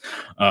things.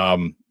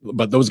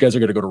 But those guys are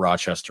going to go to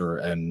Rochester,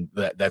 and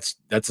that's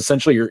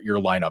essentially your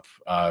lineup.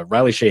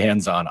 Riley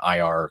Shahan's on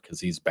IR because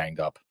he's banged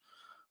up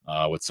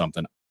with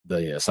something.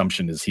 The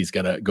assumption is he's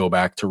going to go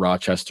back to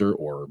Rochester,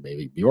 or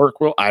maybe Bjork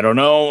will. I don't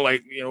know.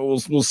 Like,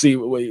 we'll see.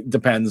 It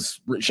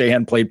depends.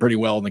 Shahan played pretty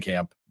well in the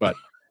camp, but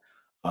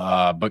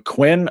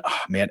Quinn,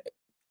 man,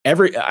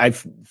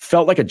 I've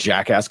felt like a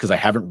jackass because I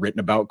haven't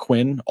written about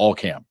Quinn all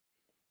camp,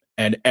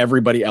 and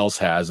everybody else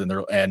has,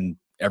 and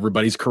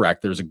everybody's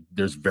correct.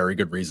 There's very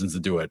good reasons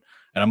to do it.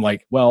 And I'm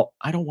like, well,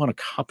 I don't want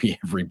to copy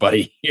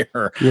everybody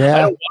here. Yeah.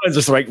 I don't want to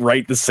just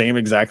write the same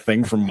exact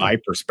thing from my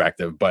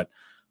perspective, but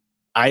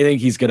I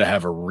think he's going to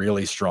have a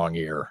really strong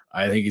year.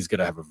 I think he's going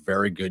to have a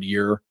very good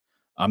year.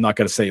 I'm not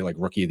going to say like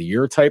rookie of the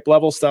year type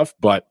level stuff,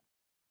 but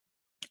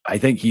I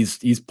think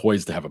he's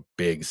poised to have a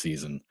big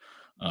season.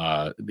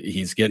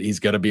 He's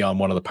going to be on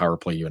one of the power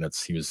play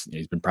units. He's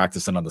been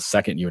practicing on the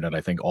second unit,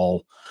 I think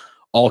all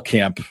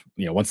camp,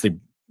 once they,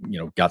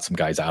 got some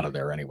guys out of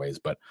there anyways,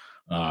 but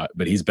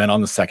he's been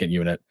on the second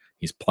unit.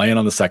 He's playing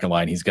on the second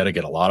line. He's got to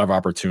get a lot of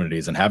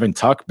opportunities, and having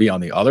Tuck be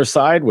on the other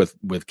side with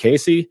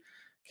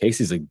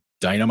Casey's a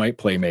dynamite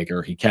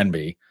playmaker. He can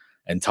be,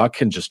 and Tuck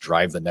can just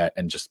drive the net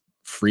and just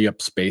free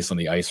up space on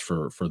the ice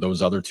for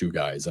those other two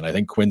guys. And I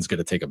think Quinn's going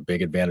to take a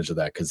big advantage of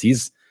that because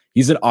he's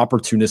an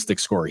opportunistic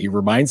scorer. He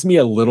reminds me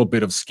a little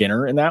bit of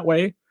Skinner in that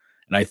way.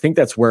 And I think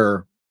that's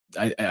where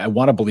I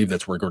want to believe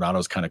that's where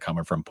Granato's kind of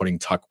coming from, putting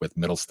Tuck with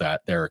Middlestat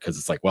there. Cause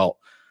it's like, well,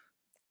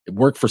 it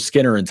worked for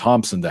Skinner and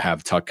Thompson to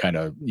have Tuck kind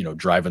of,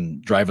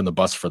 driving the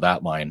bus for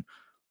that line.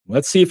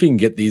 Let's see if he can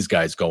get these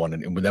guys going.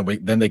 And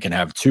then they can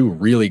have two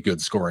really good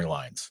scoring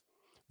lines.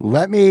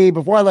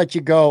 Before I let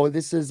you go,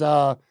 this is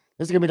going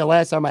to be the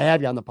last time I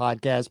have you on the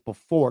podcast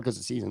because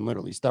the season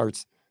literally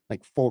starts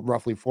like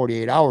roughly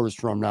 48 hours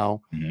from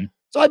now. Mm-hmm.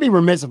 So I'd be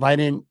remiss if I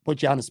didn't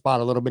put you on the spot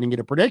a little bit and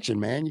get a prediction,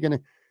 man.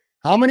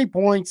 How many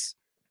points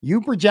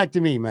you project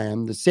to me,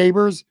 man? The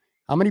Sabres,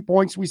 how many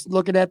points we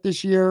looking at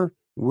this year?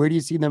 Where do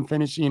you see them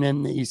finishing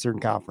in the Eastern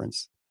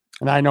Conference?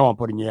 And I know I'm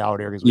putting you out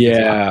here because we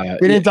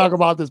didn't talk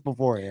about this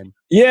beforehand.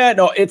 Yeah,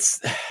 no,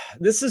 this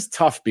is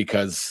tough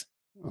because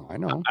I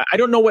know. I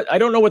don't know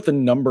what the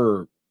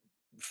number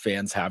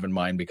fans have in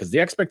mind because the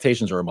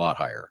expectations are a lot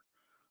higher.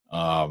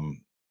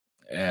 And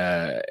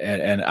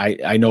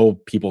I know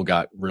people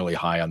got really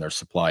high on their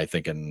supply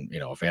thinking,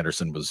 if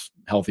Anderson was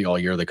healthy all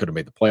year, they could have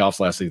made the playoffs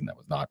last season. That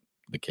was not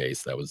the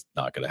case. That was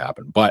not going to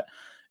happen. But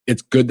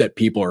it's good that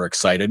people are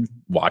excited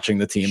watching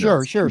the team.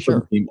 Sure.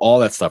 Team, all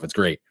that stuff. It's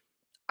great.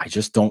 I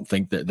just don't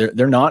think that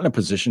they're not in a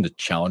position to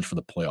challenge for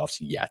the playoffs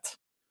yet.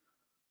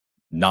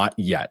 Not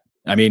yet.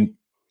 I mean,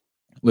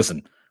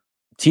 listen,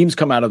 teams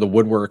come out of the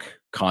woodwork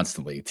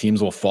constantly.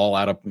 Teams will fall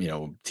out of,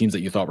 teams that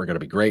you thought were going to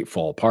be great,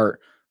 fall apart.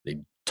 They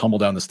tumble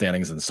down the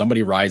standings and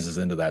somebody rises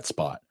into that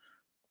spot.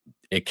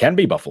 It can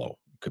be Buffalo.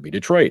 It could be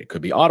Detroit. It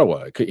could be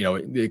Ottawa. It could,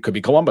 it could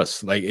be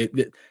Columbus. Like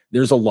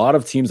there's a lot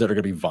of teams that are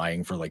going to be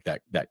vying for like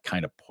that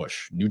kind of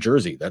push. New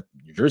Jersey's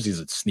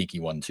a sneaky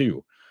one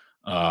too.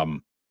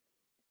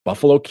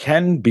 Buffalo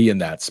can be in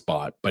that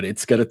spot, but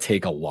it's going to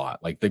take a lot.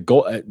 Like the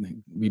goal,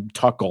 we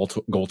talk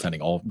goaltending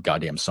all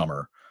goddamn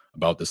summer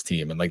about this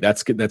team, and like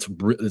that's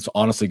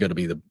honestly going to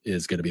be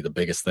the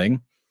biggest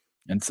thing.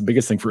 And it's the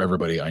biggest thing for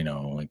everybody. I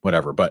know, like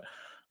whatever, but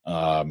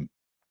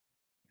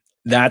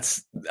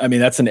that's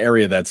an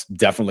area that's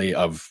definitely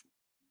of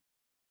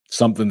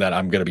something that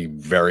I'm going to be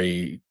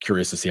very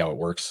curious to see how it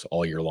works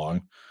all year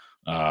long.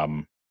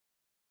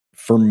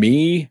 For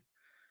me,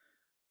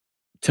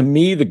 to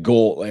me, the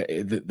goal,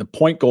 the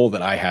point goal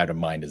that I had in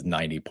mind is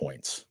 90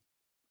 points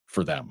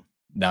for them.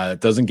 Now,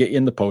 it doesn't get you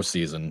in the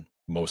postseason,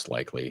 most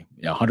likely.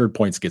 100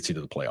 points gets you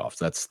to the playoffs.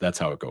 That's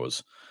how it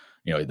goes.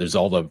 There's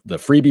all the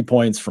freebie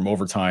points from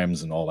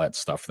overtimes and all that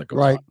stuff that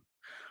goes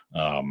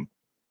on.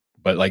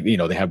 But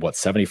they had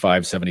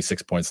 75,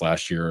 76 points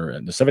last year,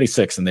 and the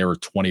 76, and they were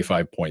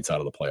 25 points out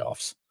of the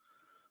playoffs.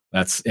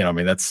 That's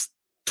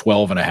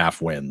 12 and a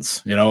half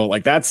wins.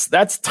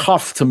 That's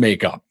tough to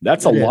make up.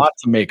 That's a lot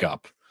to make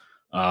up.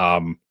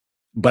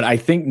 But I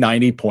think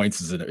 90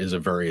 points is a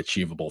very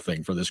achievable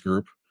thing for this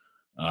group.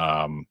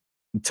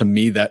 To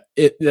me,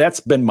 that's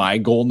been my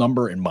goal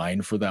number in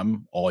mind for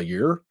them all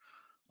year.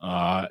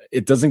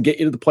 It doesn't get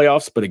you to the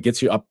playoffs, but it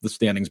gets you up the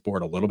standings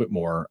board a little bit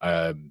more.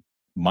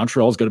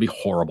 Montreal is going to be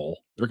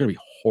horrible. They're going to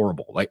be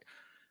horrible. Like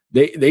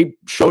they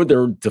showed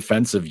their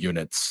defensive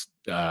units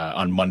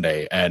on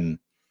Monday, and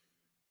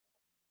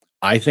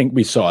I think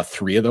we saw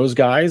 3 of those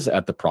guys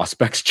at the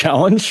Prospects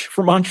Challenge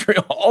for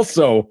Montreal.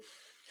 So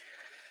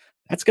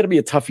that's going to be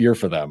a tough year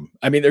for them.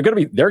 I mean, they're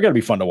going to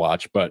be fun to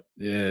watch, but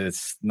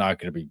it's not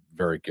going to be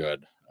very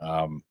good.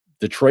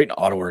 Detroit and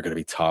Ottawa are going to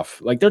be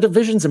tough. Like their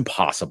division's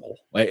impossible.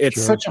 Like,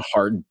 it's such a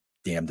hard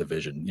damn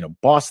division.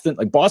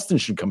 Boston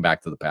should come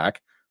back to the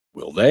pack.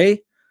 Will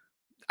they?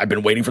 I've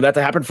been waiting for that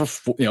to happen for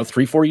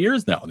 3-4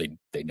 years now.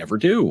 They never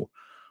do.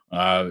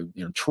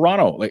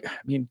 Toronto.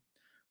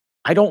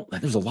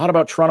 There's a lot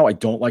about Toronto I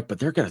don't like, but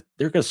they're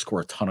gonna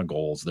score a ton of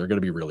goals. They're gonna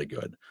be really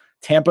good.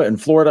 Tampa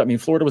and Florida.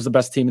 Florida was the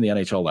best team in the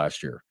NHL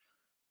last year.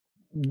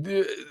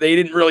 They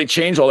didn't really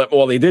change all that.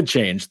 Well, they did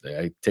change.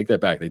 I take that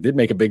back. They did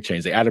make a big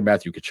change. They added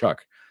Matthew Tkachuk,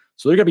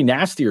 so they're gonna be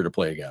nastier to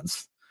play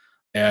against,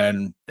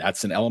 and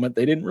that's an element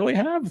they didn't really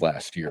have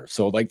last year.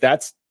 So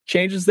that's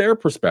changes their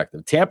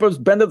perspective. Tampa's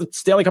been to the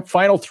Stanley Cup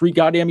final 3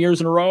 goddamn years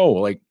in a row.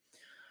 Like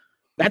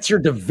that's your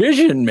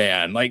division,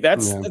 man. Like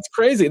that's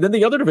crazy. Then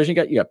the other division,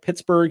 you got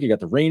Pittsburgh, you got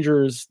the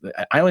Rangers.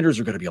 The Islanders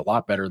are going to be a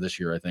lot better this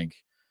year, I think.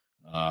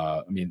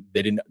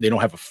 They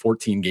don't have a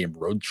 14-game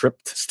road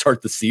trip to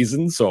start the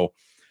season, so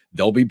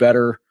they'll be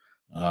better.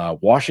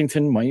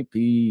 Washington might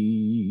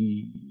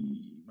be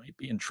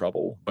in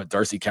trouble, but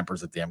Darcy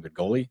Kemper's a damn good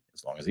goalie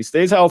as long as he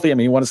stays healthy.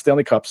 He won a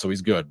Stanley Cup, so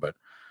he's good, but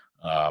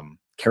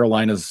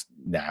Carolina's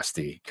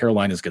nasty.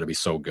 Carolina's going to be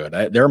so good.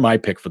 They're my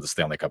pick for the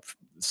Stanley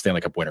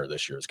Cup winner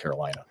this year is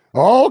Carolina.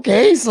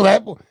 Okay, so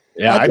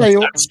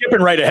I'm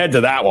skipping right ahead to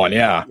that one.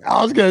 Yeah,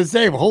 I was going to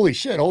say, holy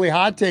shit, holy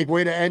hot take,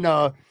 way to end.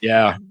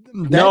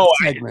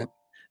 Segment.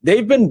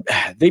 They've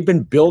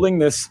been building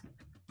this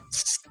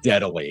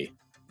steadily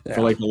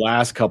for like the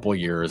last couple of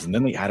years, and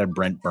then they added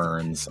Brent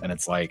Burns, and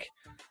it's like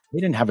they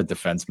didn't have a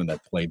defenseman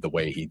that played the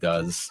way he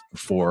does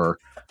before.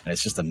 And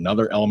it's just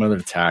another element of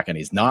attack. And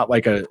he's not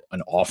like an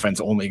offense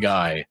only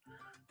guy.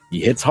 He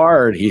hits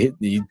hard.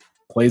 He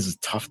plays a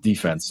tough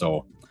defense.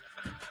 So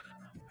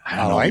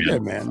I like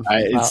it, man.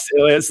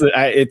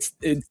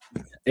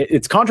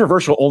 It's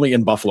controversial only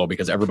in Buffalo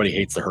because everybody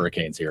hates the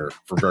Hurricanes here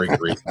for very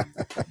good reason.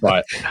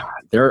 But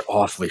they're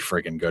awfully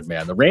friggin' good,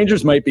 man. The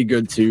Rangers might be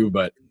good too,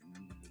 but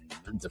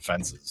their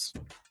defenses.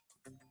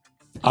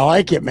 I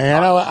like it,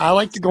 man. I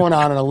like going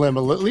on a limb,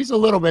 at least a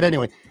little bit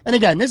anyway. And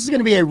again, this is going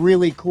to be a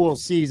really cool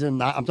season.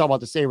 I'm talking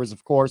about the Sabres,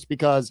 of course,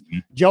 because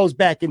Joe's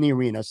back in the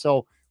arena.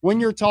 So when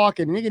you're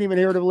talking, and you can even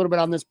hear it a little bit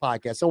on this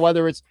podcast. So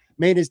whether it's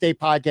Maintenance Day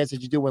podcast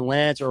that you do with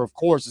Lance, or of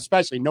course,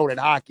 especially Noted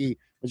Hockey,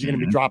 which you're going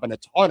to be dropping a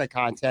ton of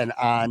content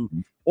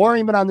on, or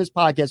even on this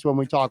podcast when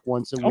we talk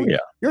once a week.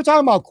 You're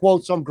talking about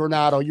quotes from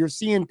Granato. You're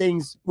seeing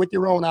things with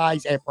your own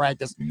eyes at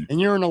practice, and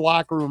you're in the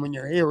locker room and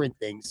you're hearing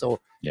things. So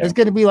it's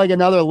going to be like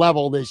another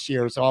level this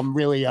year. So I'm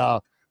really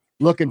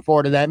looking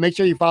forward to that. Make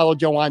sure you follow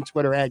Joe on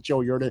Twitter at Joe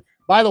Yerdon.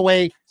 By the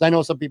way, because I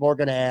know some people are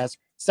going to ask,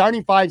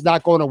 Starting Five's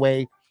not going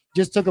away.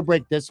 Just took a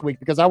break this week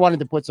because I wanted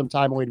to put some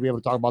time away to be able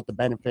to talk about the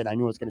benefit. I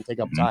knew it was going to take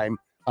up time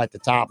at the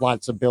top,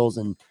 lots of Bills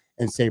and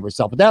Sabres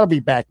stuff. But that'll be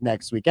back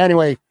next week.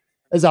 Anyway,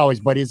 as always,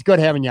 buddy, it's good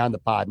having you on the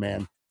pod,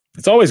 man.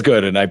 It's always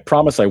good, and I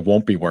promise I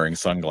won't be wearing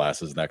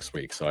sunglasses next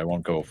week, so I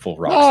won't go full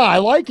rock. Oh, I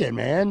like it,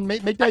 man.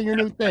 Make that your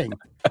new thing.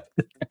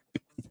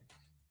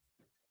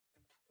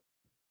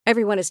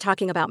 Everyone is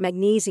talking about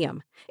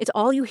magnesium. It's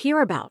all you hear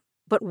about.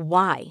 But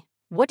why?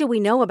 What do we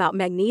know about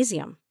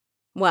magnesium?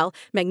 Well,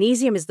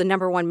 magnesium is the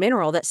 #1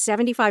 mineral that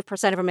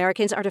 75% of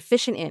Americans are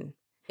deficient in.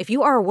 If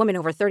you are a woman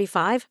over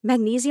 35,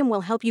 magnesium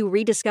will help you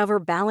rediscover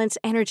balance,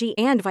 energy,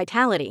 and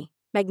vitality.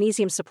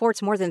 Magnesium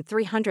supports more than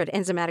 300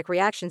 enzymatic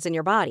reactions in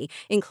your body,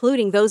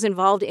 including those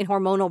involved in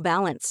hormonal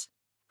balance.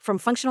 From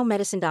functional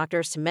medicine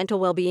doctors to mental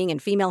well-being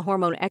and female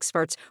hormone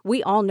experts,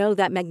 we all know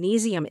that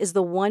magnesium is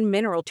the one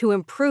mineral to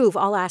improve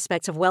all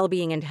aspects of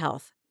well-being and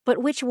health. But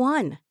which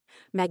one?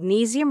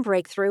 Magnesium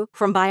Breakthrough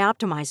from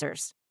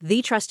Bioptimizers,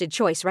 the trusted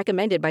choice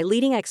recommended by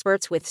leading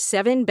experts with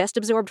 7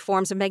 best-absorbed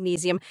forms of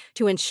magnesium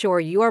to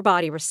ensure your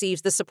body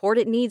receives the support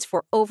it needs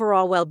for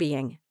overall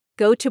well-being.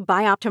 Go to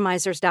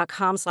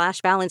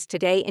bioptimizers.com/balance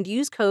today and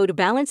use code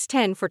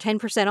BALANCE10 for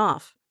 10%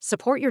 off.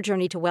 Support your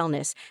journey to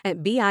wellness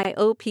at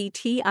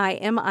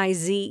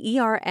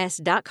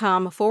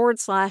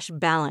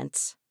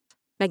bioptimizers.com/balance.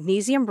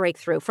 Magnesium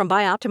Breakthrough from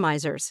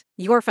Bioptimizers,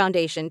 your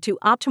foundation to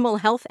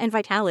optimal health and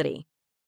vitality.